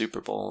to the Super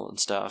Bowl and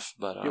stuff,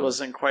 but he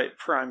wasn't quite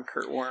prime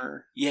Kurt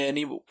Warner. Yeah, and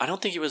I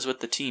don't think he was with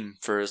the team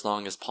for as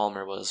long as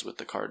Palmer was with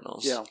the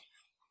Cardinals. Yeah.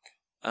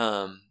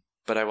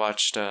 But I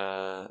watched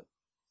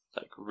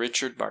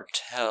Richard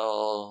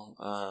Bartell.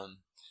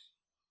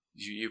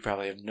 You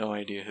probably have no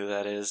idea who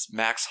that is.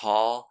 Max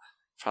Hall.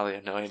 Probably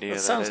have no idea who that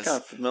is. Sounds kind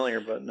of familiar,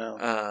 but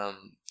no.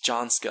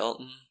 John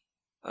Skelton,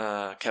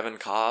 Kevin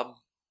Cobb,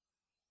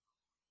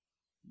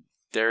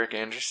 Derek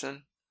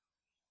Anderson.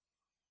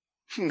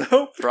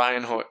 Nope.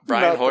 Brian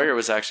Hoyer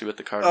was actually with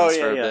the Cardinals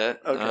for a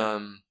bit.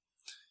 Okay.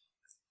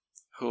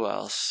 Who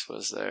else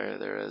was there?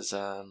 There was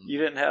you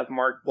didn't have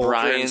Mark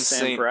Bolger and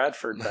Sam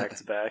Bradford back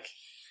to back.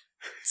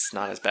 It's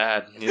not as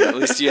bad. At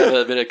least you have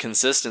a bit of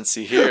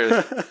consistency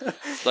here.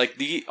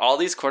 All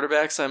these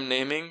quarterbacks I'm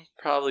naming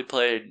probably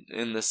played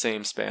in the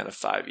same span of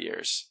 5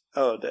 years.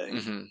 Oh dang!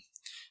 Mm-hmm.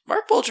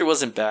 Mark Bolger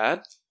wasn't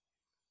bad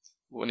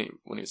when he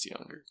was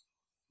younger.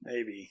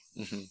 Maybe.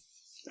 Mm-hmm.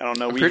 I don't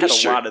know. We had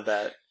a lot of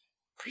that.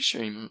 Pretty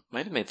sure he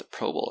might have made the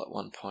Pro Bowl at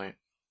one point.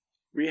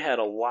 We had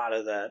a lot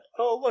of that.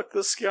 Oh look,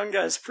 this young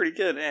guy's pretty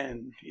good,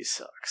 and he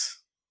sucks.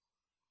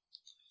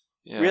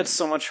 Yeah. We had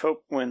so much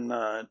hope when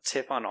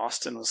Tavon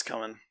Austin was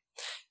coming.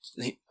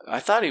 I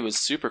thought he was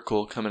super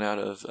cool coming out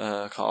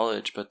of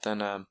college, but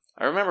then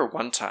I remember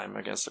one time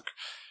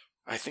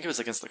I think it was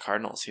against the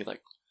Cardinals. He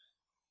like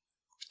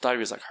thought he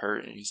was like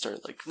hurt, and he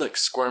started like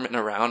squirming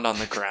around on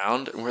the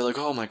ground, and we're like,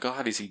 oh my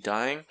god, is he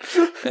dying?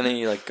 And then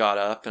he like got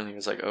up, and he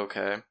was like,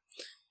 okay.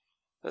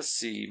 Let's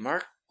see,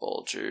 Mark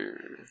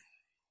Bulger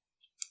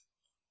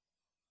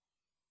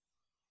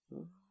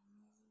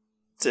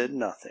did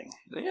nothing.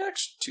 Yeah,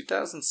 actually,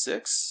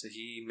 2006,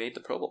 he made the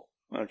Pro Bowl.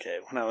 Okay,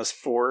 when I was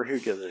 4, who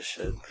gives a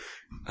shit?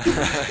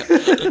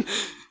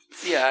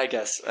 Yeah, I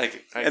guess.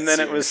 And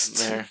then it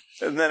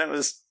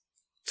was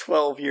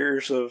 12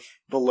 years of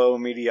below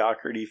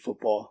mediocrity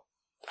football.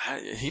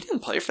 He didn't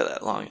play for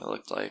that long. It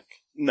looked like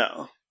he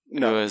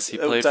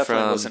played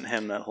definitely wasn't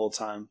him that whole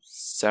time.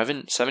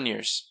 7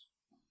 years.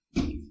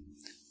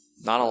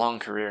 Not a long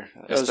career,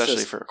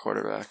 especially for a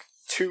quarterback.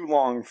 Too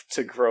long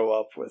to grow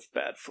up with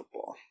bad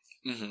football.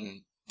 Mm-hmm.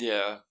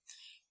 Yeah,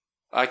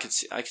 I could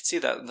see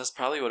that. That's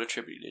probably what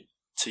attributed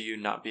to you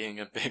not being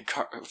a big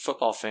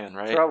football fan,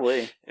 right?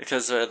 Probably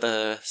because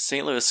the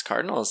St. Louis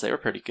Cardinals, they were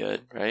pretty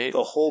good, right?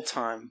 The whole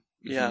time.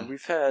 Yeah,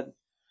 we've had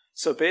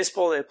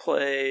baseball. They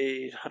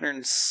played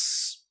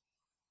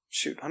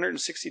 162.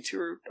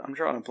 I'm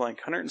drawing a blank.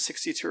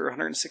 162 or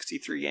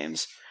 163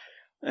 games,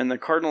 and the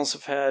Cardinals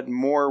have had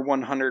more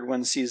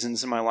 100-win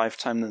seasons in my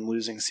lifetime than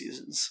losing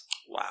seasons.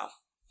 Wow.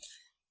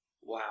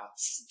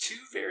 Two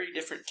very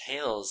different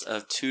tales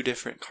of two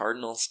different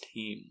Cardinals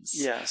teams.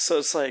 Yeah, so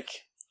it's like...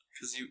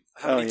 Because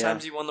how many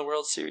times you won the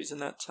World Series in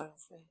that time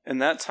frame? In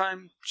that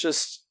time,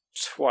 just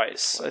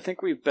twice. I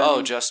think we've been...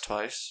 Oh, just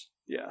twice?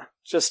 Yeah,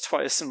 just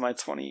twice in my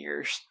 20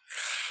 years.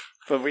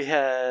 But we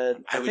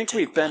had... I think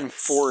we've been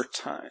 4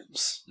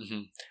 times.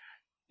 Mm-hmm.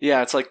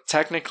 Yeah, it's like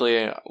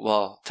technically I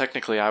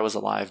was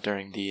alive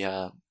during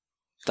the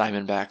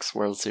Diamondbacks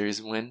World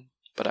Series win,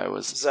 but I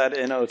was... Is that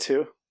in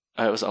 02?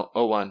 It was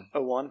 01.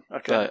 01?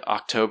 Okay. But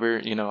October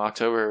of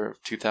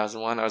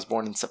 2001. I was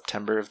born in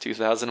September of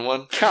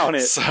 2001. Count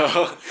it.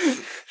 So,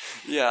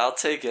 yeah, I'll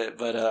take it.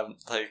 But,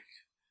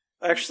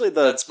 actually,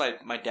 that's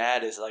my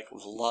dad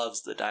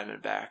loves the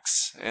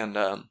Diamondbacks. And,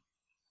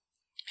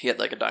 he had,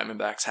 a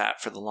Diamondbacks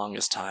hat for the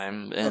longest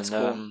time. And, that's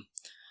cool.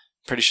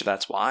 Pretty sure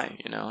that's why,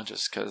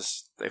 just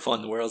because they've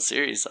won the World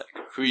Series.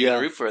 Who are you going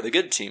to root for? The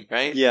good team,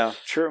 right? Yeah,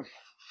 true.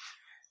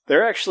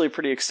 They're actually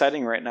pretty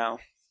exciting right now.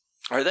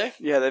 Are they?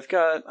 Yeah, they've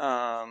got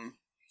a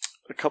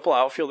couple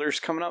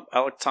outfielders coming up,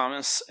 Alec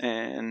Thomas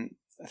and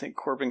I think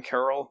Corbin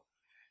Carroll.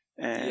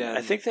 And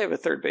I think they have a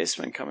third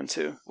baseman coming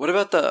too. What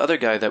about the other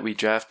guy that we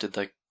drafted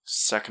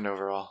second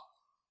overall?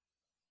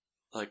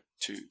 A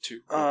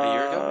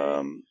year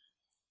ago?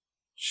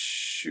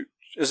 Shoot.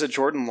 Is it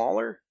Jordan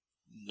Lawler?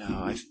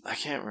 No, I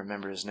can't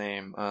remember his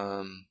name.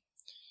 I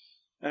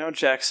know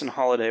Jackson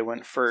Holiday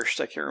went first.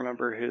 I can't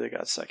remember who they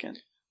got second.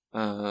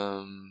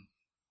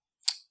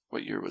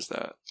 What year was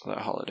that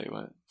Holiday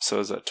went? So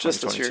is that 2022?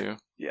 Just this year.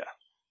 Yeah.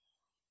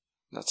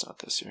 That's not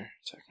this year,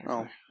 technically.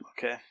 Oh,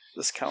 okay.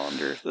 This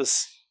calendar,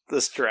 this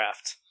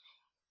draft.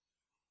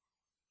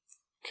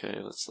 Okay,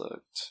 let's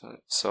look.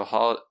 So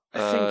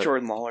I think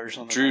Jordan Lawler's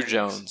on the Drew Lions.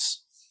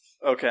 Jones.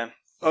 Okay.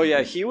 Oh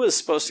yeah, he was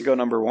supposed to go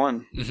number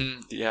 1.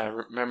 Mm-hmm. Yeah, I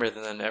remember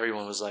then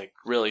everyone was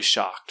really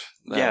shocked.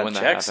 When that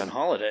Jackson happened.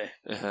 Holiday.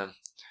 Uh-huh.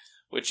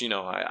 Which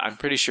I'm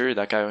pretty sure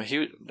that guy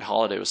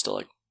Holiday was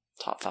still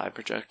top 5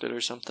 projected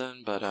or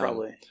something, but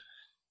probably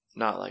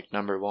not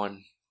number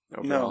 1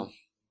 overall.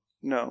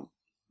 No.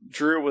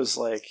 Drew was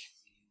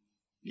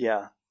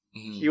mm-hmm.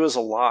 He was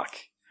a lock.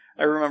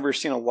 I remember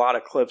seeing a lot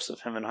of clips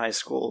of him in high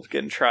school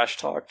getting trash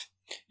talked.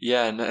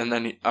 Yeah, and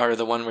then or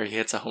the one where he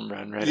hits a home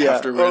run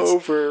afterwards.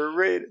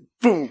 Overrated.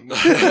 Boom.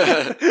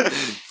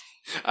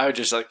 I would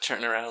just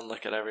turn around and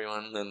look at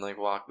everyone, and then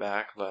walk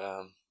back. But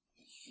I'm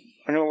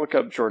gonna look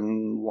up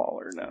Jordan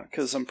Lawler now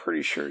because I'm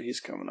pretty sure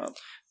he's coming up.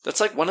 That's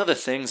one of the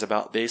things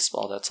about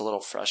baseball that's a little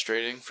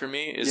frustrating for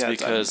me is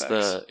because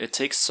it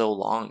takes so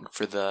long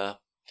for the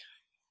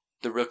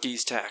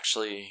rookies to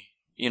actually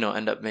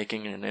end up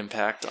making an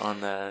impact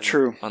on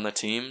the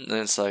team, and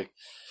it's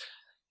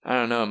I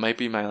don't know, it might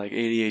be my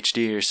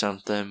ADHD or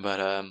something,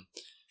 but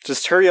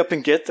just hurry up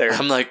and get there.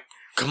 I'm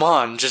come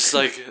on, just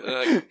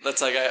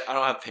that's I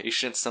don't have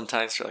patience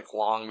sometimes for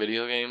long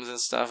video games and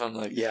stuff. I'm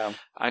yeah,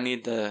 I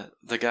need the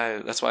guy.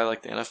 That's why I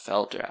like the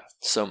NFL draft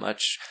so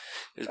much,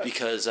 is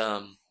because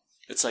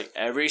it's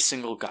every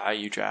single guy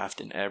you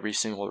draft in every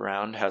single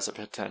round has a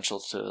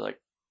potential to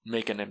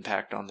make an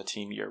impact on the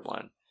team year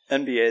one.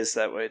 NBA is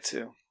that way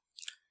too.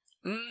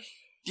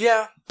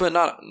 Yeah, but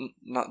not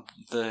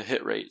the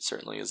hit rate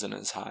certainly isn't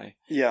as high.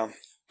 Yeah,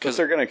 because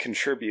they're going to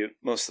contribute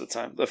most of the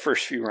time, the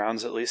first few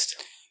rounds at least.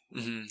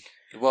 Mm-hmm.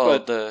 Well,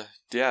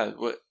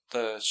 what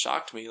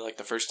shocked me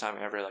the first time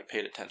I ever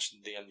paid attention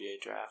to the NBA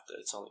draft, that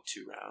it's only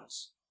 2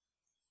 rounds.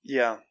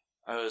 Yeah,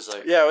 I was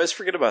I always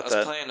forget about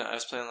that. I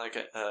was playing I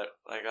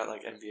got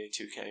NBA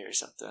 2K or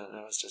something, and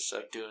I was just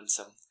doing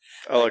some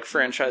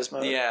franchise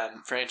mode.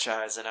 Yeah,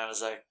 franchise, and I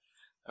was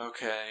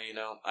okay,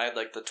 I had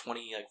the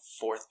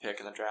 24th pick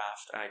in the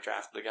draft, and I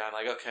drafted the guy. I'm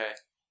okay,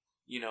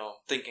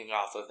 thinking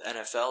off of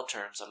NFL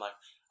terms, I'm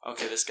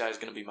okay, this guy's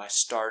gonna be my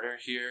starter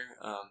here.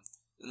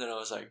 And then I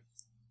was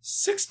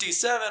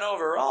 67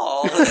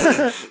 overall.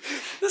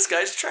 This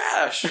guy's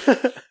trash.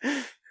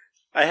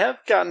 I have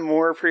gotten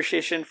more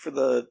appreciation for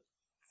the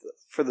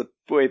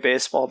way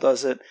baseball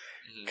does it,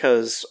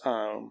 because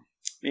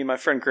me and my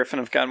friend Griffin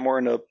have gotten more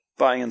into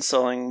buying and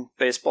selling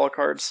baseball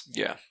cards.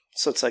 Yeah.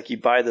 So it's like you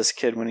buy this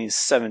kid when he's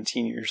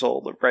 17 years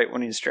old, right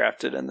when he's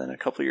drafted, and then a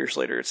couple years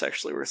later it's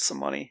actually worth some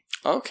money.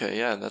 Okay,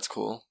 yeah, that's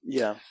cool.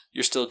 Yeah.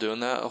 You're still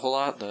doing that a whole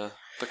lot, the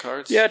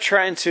cards? Yeah,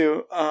 trying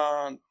to.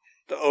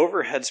 The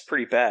overhead's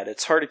pretty bad.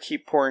 It's hard to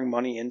keep pouring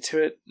money into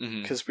it,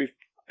 because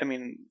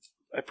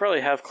I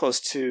probably have close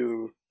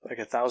to like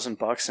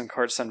 $1,000 in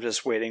cards I'm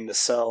just waiting to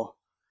sell.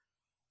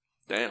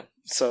 Damn.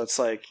 So it's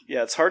like,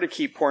 yeah, it's hard to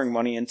keep pouring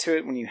money into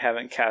it when you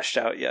haven't cashed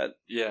out yet.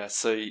 Yeah,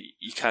 so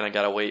you kind of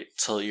got to wait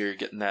till you're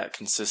getting that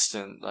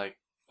consistent, like,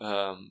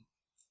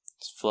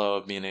 flow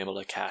of being able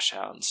to cash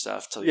out and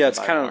stuff. Till you it's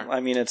kind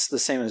of, it's the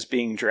same as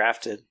being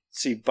drafted.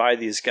 So you buy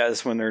these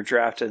guys when they're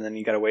drafted, and then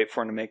you got to wait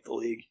for them to make the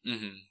league.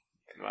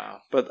 Mm-hmm.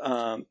 Wow. But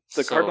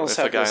the Cardinals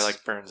have if a guy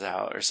like burns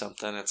out or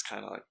something, it's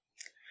kind of like...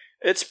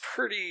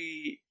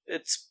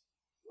 It's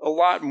a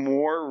lot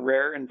more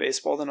rare in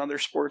baseball than other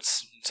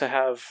sports to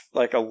have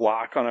like a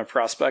lock on a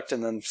prospect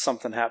and then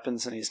something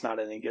happens and he's not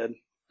any good.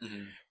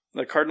 Mm-hmm.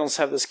 The Cardinals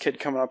have this kid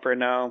coming up right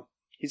now.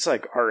 He's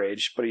like our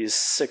age, but he's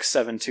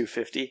 6'7",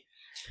 250.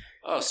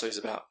 Oh, so he's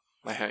about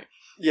my height.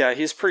 Yeah,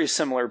 he's pretty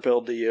similar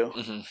build to you.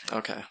 Mm-hmm.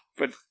 Okay.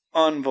 But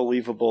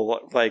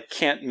unbelievable, like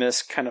can't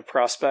miss kind of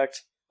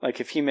prospect. Like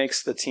if he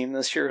makes the team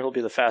this year, he'll be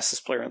the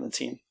fastest player on the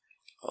team.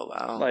 Oh,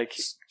 wow. Like,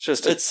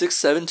 just at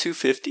 6'7",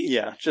 250?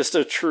 Yeah, just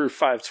a true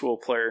 5-tool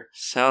player.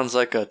 Sounds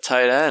like a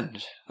tight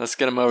end. Let's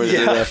get him over to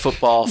the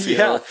football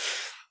field.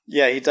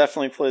 Yeah, he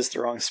definitely plays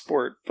the wrong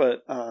sport,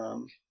 but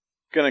going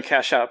to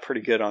cash out pretty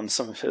good on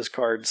some of his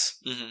cards.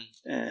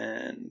 Mm-hmm.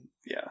 And,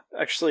 yeah,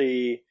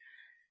 actually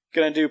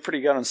going to do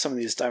pretty good on some of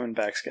these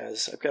Diamondbacks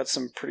guys. I've got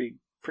some pretty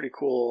like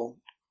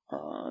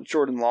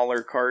Jordan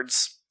Lawler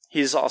cards.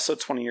 He's also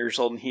 20 years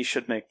old, and he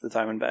should make the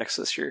Diamondbacks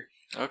this year.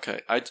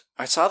 Okay.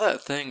 I saw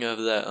that thing of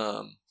that,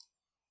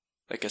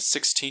 like a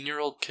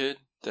 16-year-old kid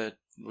that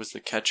was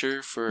the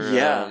catcher for,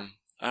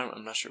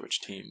 I'm not sure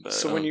which team, but...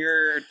 So when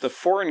the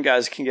foreign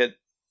guys can get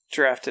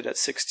drafted at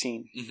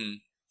 16, mm-hmm.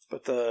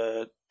 but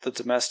the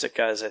domestic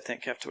guys, I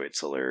think, have to wait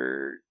till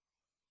they're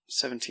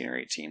 17 or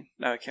 18.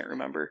 Now I can't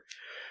remember.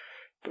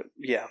 But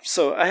yeah,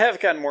 so I have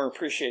gotten more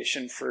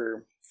appreciation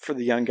for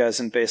the young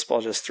guys in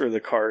baseball just through the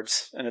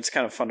cards, and it's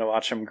kind of fun to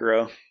watch them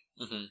grow.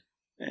 Mm-hmm.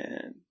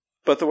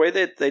 But the way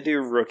that they do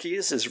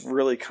rookies is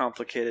really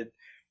complicated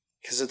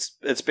because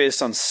it's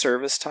based on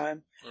service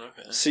time.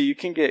 Okay. So you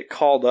can get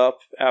called up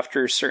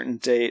after a certain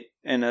date,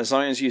 and as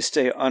long as you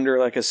stay under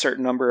like a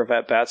certain number of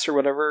at-bats or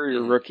whatever,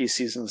 your rookie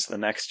season's the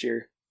next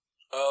year.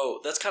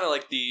 Oh, that's kind of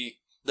like the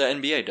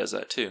NBA does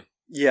that too.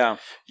 Yeah.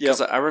 Because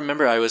I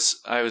remember I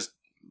was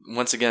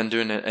once again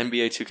doing an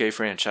NBA 2K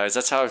franchise.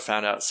 That's how I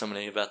found out so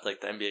many about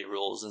like the NBA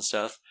rules and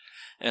stuff,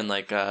 and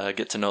like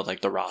get to know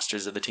like the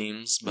rosters of the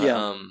teams. But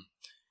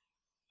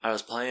I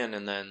was playing,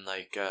 and then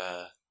like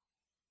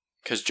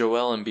because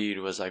Joel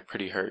Embiid was like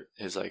pretty hurt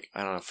his like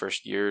I don't know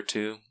first year or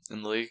two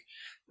in the league,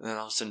 and then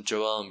all of a sudden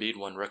Joel Embiid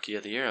won Rookie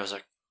of the Year. I was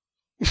like,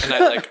 and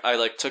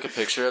I took a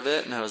picture of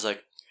it, and I was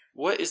like,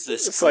 what is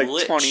this? It's glitch?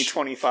 Like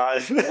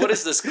 2025. What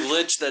is this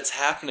glitch that's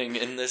happening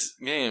in this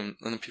game?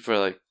 And then people are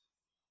like,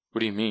 what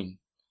do you mean?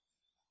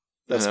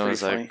 That's pretty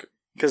funny.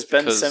 Because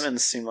Ben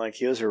Simmons seemed like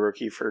he was a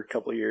rookie for a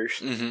couple of years.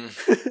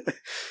 Mm-hmm.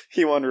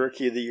 He won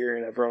Rookie of the Year,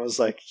 and everyone was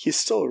like, he's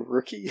still a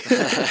rookie?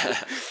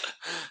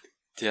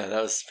 Yeah,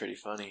 that was pretty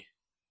funny.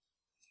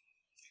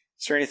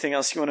 Is there anything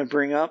else you want to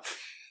bring up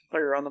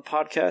while you're on the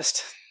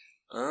podcast?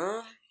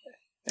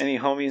 Any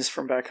homies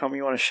from back home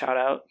you want to shout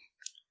out?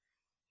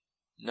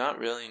 Not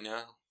really,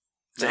 no.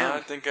 Damn. No, I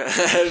think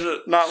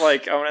not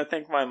like I want to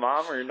thank my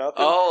mom or nothing.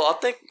 Oh,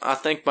 I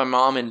thank my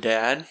mom and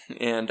dad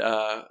and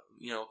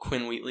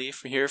Quinn Wheatley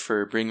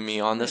for bringing me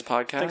on this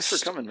podcast. Thanks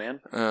for coming,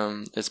 man.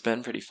 It's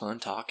been pretty fun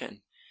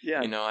talking.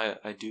 Yeah.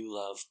 I do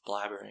love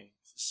blabbering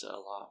a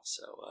lot,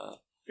 so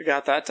you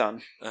got that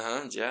done.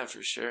 Yeah,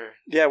 for sure.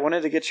 Yeah, I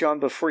wanted to get you on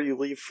before you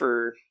leave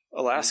for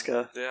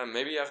Alaska. Yeah,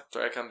 maybe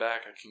after I come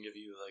back I can give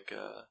you like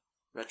a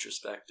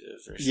retrospective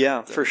or something.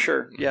 Yeah, for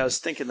sure. Yeah, I was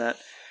thinking that.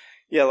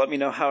 Yeah, let me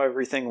know how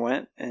everything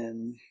went,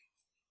 and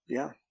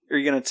yeah. Are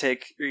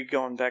you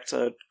going back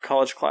to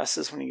college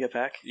classes when you get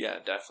back? Yeah,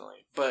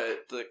 definitely.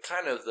 But the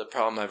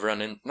problem I've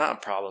run in, not a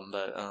problem,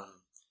 but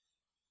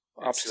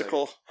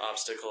obstacle.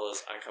 Obstacle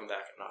is I come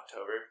back in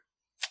October.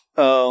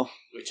 Oh,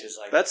 which is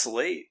like that's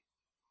late.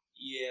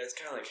 Yeah, it's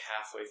kind of like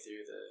halfway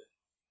through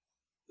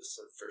the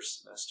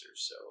first semester,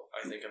 so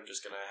I think I'm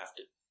just gonna have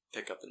to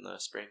pick up in the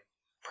spring.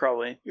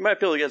 Probably. You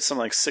might be able to get some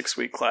like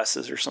 6-week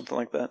classes or something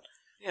like that.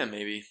 Yeah,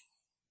 maybe.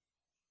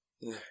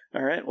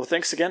 All right. Well,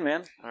 thanks again,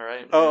 man. All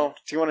right. Oh,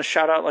 do you want to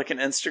shout out like an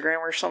Instagram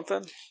or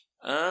something?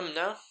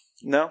 No.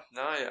 No?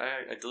 No,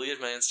 I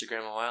deleted my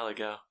Instagram a while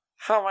ago.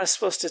 How am I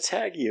supposed to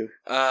tag you?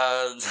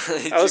 I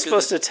was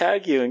supposed to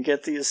tag you and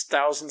get these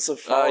thousands of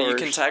followers. You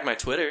can tag my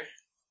Twitter.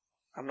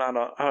 I'm not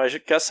on. Oh,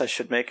 guess I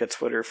should make a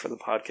Twitter for the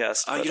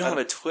podcast. Oh, you don't have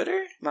a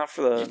Twitter? Not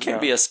for the. You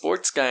can't be a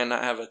sports guy and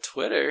not have a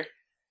Twitter.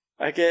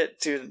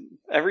 Dude,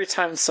 every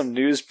time some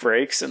news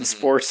breaks in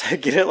sports, I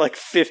get it like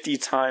 50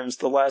 times.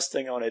 The last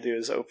thing I want to do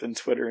is open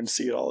Twitter and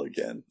see it all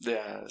again.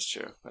 Yeah, that's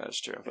true.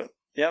 But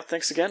yeah,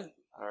 thanks again.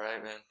 All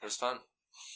right, man. It was fun.